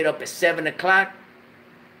gotta get up at 7 o'clock.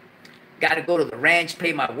 Gotta go to the ranch,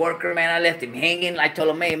 pay my worker, man. I left him hanging. I told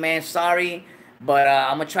him, hey, man, sorry, but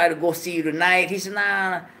I'm gonna try to go see you tonight. He said,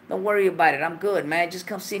 nah, don't worry about it. I'm good, man. Just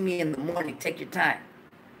come see me in the morning. Take your time.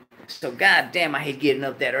 So, goddamn, I hate getting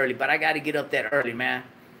up that early, but I gotta get up that early, man.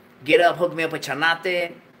 Get up, hook me up with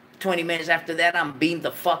chanate. 20 minutes after that, I'm beamed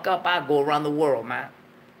the fuck up. I go around the world, man.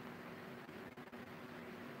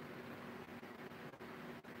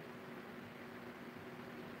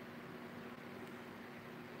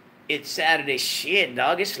 It's Saturday. Shit,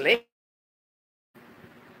 dog. It's late.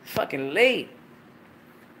 Fucking late.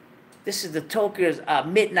 This is the Toker's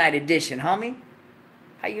midnight edition, homie.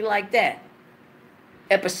 How you like that?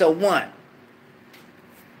 Episode 1.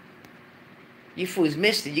 You fools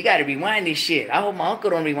missed it. You gotta rewind this shit. I hope my uncle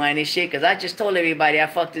don't rewind this shit, because I just told everybody I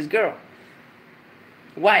fucked this girl.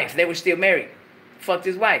 Wife. They were still married. Fucked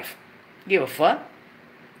his wife. Give a fuck.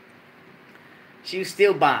 She was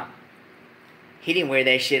still bomb. He didn't wear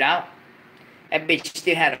that shit out. That bitch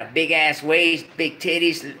still had a big ass waist, big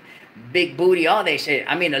titties, big booty, all that shit.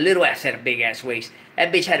 I mean, a little ass had a big ass waist.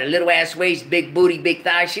 That bitch had a little ass waist, big booty, big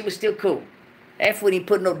thighs. She was still cool. That fool didn't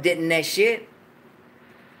put no dent in that shit.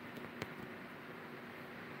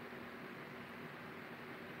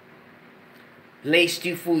 Laced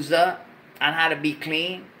you fools up on how to be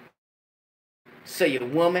clean, so your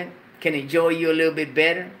woman can enjoy you a little bit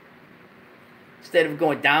better. Instead of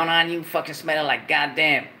going down on you, fucking smelling like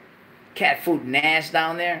goddamn cat food and ass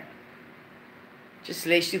down there. Just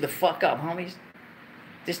lace you the fuck up, homies.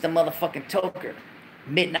 This the motherfucking Toker.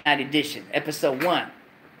 Midnight edition, episode 1.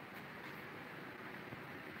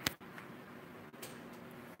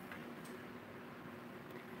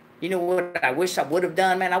 You know what I wish I would have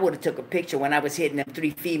done, man? I would have took a picture when I was hitting them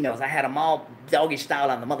 3 females. I had them all doggy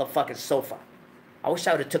style on the motherfucking sofa. I wish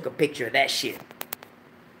I would have took a picture of that shit.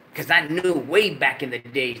 Because I knew way back in the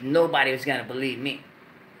days, nobody was going to believe me.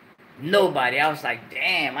 Nobody. I was like,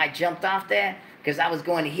 damn, I jumped off there. Because I was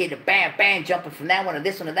going to hit the bam, bam, jumping from that one to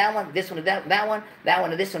this one to that one, this one to that one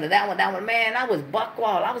to this one to that one, that one. Man, I was buck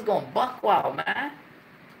wild. I was going buck wild, man.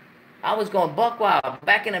 I was going buck wild.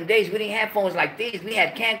 Back in them days, we didn't have phones like these. We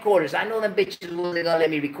had camcorders. I know them bitches wasn't going to let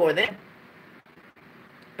me record them.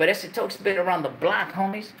 But that's the Toker's been around the block,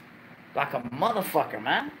 homies. Like a motherfucker,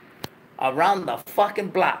 man. Around the fucking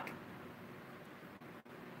block.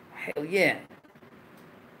 Hell yeah.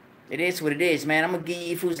 It is what it is, man. I'm going to give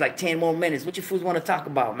you fools like 10 more minutes. What you fools want to talk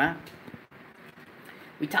about, man?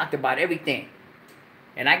 We talked about everything.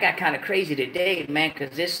 And I got kind of crazy today, man,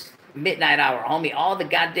 because this midnight hour, homie, all the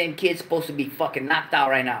goddamn kids supposed to be fucking knocked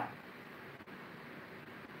out right now.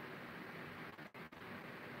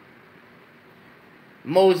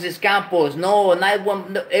 Moses Campos, no, not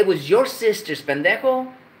one, no, it was your sisters,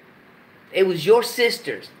 pendejo. It was your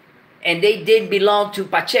sisters. And they didn't belong to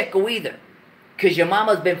Pacheco either. Because your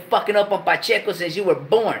mama's been fucking up on Pacheco since you were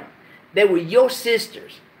born. They were your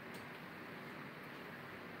sisters.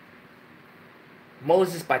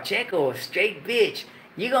 Moses Pacheco, a straight bitch.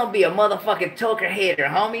 You gonna be a motherfucking Toker hater,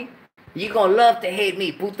 homie. You gonna love to hate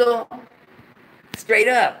me, puto. Straight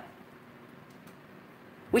up.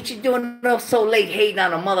 What you doing up so late hating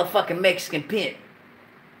on a motherfucking Mexican pimp?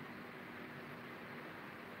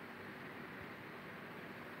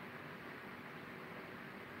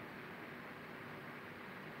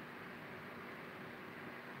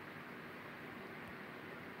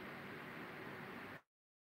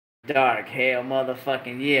 Dark hell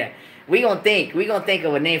motherfucking yeah. We gonna think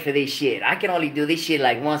of a name for this shit. I can only do this shit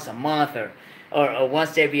like once a month or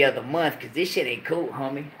once every other month, because this shit ain't cool,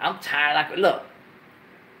 homie. I'm tired. Like,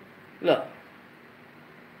 look.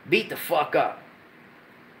 Beat the fuck up.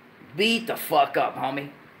 Beat the fuck up, homie.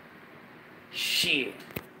 Shit.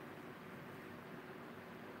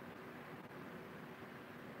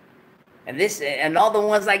 And all the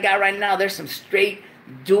ones I got right now, there's some straight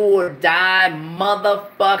do or die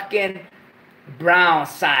motherfucking brown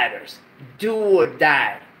siders. Do or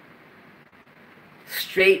die.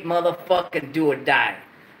 Straight motherfucking do or die.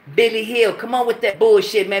 Billy Hill, come on with that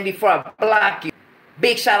bullshit, man, before I block you.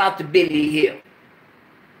 Big shout out to Billy Hill.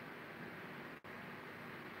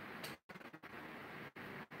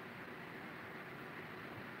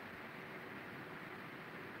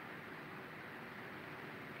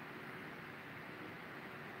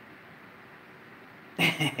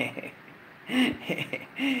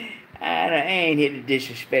 I ain't here to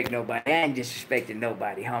disrespect nobody. I ain't disrespecting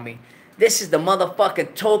nobody, homie. This is the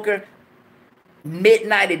motherfucking Toker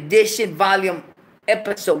Midnight Edition, volume,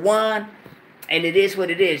 episode 1. And it is what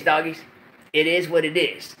it is, doggies. It is what it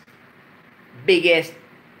is. Big ass,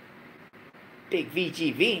 big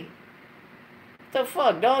VGV. What the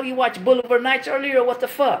fuck, dog? You watch Boulevard Nights earlier or what the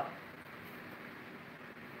fuck?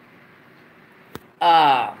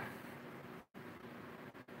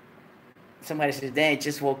 Somebody says, dang,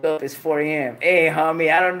 just woke up. It's 4 a.m. Hey,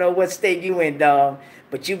 homie, I don't know what state you in, dog,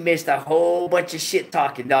 but you missed a whole bunch of shit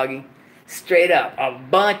talking, doggy. Straight up. A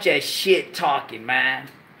bunch of shit talking, man.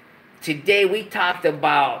 Today we talked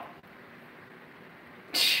about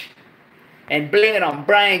and blame it on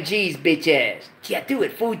Brian G's bitch ass. Yeah, do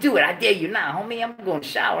it, fool, do it. I dare you now, homie. I'm going to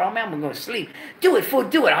shower, homie. I'm going to sleep. Do it, fool,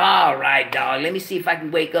 do it. All right, dog. Let me see if I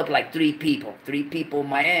can wake up like 3 people. 3 people in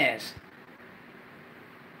my ass.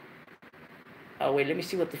 Oh, wait, let me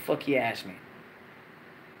see what the fuck he asked me.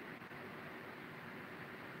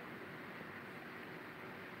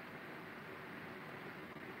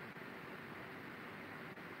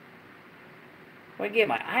 Well, get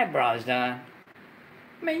my eyebrows done.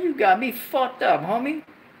 Man, you got me fucked up, homie.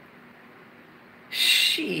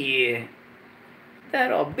 Shit.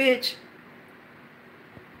 That old bitch.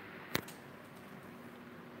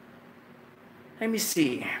 Let me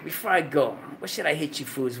see. Before I go, what should I hit you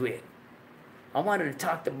fools with? I wanted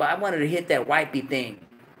to hit that wipey thing.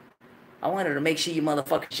 I wanted to make sure you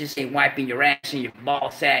motherfuckers just ain't wiping your ass and your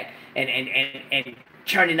ball sack and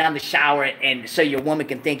turning on the shower and so your woman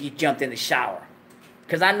can think you jumped in the shower.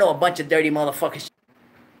 Because I know a bunch of dirty motherfuckers.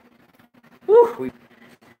 Woo.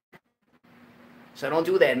 So don't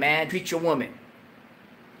do that, man. Treat your woman.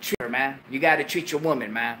 Treat her, man. You got to treat your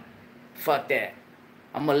woman, man. Fuck that.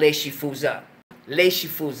 I'm going to lace you fools up. Lace you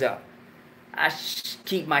fools up. I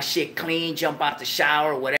keep my shit clean, jump out the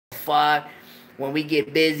shower, whatever the fuck. When we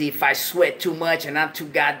get busy, if I sweat too much and I'm too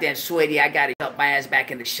goddamn sweaty, I got to put my ass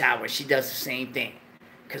back in the shower. She does the same thing.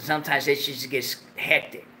 Because sometimes that shit just gets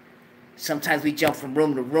hectic. Sometimes we jump from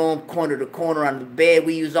room to room, corner to corner on the bed.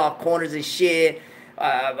 We use all corners and shit.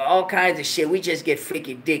 All kinds of shit. We just get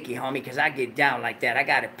freaky dicky, homie, because I get down like that. I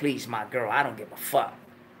got to please my girl. I don't give a fuck.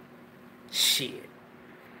 Shit.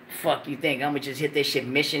 Fuck you think? I'm going to just hit this shit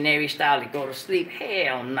missionary style and go to sleep?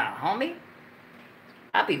 Hell nah, homie.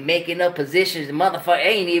 I be making up positions the motherfucker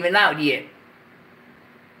ain't even out yet.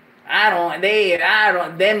 Them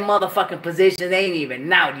motherfucking positions ain't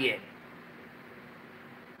even out yet.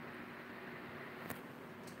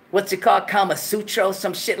 What's it called? Kama Sutra or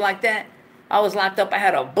some shit like that? I was locked up. I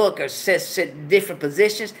had a book that said different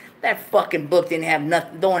positions. That fucking book didn't have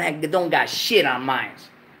nothing. Don't got shit on mine.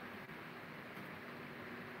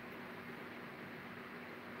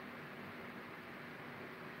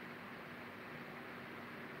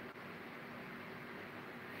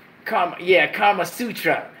 Kama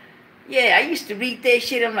Sutra. Yeah, I used to read that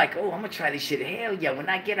shit. I'm like, oh, I'm gonna try this shit. Hell yeah. When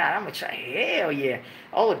I get out, I'm gonna try. Hell yeah.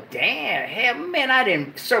 Oh, damn. Hell, man, I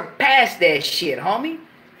didn't surpass that shit, homie.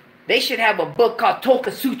 They should have a book called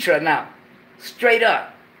Toker Sutra now. Straight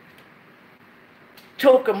up.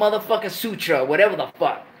 Toker motherfucking Sutra, whatever the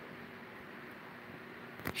fuck.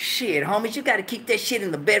 Shit, homies, you gotta keep that shit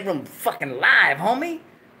in the bedroom fucking live, homie.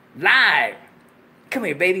 Live. Come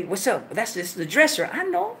here, baby. What's up? That's the dresser. I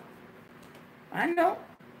know.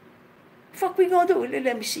 Fuck we gonna do?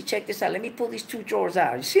 Let me see. Check this out. Let me pull these 2 drawers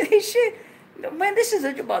out. You see this shit? Man, this is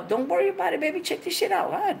about. Don't worry about it, baby. Check this shit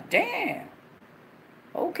out. Ah, damn.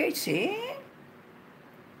 Okay, see?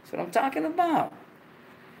 That's what I'm talking about.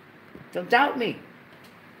 Don't doubt me.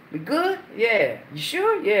 We good? Yeah. You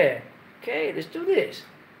sure? Yeah. Okay, let's do this.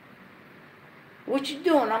 What you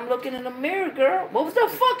doing? I'm looking in the mirror, girl. What was the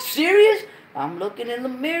fuck? Serious? I'm looking in the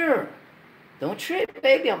mirror. Don't trip,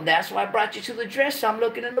 baby. That's why I brought you to the dresser. I'm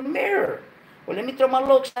looking in the mirror. Well, let me throw my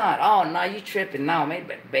looks on. Oh, now you tripping now, man.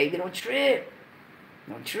 Baby, don't trip.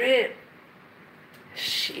 Don't trip.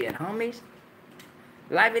 Shit, homies.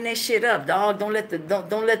 Liven that shit up, dog. Don't let the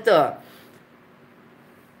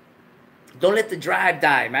drive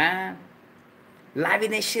die, man.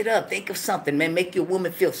 Liven that shit up. Think of something, man. Make your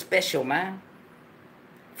woman feel special, man.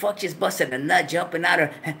 Fuck just busting a nut, jumping out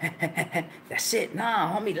her. That's it.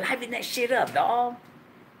 Nah, homie, liven that shit up, dog.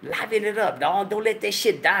 Liven it up, dog. Don't let that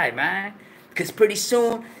shit die, man. Because pretty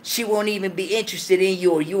soon, she won't even be interested in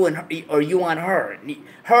you or you on her.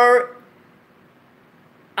 Her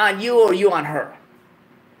on you or you on her.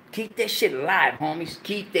 Keep that shit alive, homies.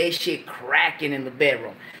 Keep that shit cracking in the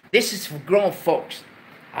bedroom. This is for grown folks.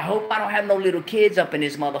 I hope I don't have no little kids up in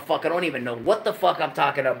this motherfucker. I don't even know what the fuck I'm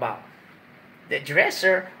talking about. The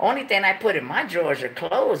dresser, only thing I put in my drawers are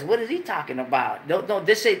clothes. What is he talking about? No,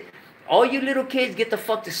 this is, all you little kids, get the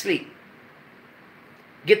fuck to sleep.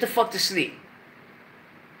 Get the fuck to sleep.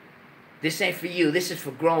 This ain't for you. This is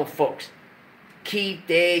for grown folks. Keep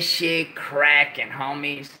that shit cracking,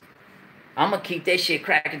 homies. I'm going to keep that shit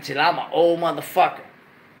cracking till I'm an old motherfucker.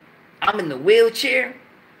 I'm in the wheelchair.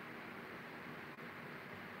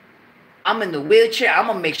 I'm going to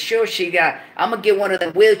make sure I'm going to get one of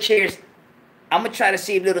them wheelchairs. I'm going to try to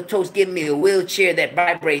see if Little Toast give me a wheelchair that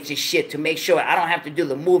vibrates and shit to make sure I don't have to do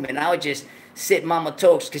the movement. I'll just sit Mama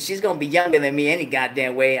Toast because she's going to be younger than me any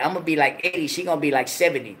goddamn way. I'm going to be like 80. She's going to be like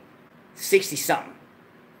 70, 60 something.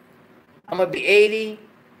 I'm going to be 80.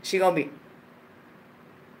 She gonna be.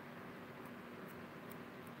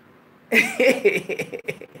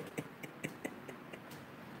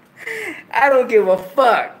 I don't give a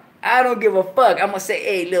fuck. I don't give a fuck. I'm gonna say,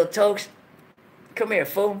 hey, little Tokes, come here,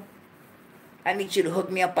 fool. I need you to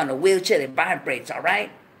hook me up on a wheelchair that vibrates, all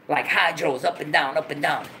right? Like hydros, up and down, up and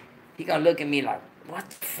down. He gonna look at me like, what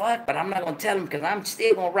the fuck? But I'm not gonna tell him because I'm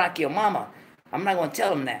still gonna rock your mama. I'm not gonna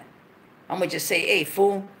tell him that. I'm gonna just say, hey,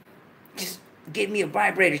 fool, just give me a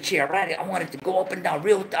vibrator chair, all right? I want it to go up and down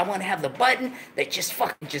real. I want to have the button that just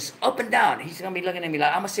fucking just up and down. He's gonna be looking at me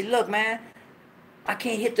like, I'm gonna say, look, man, I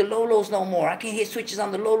can't hit the low-lows no more. I can't hit switches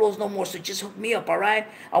on the low-lows no more, so just hook me up, all right?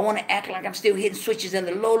 I want to act like I'm still hitting switches in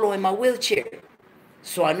the low-low in my wheelchair.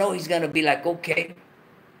 So I know he's going to be like, okay.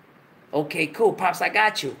 Okay, cool. Pops, I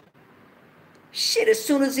got you. Shit, as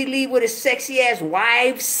soon as he leave with his sexy-ass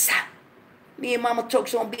wives, me and Mama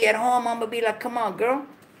Tokes gonna be at home. I'm going to be like, come on, girl.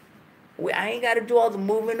 I ain't got to do all the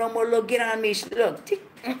moving no more. Look, get on me. Look.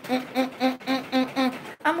 I'm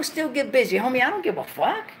going to still get busy, homie. I don't give a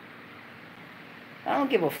fuck. I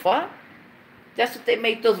don't give a fuck. That's what they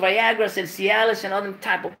make those Viagras and Cialis and other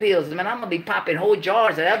type of pills. Man, I'm going to be popping whole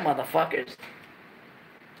jars of that motherfuckers.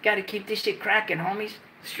 Got to keep this shit cracking, homies.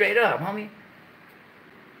 Straight up, homie.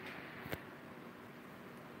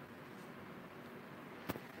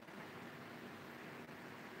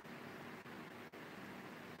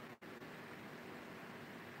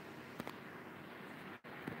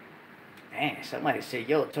 Man, somebody said,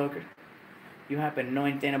 yo, Toker, you happen to know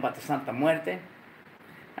anything about the Santa Muerte?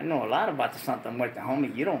 I know a lot about the Santa Muerte,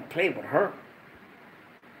 homie. You don't play with her.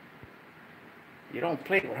 You don't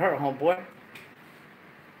play with her, homeboy.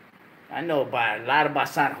 I know about a lot about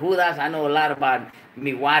San Judas. I know a lot about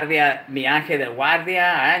mi guardia, mi ángel de guardia.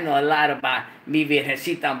 I know a lot about mi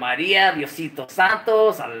Virgencita Maria, Diosito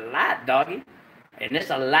Santos. A lot, doggy. And there's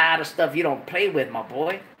a lot of stuff you don't play with, my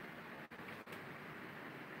boy.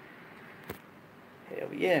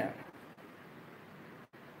 Hell yeah.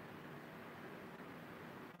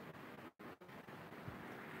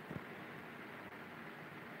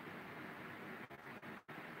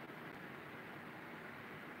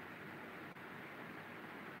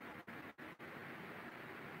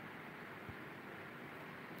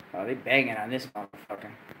 Oh, they banging on this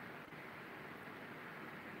motherfucker.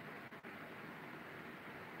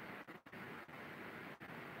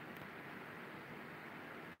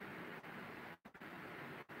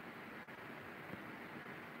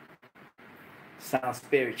 Sounds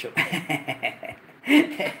spiritual.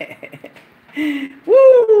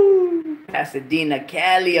 Woo! Pasadena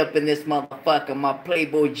Cali up in this motherfucker. My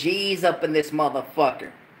Playboy G's up in this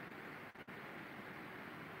motherfucker.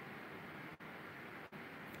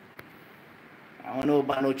 I don't know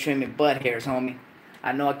about no trimming butt hairs, homie.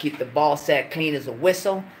 I know I keep the ball sack clean as a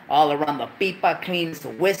whistle. All around the pipa clean as a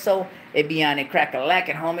whistle. It be on it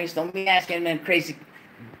crack-a-lackin', homies. Don't be asking them crazy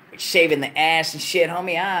shaving the ass and shit,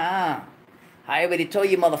 homie. I already told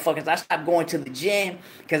you motherfuckers, I stopped going to the gym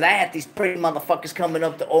because I had these pretty motherfuckers coming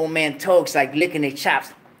up to old man Tokes like licking their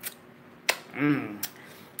chops.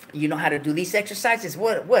 You know how to do these exercises?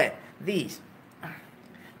 What? These.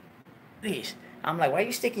 I'm like, why are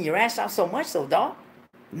you sticking your ass out so much though, dog?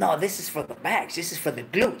 No, this is for the backs. This is for the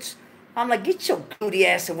glutes. I'm like, get your glutey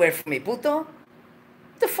ass away from me, puto.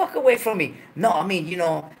 Get the fuck away from me. No, I mean, you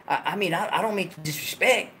know, I don't mean to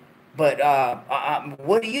disrespect. But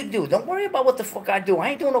what do you do? Don't worry about what the fuck I do. I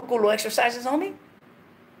ain't doing no culo exercises, homie.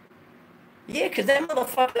 Yeah, because that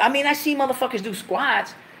motherfucker, I mean, I see motherfuckers do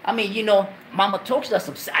squats. I mean, you know, Mama Tokes does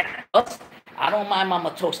some side. I don't mind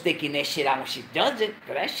Mama Tokes sticking that shit out when she does it,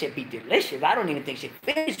 because that shit be delicious. I don't even think she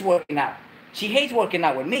finished working out. She hates working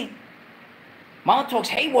out with me. Mama Tokes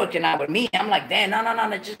hate working out with me. I'm like, damn,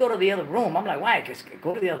 no, just go to the other room. I'm like, why? Just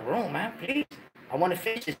go to the other room, man, please. I want to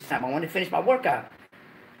finish this time. I want to finish my workout.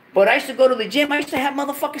 But I used to go to the gym. I used to have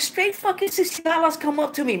motherfuckers straight fucking $60 come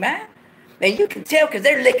up to me, man. And you can tell because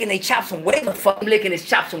they're licking their chops and way the fuck licking his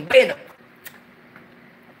chops and way the...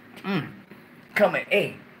 Coming.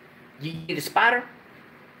 Hey, you need a spotter?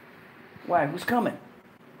 Why? Who's coming?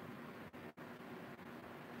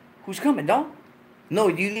 Who's coming, dog? No,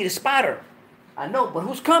 you need a spotter. I know, but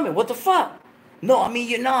who's coming? What the fuck? No, I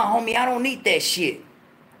mean, homie, I don't need that shit.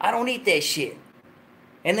 I don't need that shit.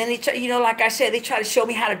 And then they try, you know, like I said, they try to show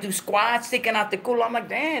me how to do squats, sticking out the culo. I'm like,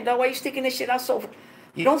 damn, dog, why you sticking this shit out so?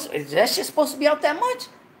 You don't? Is that shit supposed to be out that much?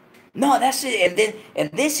 No, that's it.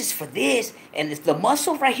 And this is for this, and it's the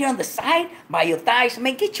muscle right here on the side by your thighs.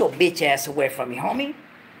 Man, get your bitch ass away from me, homie.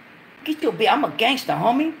 Get your bitch. I'm a gangster,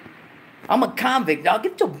 homie. I'm a convict, dog.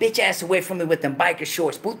 Get your bitch ass away from me with them biker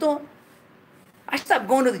shorts, puto. I stopped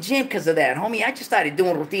going to the gym because of that, homie. I just started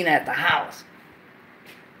doing routine at the house.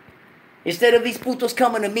 Instead of these putos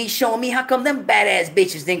coming to me, showing me how come them badass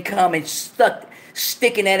bitches didn't come and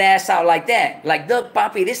sticking that ass out like that. Like, look,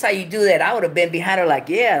 Poppy, this how you do that. I would have been behind her like,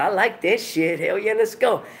 yeah, I like this shit. Hell yeah, let's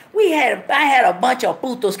go. I had a bunch of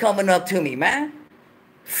putos coming up to me, man.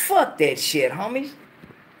 Fuck that shit, homies.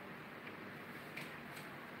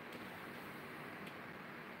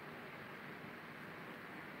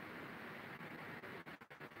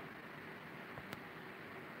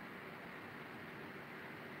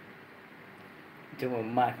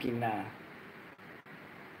 Doing máquina.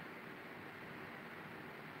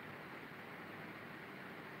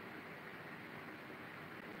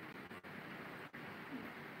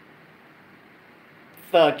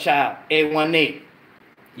 Thug child, 818.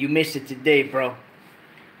 You missed it today, bro.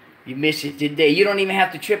 You missed it today. You don't even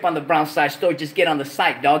have to trip on the Brownside store. Just get on the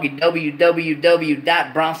site, doggy.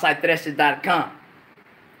 www.brownside13.com.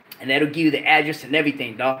 And that'll give you the address and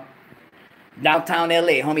everything, dog. Downtown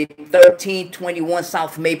LA, homie. 1321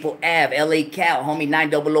 South Maple Ave, LA Cal, homie.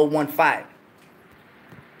 90015.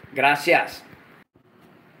 Gracias.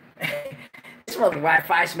 This mother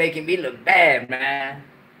Wi-Fi's making me look bad, man.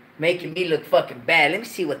 Making me look fucking bad. Let me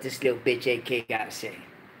see what this little bitch AK gotta say.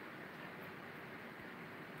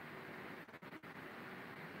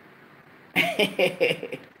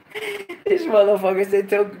 This motherfucker said,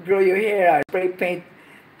 Toker, grow your hair out.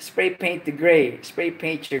 Spray paint the gray. Spray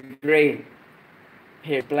paint your gray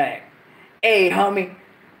hair black. Hey, homie,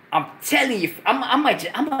 I'm telling you, I'm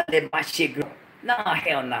gonna let my shit grow. Nah,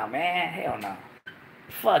 hell no, man. Hell no.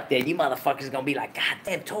 Fuck that. You motherfuckers gonna be like, God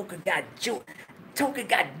damn, Toker got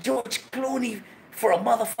George Clooney for a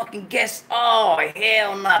motherfucking guest. Oh,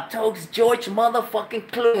 hell no. Toker's George motherfucking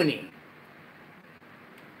Clooney.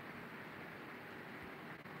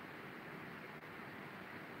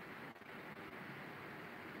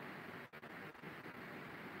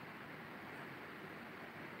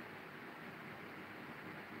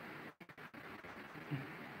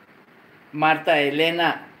 Marta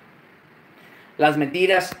Elena, las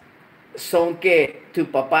mentiras son que tu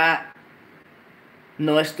papá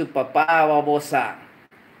no es tu papá, babosa.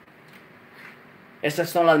 Esas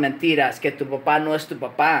son las mentiras, que tu papá no es tu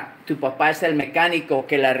papá. Tu papá es el mecánico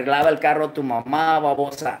que le arreglaba el carro a tu mamá,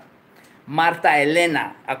 babosa. Marta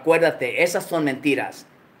Elena, acuérdate, esas son mentiras.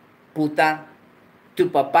 Puta,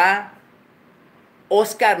 tu papá,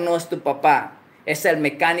 Oscar no es tu papá. Es el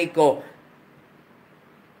mecánico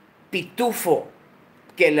pitufo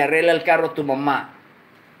que le arregla el carro a tu mamá.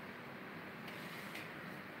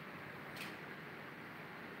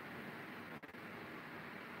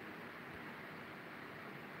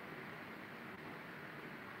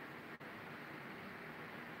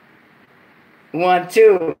 One,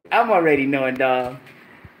 two. I'm already knowing, dog.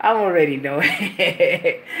 I'm already knowing.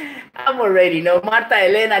 I'm already knowing. Marta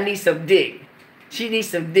Elena needs some dick. She needs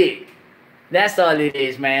some dick. That's all it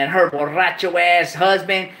is, man. Her borracho ass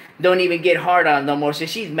husband don't even get hard on no more. So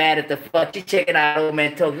she's mad at the fuck. She's checking out old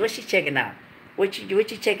man Toker. What she checking out? What you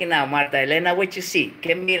checking out, Marta Elena? What you see?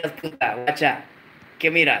 ¿Qué miras, puta? Watch out. ¿Qué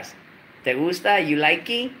miras? ¿Te gusta? You like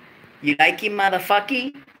it? You like it,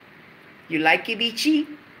 motherfucker? You like it, bichi?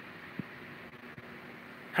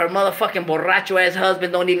 Her motherfucking borracho ass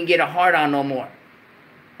husband don't even get a hard on no more.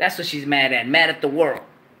 That's what she's mad at. Mad at the world.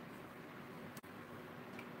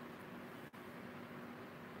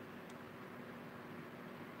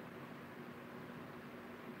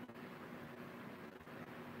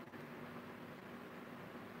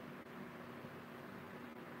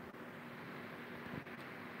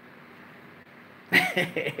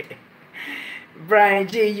 Brian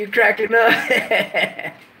G, you cracking up?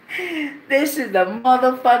 This is the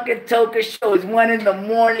motherfucking Toker show. It's 1 in the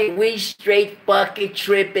morning. We straight fucking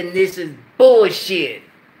tripping. This is bullshit.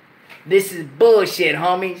 This is bullshit,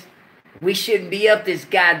 homies. We shouldn't be up this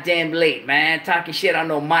goddamn late, man. Talking shit on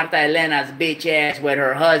no Marta Elena's bitch ass with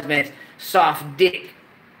her husband's soft dick.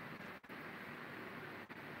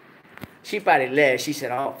 She probably left. She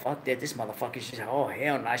said, oh, fuck that. This motherfucker. She said, oh,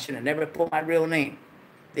 hell no. I should have never put my real name.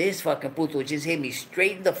 This fucking puto just hit me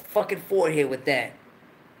straight in the fucking forehead with that.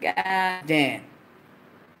 God damn.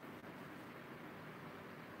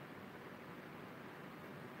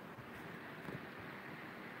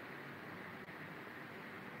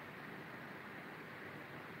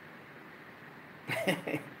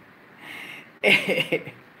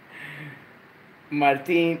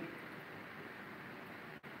 Martin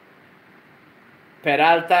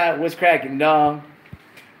Peralta, what's cracking, dog?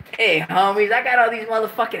 Hey, homies, I got all these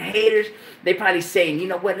motherfucking haters. They probably saying, you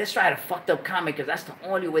know what, let's try to fucked up comment because that's the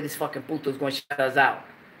only way this fucking puto's going to shout us out.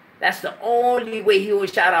 That's the only way he will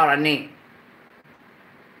shout out our name.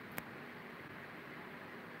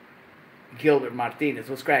 Gilbert Martinez.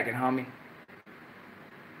 What's cracking, homie?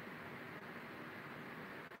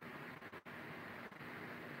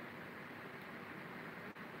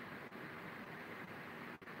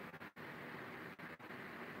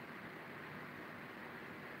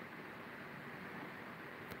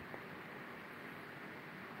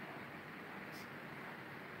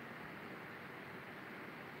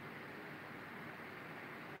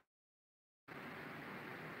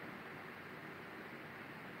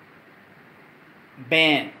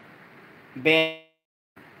 Ben. Ben.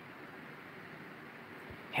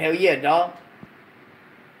 Hell yeah, dog.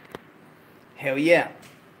 Hell yeah.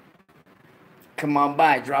 Come on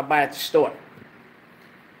by. Drop by at the store.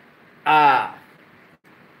 Uh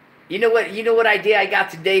you know what? You know what idea I got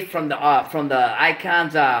today from the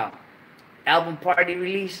Icons album party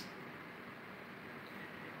release?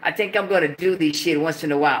 I think I'm gonna do this shit once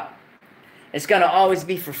in a while. It's gonna always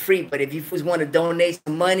be for free, but if you fools want to donate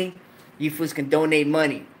some money, you fools can donate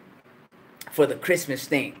money for the Christmas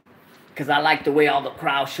thing. Cause I like the way all the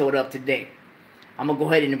crowd showed up today. I'm gonna go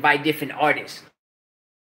ahead and invite different artists.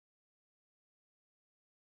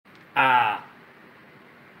 They're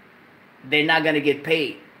not gonna get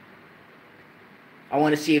paid. I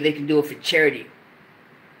want to see if they can do it for charity.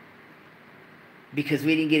 Because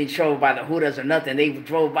we didn't get in trouble by the Hoodas or nothing. They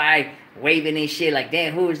drove by waving and shit like,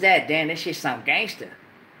 damn, who is that? Damn, that shit sound gangster.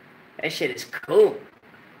 That shit is cool.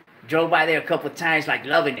 Drove by there a couple times like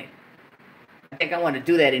loving it. I think I want to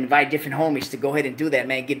do that and invite different homies to go ahead and do that,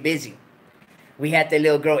 man. Get busy. We had that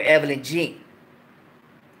little girl, Evelyn G.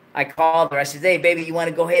 I called her. I said, hey, baby, you want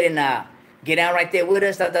to go ahead and get down right there with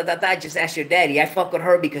us? Just ask your daddy. I fuck with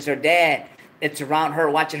her because her dad, it's around her,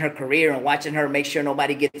 watching her career and watching her make sure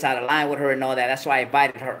nobody gets out of line with her and all that. That's why I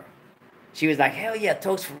invited her. She was like, hell yeah,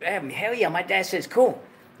 toast for Evelyn. Hell yeah, my dad says, cool.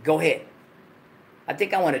 Go ahead. I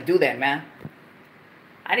think I want to do that, man.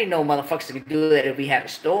 I didn't know motherfuckers could do that if we had a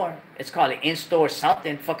store. It's called an in-store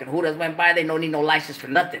something. Fucking who does went by? They don't need no license for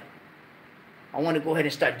nothing. I want to go ahead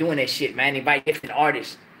and start doing that shit, man. Invite different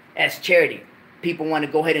artists as charity. People want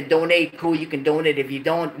to go ahead and donate. Cool, you can donate. If you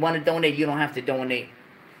don't want to donate, you don't have to donate.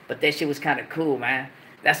 But that shit was kind of cool, man.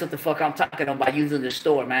 That's what the fuck I'm talking about, using the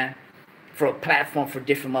store, man. For a platform for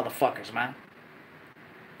different motherfuckers, man.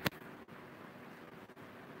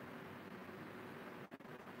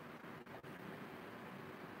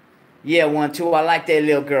 Yeah, 1-2. I like that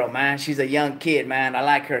little girl, man. She's a young kid, man. I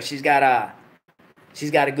like her. She's got a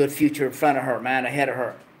good future in front of her, man, ahead of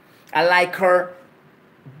her. I like her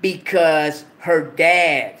because her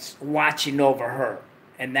dad's watching over her.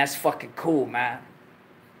 And that's fucking cool, man.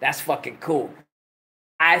 That's fucking cool.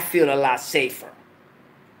 I feel a lot safer.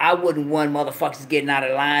 I wouldn't want motherfuckers getting out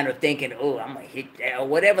of line or thinking, oh, I'm gonna hit that or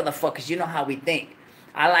whatever the fuck, because you know how we think.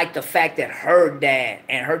 I like the fact that her dad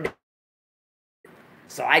and her dad.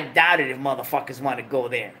 So I doubt it if motherfuckers want to go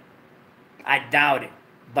there. I doubt it.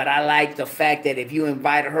 But I like the fact that if you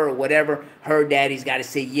invite her or whatever, her daddy's got to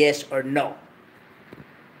say yes or no.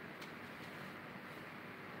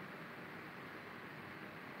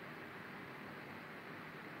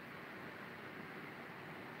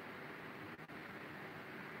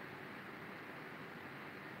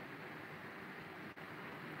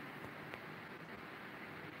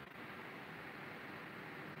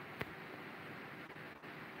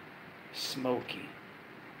 Smokey.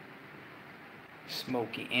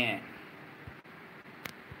 Smokey in.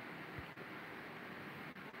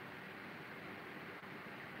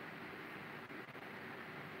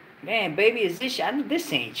 Man, baby, is this? I know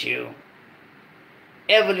this ain't you.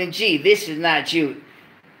 Evelyn G, this is not you.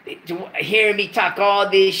 Hearing me talk all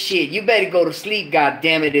this shit, you better go to sleep,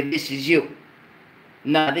 goddammit, if this is you.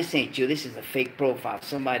 Nah, this ain't you. This is a fake profile.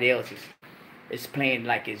 Somebody else is playing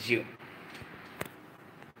like it's you.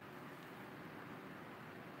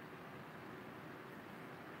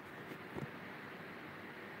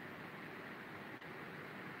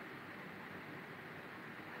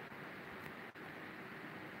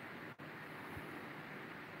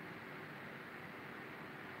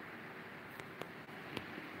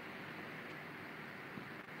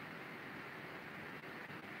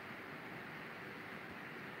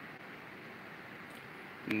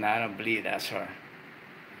 No, I don't believe that's her.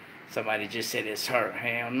 Somebody just said it's her.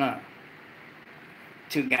 Hell no.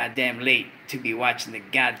 Too goddamn late to be watching the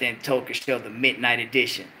goddamn Toker show, the midnight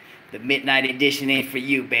edition. The midnight edition ain't for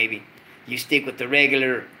you, baby. You stick with the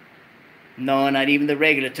regular. No, not even the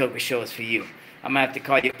regular Toker show is for you. I'm gonna have to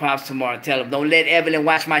call your pops tomorrow and tell him, don't let Evelyn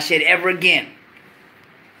watch my shit ever again.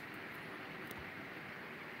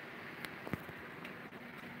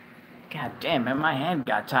 God damn, man, my hand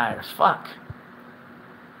got tired as fuck.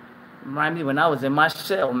 Remind me when I was in my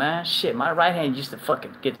cell, man. Shit, my right hand used to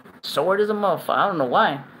fucking get Sword is a motherfucker. I don't know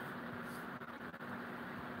why.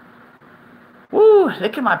 Woo,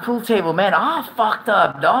 look at my pool table, man. All fucked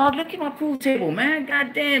up, dog. Look at my pool table, man.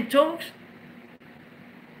 Goddamn, Toes.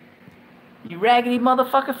 You raggedy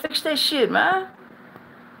motherfucker, fix that shit, man.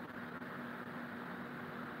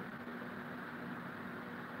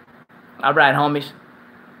 All right, homies.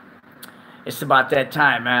 It's about that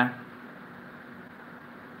time, man.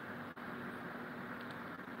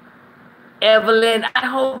 Evelyn, I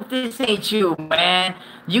hope this ain't you, man.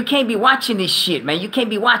 You can't be watching this shit, man. You can't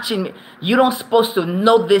be watching me. You don't supposed to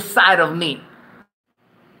know this side of me.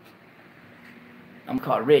 I'm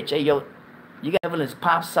called Rich. Hey, yo, you got Evelyn's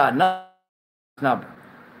pop side number.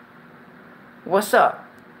 What's up?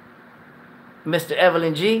 Mr.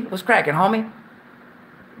 Evelyn G? What's cracking, homie?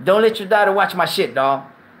 Don't let your daughter watch my shit, dog.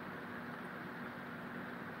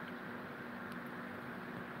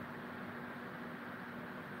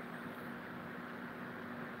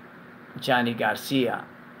 Johnny Garcia.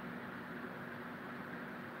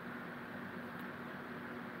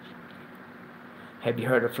 Have you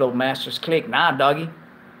heard of Flow Masters Click? Nah, doggy.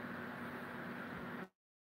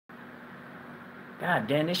 God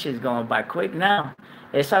damn, this shit's going by quick now.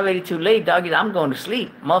 It's already too late, doggy. I'm going to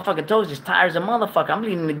sleep. Motherfucking Toes is tired as a motherfucker. I'm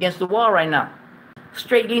leaning against the wall right now.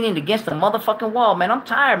 Straight leaning against the motherfucking wall, man. I'm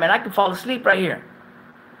tired, man. I can fall asleep right here.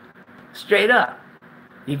 Straight up.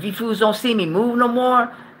 If you fools don't see me move no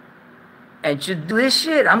more and you do this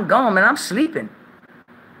shit, I'm gone, man. I'm sleeping.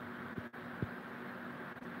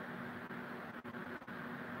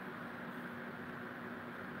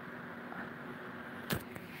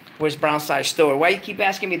 Where's Brownside Store? Why you keep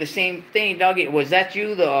asking me the same thing, doggy? Was that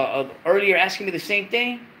you earlier asking me the same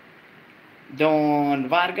thing? Don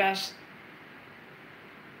Vargas?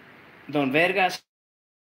 Don Vergas?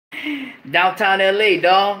 Downtown LA,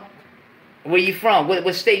 dog. Where you from?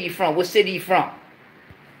 What state you from? What city you from?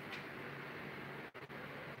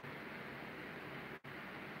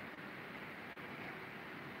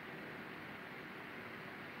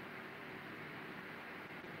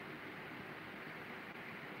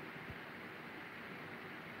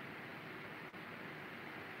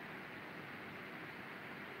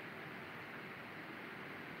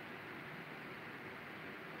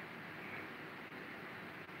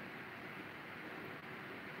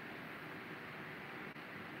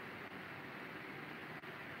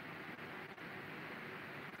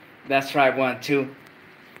 That's right, 1-2.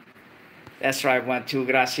 That's right, 1-2.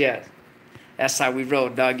 Gracias. That's how we roll,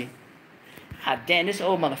 doggy. Ah, damn, this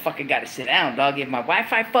old motherfucker got to sit down, doggy. If my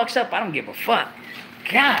Wi-Fi fucks up, I don't give a fuck.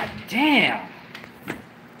 God damn.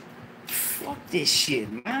 Fuck this shit,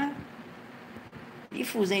 man. You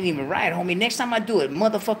fools ain't even right, homie. Next time I do it,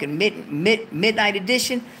 motherfucking midnight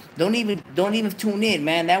edition, don't even tune in,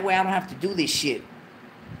 man. That way I don't have to do this shit.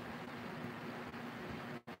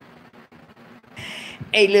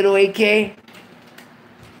 Hey, little AK,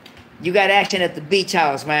 you got action at the beach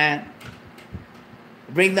house, man.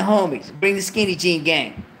 Bring the homies. Bring the skinny jean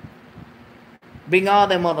gang. Bring all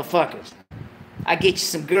them motherfuckers. I get you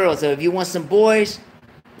some girls, so if you want some boys,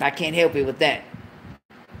 I can't help you with that.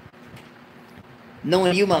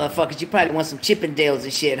 Knowing you motherfuckers, you probably want some Chippendales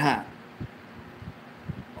and shit, huh?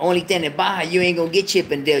 Only thing in Baja, you ain't gonna get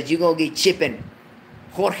Chippendales. You gonna get Chippin'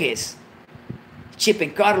 Jorge's.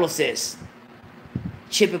 Chippin' Carlos's.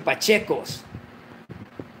 Chippin' Pacheco's.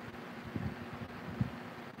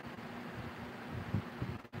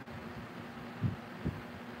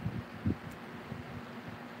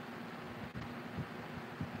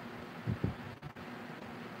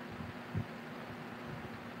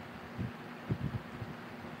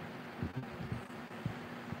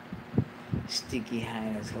 Sticky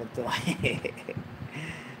hands, Joto.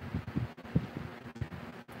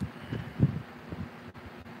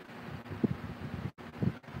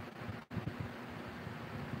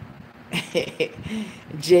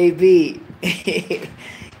 JB,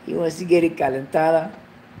 he wants to get it calentada.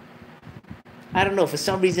 I don't know, for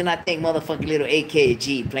some reason I think motherfucking little AK a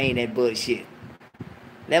G playing that bullshit.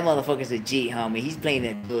 That motherfucker's a G, homie. He's playing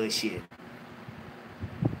that bullshit.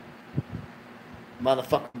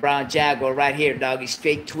 Motherfucking brown Jaguar right here, dog. He's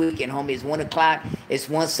straight tweaking, homie. It's 1 o'clock. It's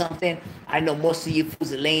 1 something. I know most of you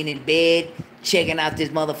fools are laying in bed, checking out this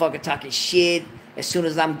motherfucker talking shit. As soon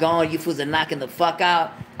as I'm gone, you fools are knocking the fuck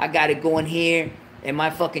out. I gotta go in here in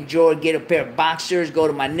my fucking drawer, get a pair of boxers, go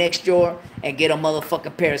to my next drawer, and get a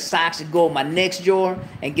motherfucking pair of socks, and go to my next drawer,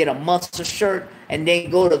 and get a muscle shirt, and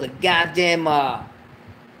then go to the goddamn,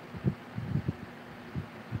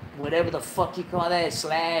 whatever the fuck you call that,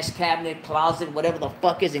 slash, cabinet, closet, whatever the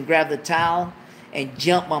fuck is, and grab the towel, and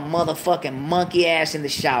jump my motherfucking monkey ass in the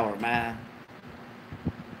shower, man.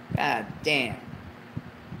 God damn.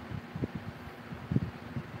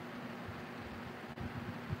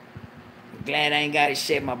 Glad I ain't got to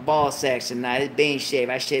shave my ball sacks tonight. It's being shaved.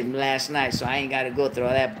 I shaved them last night, so I ain't got to go through all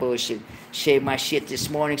that bullshit. Shave my shit this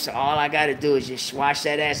morning, so all I got to do is just wash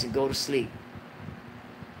that ass and go to sleep.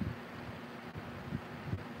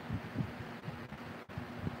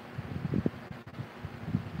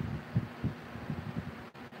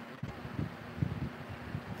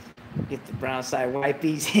 Get the brown side white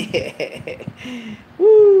piece.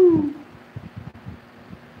 Woo!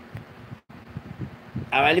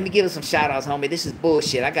 All right, let me give us some shout outs, homie. This is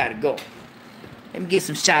bullshit. I gotta go. Let me get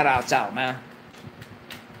some shout outs out, man.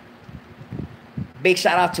 Big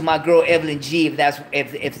shout out to my girl Evelyn G. If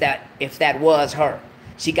that was her.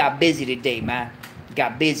 She got busy today, man.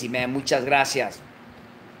 Got busy, man. Muchas gracias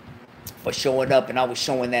for showing up, and I was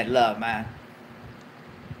showing that love, man.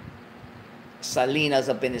 Salina's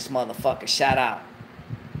up in this motherfucker. Shout out.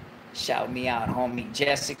 Shout me out, homie.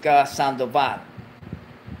 Jessica Sandoval.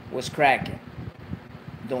 What's cracking?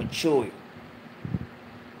 Don't chew it.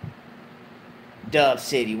 Dub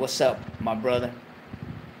City. What's up, my brother?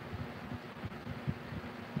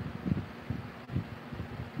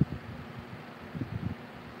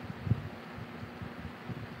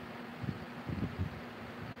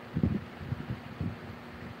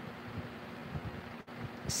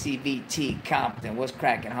 CVT Compton. What's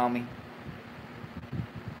cracking, homie?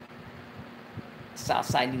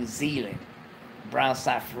 Southside New Zealand. Brown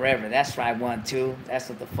side forever. That's right, 1, 2. That's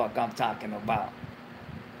what the fuck I'm talking about.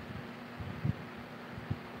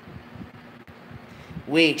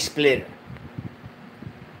 Wig Splitter.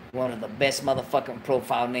 One of the best motherfucking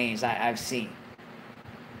profile names I've seen.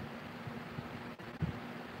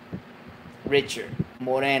 Richard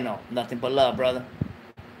Moreno. Nothing but love, brother.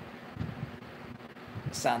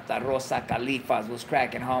 Santa Rosa Califas. What's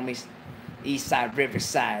cracking, homies? Eastside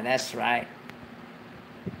Riverside. That's right.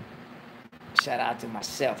 Shout out to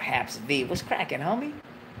myself, Haps V. What's cracking, homie?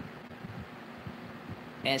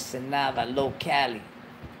 Ensenada, Low Cali.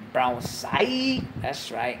 Brown Side.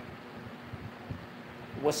 That's right.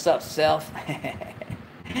 What's up, self?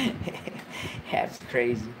 That's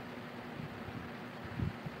crazy.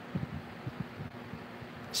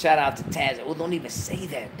 Shout out to Taz. Oh, don't even say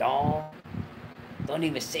that, dawg. Don't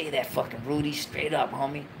even say that, fucking Rudy. Straight up,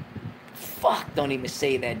 homie. Fuck, don't even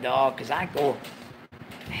say that, dog. Because I go,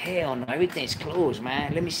 hell no, everything's closed,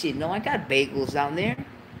 man. Let me see. No, I got bagels down there.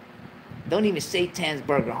 Don't even say Tan's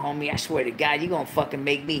Burger, homie. I swear to God, you're going to fucking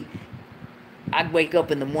make me. I'd wake up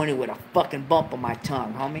in the morning with a fucking bump on my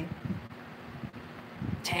tongue, homie.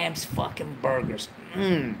 Tam's fucking Burgers.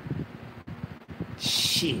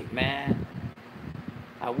 Shit, man.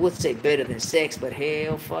 I would say better than sex, but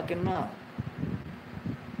hell fucking no.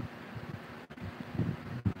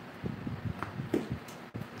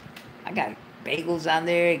 I got bagels on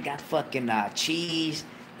there. Got fucking cheese,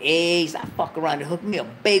 eggs. I fuck around and hook me a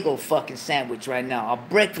bagel fucking sandwich right now. A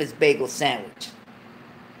breakfast bagel sandwich.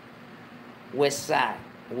 West Side.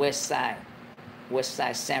 West Side. West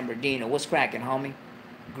Side San Bernardino. What's cracking, homie?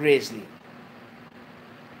 Grizzly.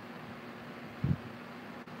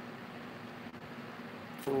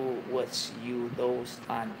 Fool, what's you those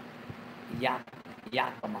on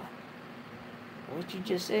Yakima? What you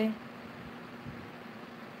just say?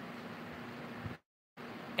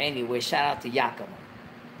 Anyway, shout out to Yakima.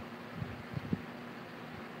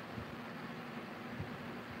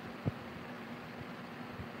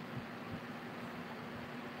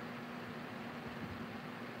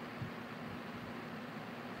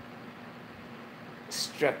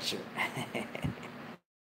 Structure.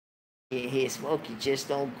 Here, Smokey, just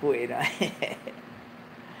don't quit.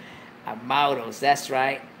 I'm out, that's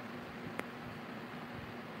right.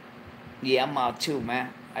 Yeah, I'm out too,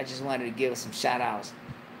 man. I just wanted to give some shout outs.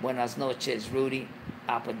 Buenas noches, Rudy,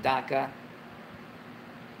 Apodaca,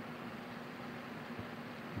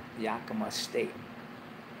 Yakima State.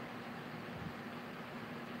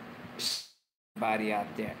 Everybody out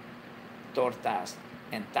there. Tortas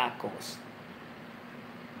and tacos.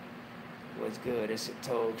 What's good? It's a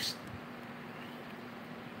toast.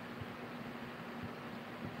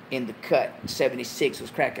 In the cut, 76 was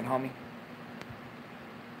cracking, homie.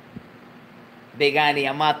 Big Andy,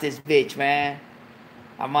 I'm out this bitch, man.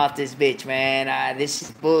 I'm out this bitch, man. This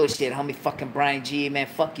is bullshit, homie. Fucking Brian G, man.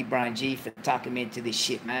 Fuck you, Brian G, for talking me into this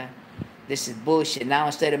shit, man. This is bullshit. Now,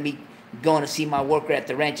 instead of me going to see my worker at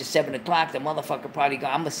the ranch at 7 o'clock, the motherfucker probably I'm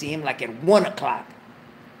going to see him like at 1 o'clock.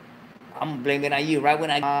 I'm going to blame it on you. Right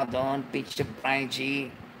when I don't, bitch, Brian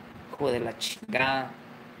G. Hijo de la chingada.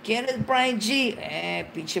 ¿Quién es Brian G?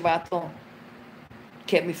 Pinche vato.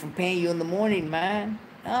 Kept me from paying you in the morning, man.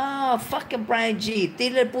 Oh, fucking Brian G.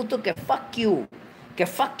 Dile al puto que fuck you. Que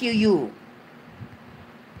fuck you, you.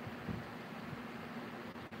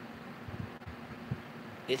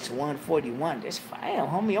 It's 1:41. That's fine,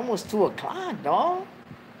 homie. Almost 2 o'clock, dog.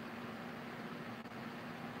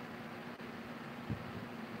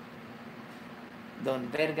 Don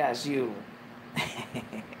Vergas, you.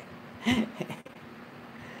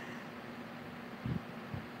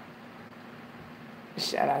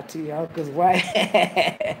 Shout out to your uncle's wife.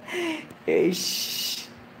 Hey, shh.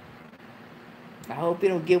 I hope you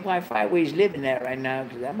don't get Wi-Fi where he's living at right now,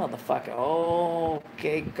 because that motherfucker.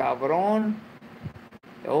 Okay, cabrón.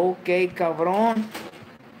 Okay, cabrón.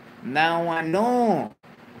 Now I know.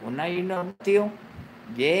 Well, now you know, Tio.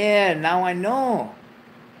 Yeah, now I know.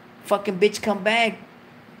 Fucking bitch come back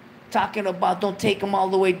talking about don't take them all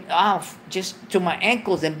the way off just to my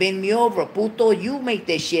ankles and bend me over. Puto, you make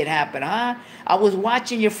that shit happen, huh? I was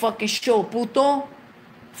watching your fucking show, puto.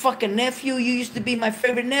 Fucking nephew, you used to be my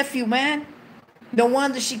favorite nephew, man. No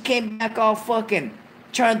wonder she came back all fucking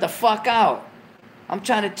turned the fuck out. I'm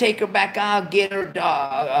trying to take her back out, get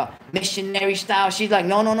her missionary style. She's like,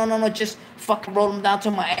 no, just fucking roll them down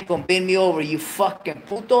to my ankle and bend me over, you fucking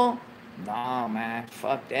puto. Nah, man,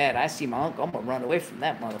 fuck that. I see my uncle, I'm gonna run away from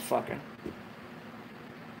that motherfucker.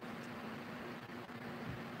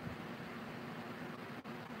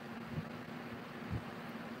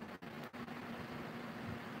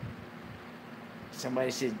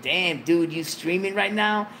 Somebody says, damn, dude, you streaming right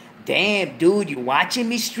now? Damn, dude, you watching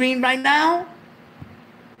me stream right now?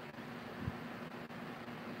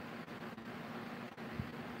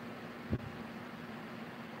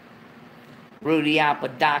 Rudy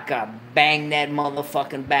Apodaca, bang that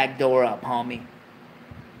motherfucking back door up, homie.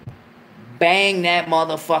 Bang that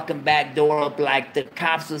motherfucking back door up like the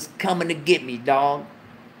cops was coming to get me, dog.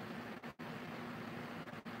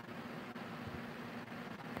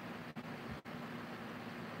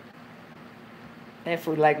 That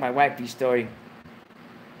fool like my wifey story.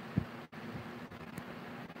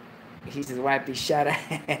 He says, wifey, shut up.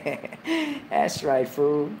 That's right,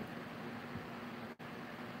 fool.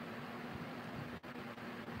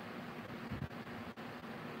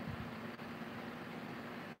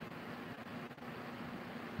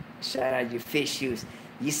 Shout out your fish shoes.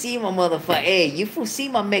 You see my motherfucker. Hey, you fool see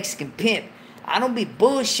my Mexican pimp. I don't be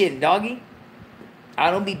bullshitting, doggy. I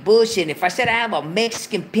don't be bullshitting. If I said I have a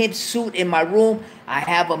Mexican pimp suit in my room, I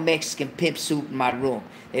have a Mexican pimp suit in my room.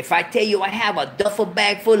 If I tell you I have a duffel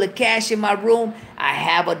bag full of cash in my room, I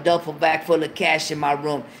have a duffel bag full of cash in my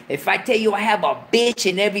room. If I tell you I have a bitch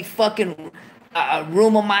in every fucking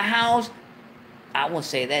room of my house, I won't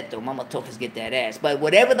say that though. Mama Tofas get that ass. But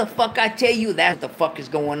whatever the fuck I tell you, that's what the fuck is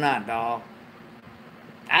going on, dog.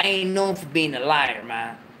 I ain't known for being a liar,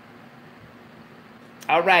 man.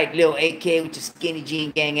 All right, little AK with your skinny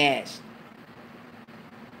jean gang ass.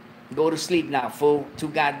 Go to sleep now, fool. Too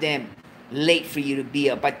goddamn late for you to be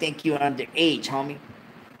up. I think you're underage, homie.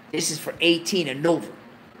 This is for 18 and over.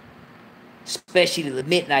 Especially the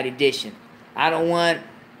midnight edition. I don't want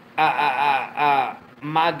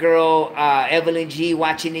my girl Evelyn G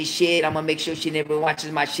watching this shit. I'm gonna make sure she never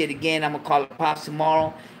watches my shit again. I'm gonna call her pops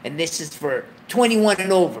tomorrow. And this is for 21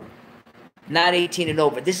 and over. Not 18 and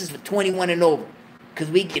over. This is for 21 and over. Because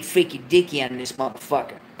we get freaky dicky on this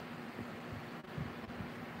motherfucker.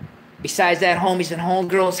 Besides that, homies and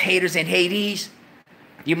homegirls, haters and hatees,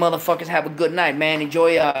 you motherfuckers have a good night, man.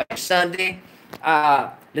 Enjoy Sunday.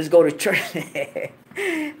 Let's go to church.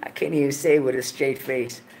 I can't even say it with a straight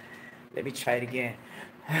face. Let me try it again.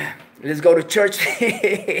 Let's go to church.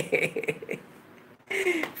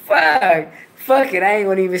 Fuck it. I ain't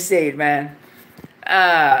gonna even say it, man.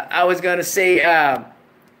 I was gonna say,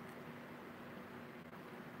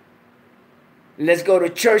 let's go to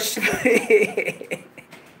church.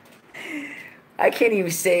 I can't even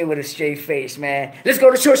say it with a straight face, man. Let's go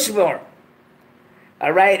to church tomorrow.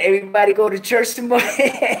 All right, everybody go to church tomorrow.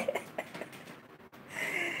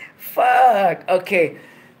 Fuck. Okay.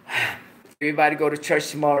 Everybody go to church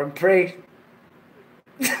tomorrow and pray.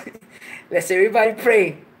 Let's everybody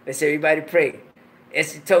pray. Let's everybody pray.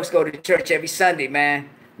 SC Tokes go to church every Sunday, man.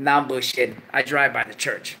 Nah, I'm bullshitting. I drive by the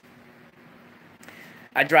church.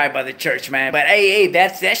 I drive by the church, man. But hey,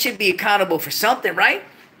 that should be accountable for something, right?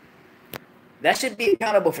 That should be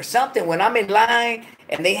accountable for something. When I'm in line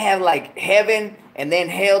and they have like heaven and then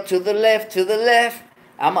hell to the left,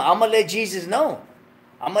 I'm gonna let Jesus know.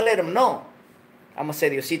 I'm gonna let him know. I'm gonna say,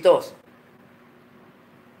 Diositos.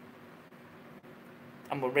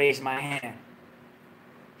 I'm gonna raise my hand.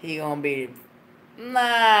 He gonna be,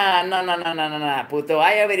 nah, puto.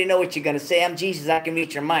 I already know what you're gonna say. I'm Jesus, I can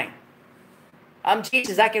read your mind. I'm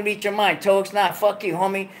Jesus, I can read your mind. Tokes, nah, fuck you,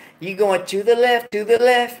 homie. You going to the left.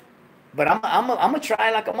 But I'm gonna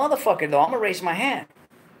try like a motherfucker, though. I'm gonna raise my hand.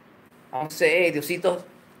 I'm gonna say, hey, Diosito.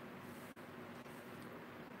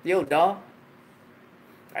 Yo, dog.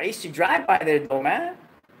 I used to drive by there though, man.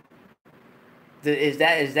 Is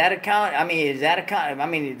that a count? I mean, is that a count? I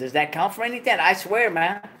mean, does that count for anything? I swear,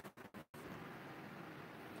 man.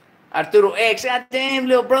 Arturo X, goddamn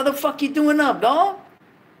little brother, fuck you doing up, dog?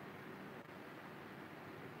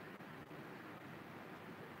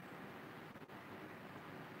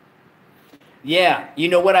 Yeah, you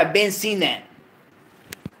know what? I've been seeing that.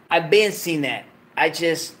 I've been seeing that. I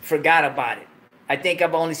just forgot about it. I think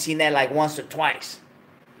I've only seen that like once or twice.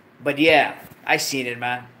 But yeah, I seen it,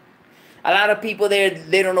 man. A lot of people there,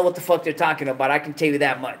 they don't know what the fuck they're talking about. I can tell you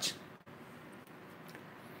that much.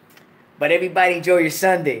 But everybody enjoy your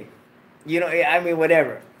Sunday. You know, I mean,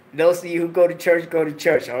 whatever. Those of you who go to church, go to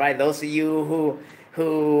church. All right. Those of you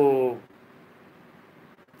who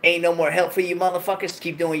ain't no more help for you motherfuckers,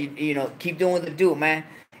 keep doing keep doing the do, man.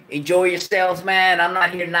 Enjoy yourselves, man. I'm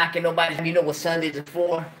not here knocking nobody. You know what Sundays are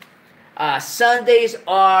for? Sundays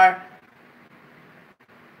are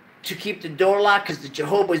to keep the door locked because the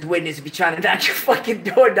Jehovah's Witness be trying to knock your fucking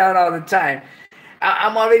door down all the time.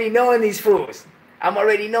 I'm already knowing these fools. I'm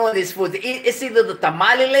already knowing these fools. It's either the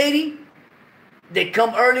tamale lady, they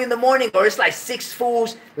come early in the morning, or it's like 6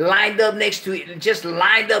 fools lined up next to it, just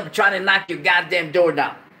lined up trying to knock your goddamn door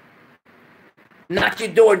down. Knock your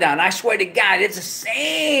door down. I swear to God, it's the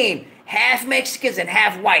same. Half Mexicans and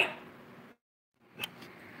half white.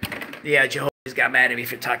 Yeah, Jehovah's got mad at me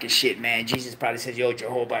for talking shit, man. Jesus probably says, yo,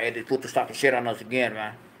 Jehovah, I had to put this talking shit on us again,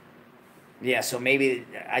 man. Yeah, so maybe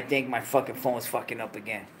I think my fucking phone's fucking up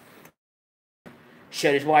again.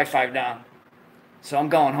 Shut his Wi-Fi down. So I'm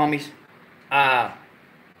going, homies.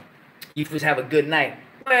 You fools have a good night.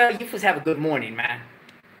 Well, you fools have a good morning, man.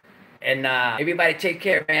 And everybody take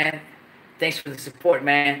care, man. Thanks for the support,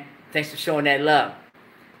 man. Thanks for showing that love.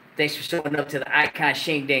 Thanks for showing up to the Icon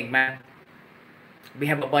Shing Ding, man. We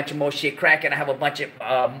have a bunch of more shit cracking. I have a bunch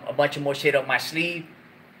of more shit up my sleeve.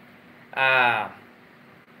 I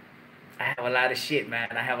have a lot of shit, man.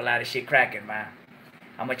 I have a lot of shit cracking, man.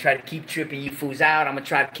 I'm going to try to keep tripping you fools out. I'm going to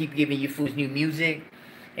try to keep giving you fools new music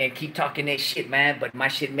and keep talking that shit, man. But my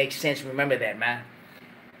shit makes sense. Remember that, man.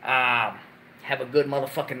 Have a good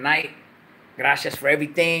motherfucking night. Gracias for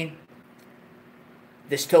everything.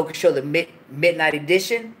 This Toker Show, the midnight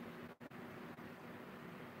edition.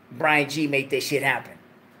 Brian G made this shit happen.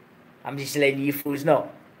 I'm just letting you fools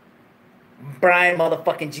know. Brian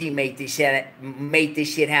motherfucking G made this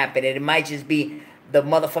shit happen. And it might just be the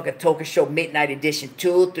motherfucking Toker Show Midnight Edition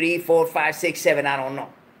 2, 3, 4, 5, 6, 7. I don't know.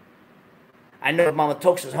 I know if Mama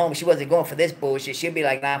Tokes was home, she wasn't going for this bullshit. She'd be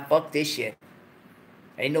like, nah, fuck this shit.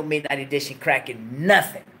 Ain't no Midnight Edition cracking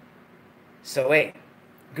nothing. So, hey,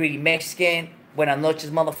 Greedy Mexican, buenas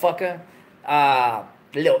noches, motherfucker.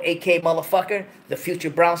 The little AK motherfucker, the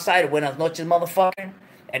future brownsider, buenas noches, motherfucker.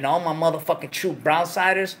 And all my motherfucking true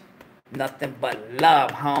brownsiders, nothing but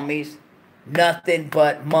love, homies. Nothing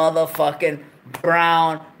but motherfucking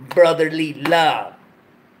brown brotherly love.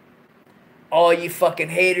 All you fucking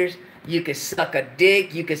haters, you can suck a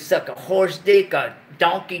dick, you can suck a horse dick, a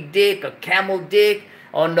donkey dick, a camel dick,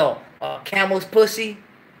 oh no, a camel's pussy.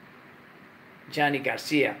 Johnny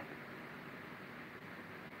Garcia.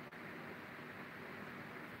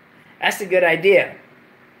 That's a good idea.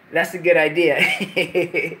 That's a good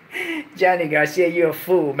idea. Johnny Garcia, you're a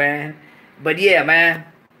fool, man. But yeah, man.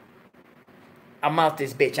 I'm out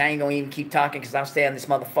this bitch. I ain't gonna even keep talking because I'll stay on this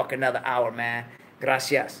motherfucker another hour, man.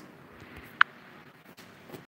 Gracias.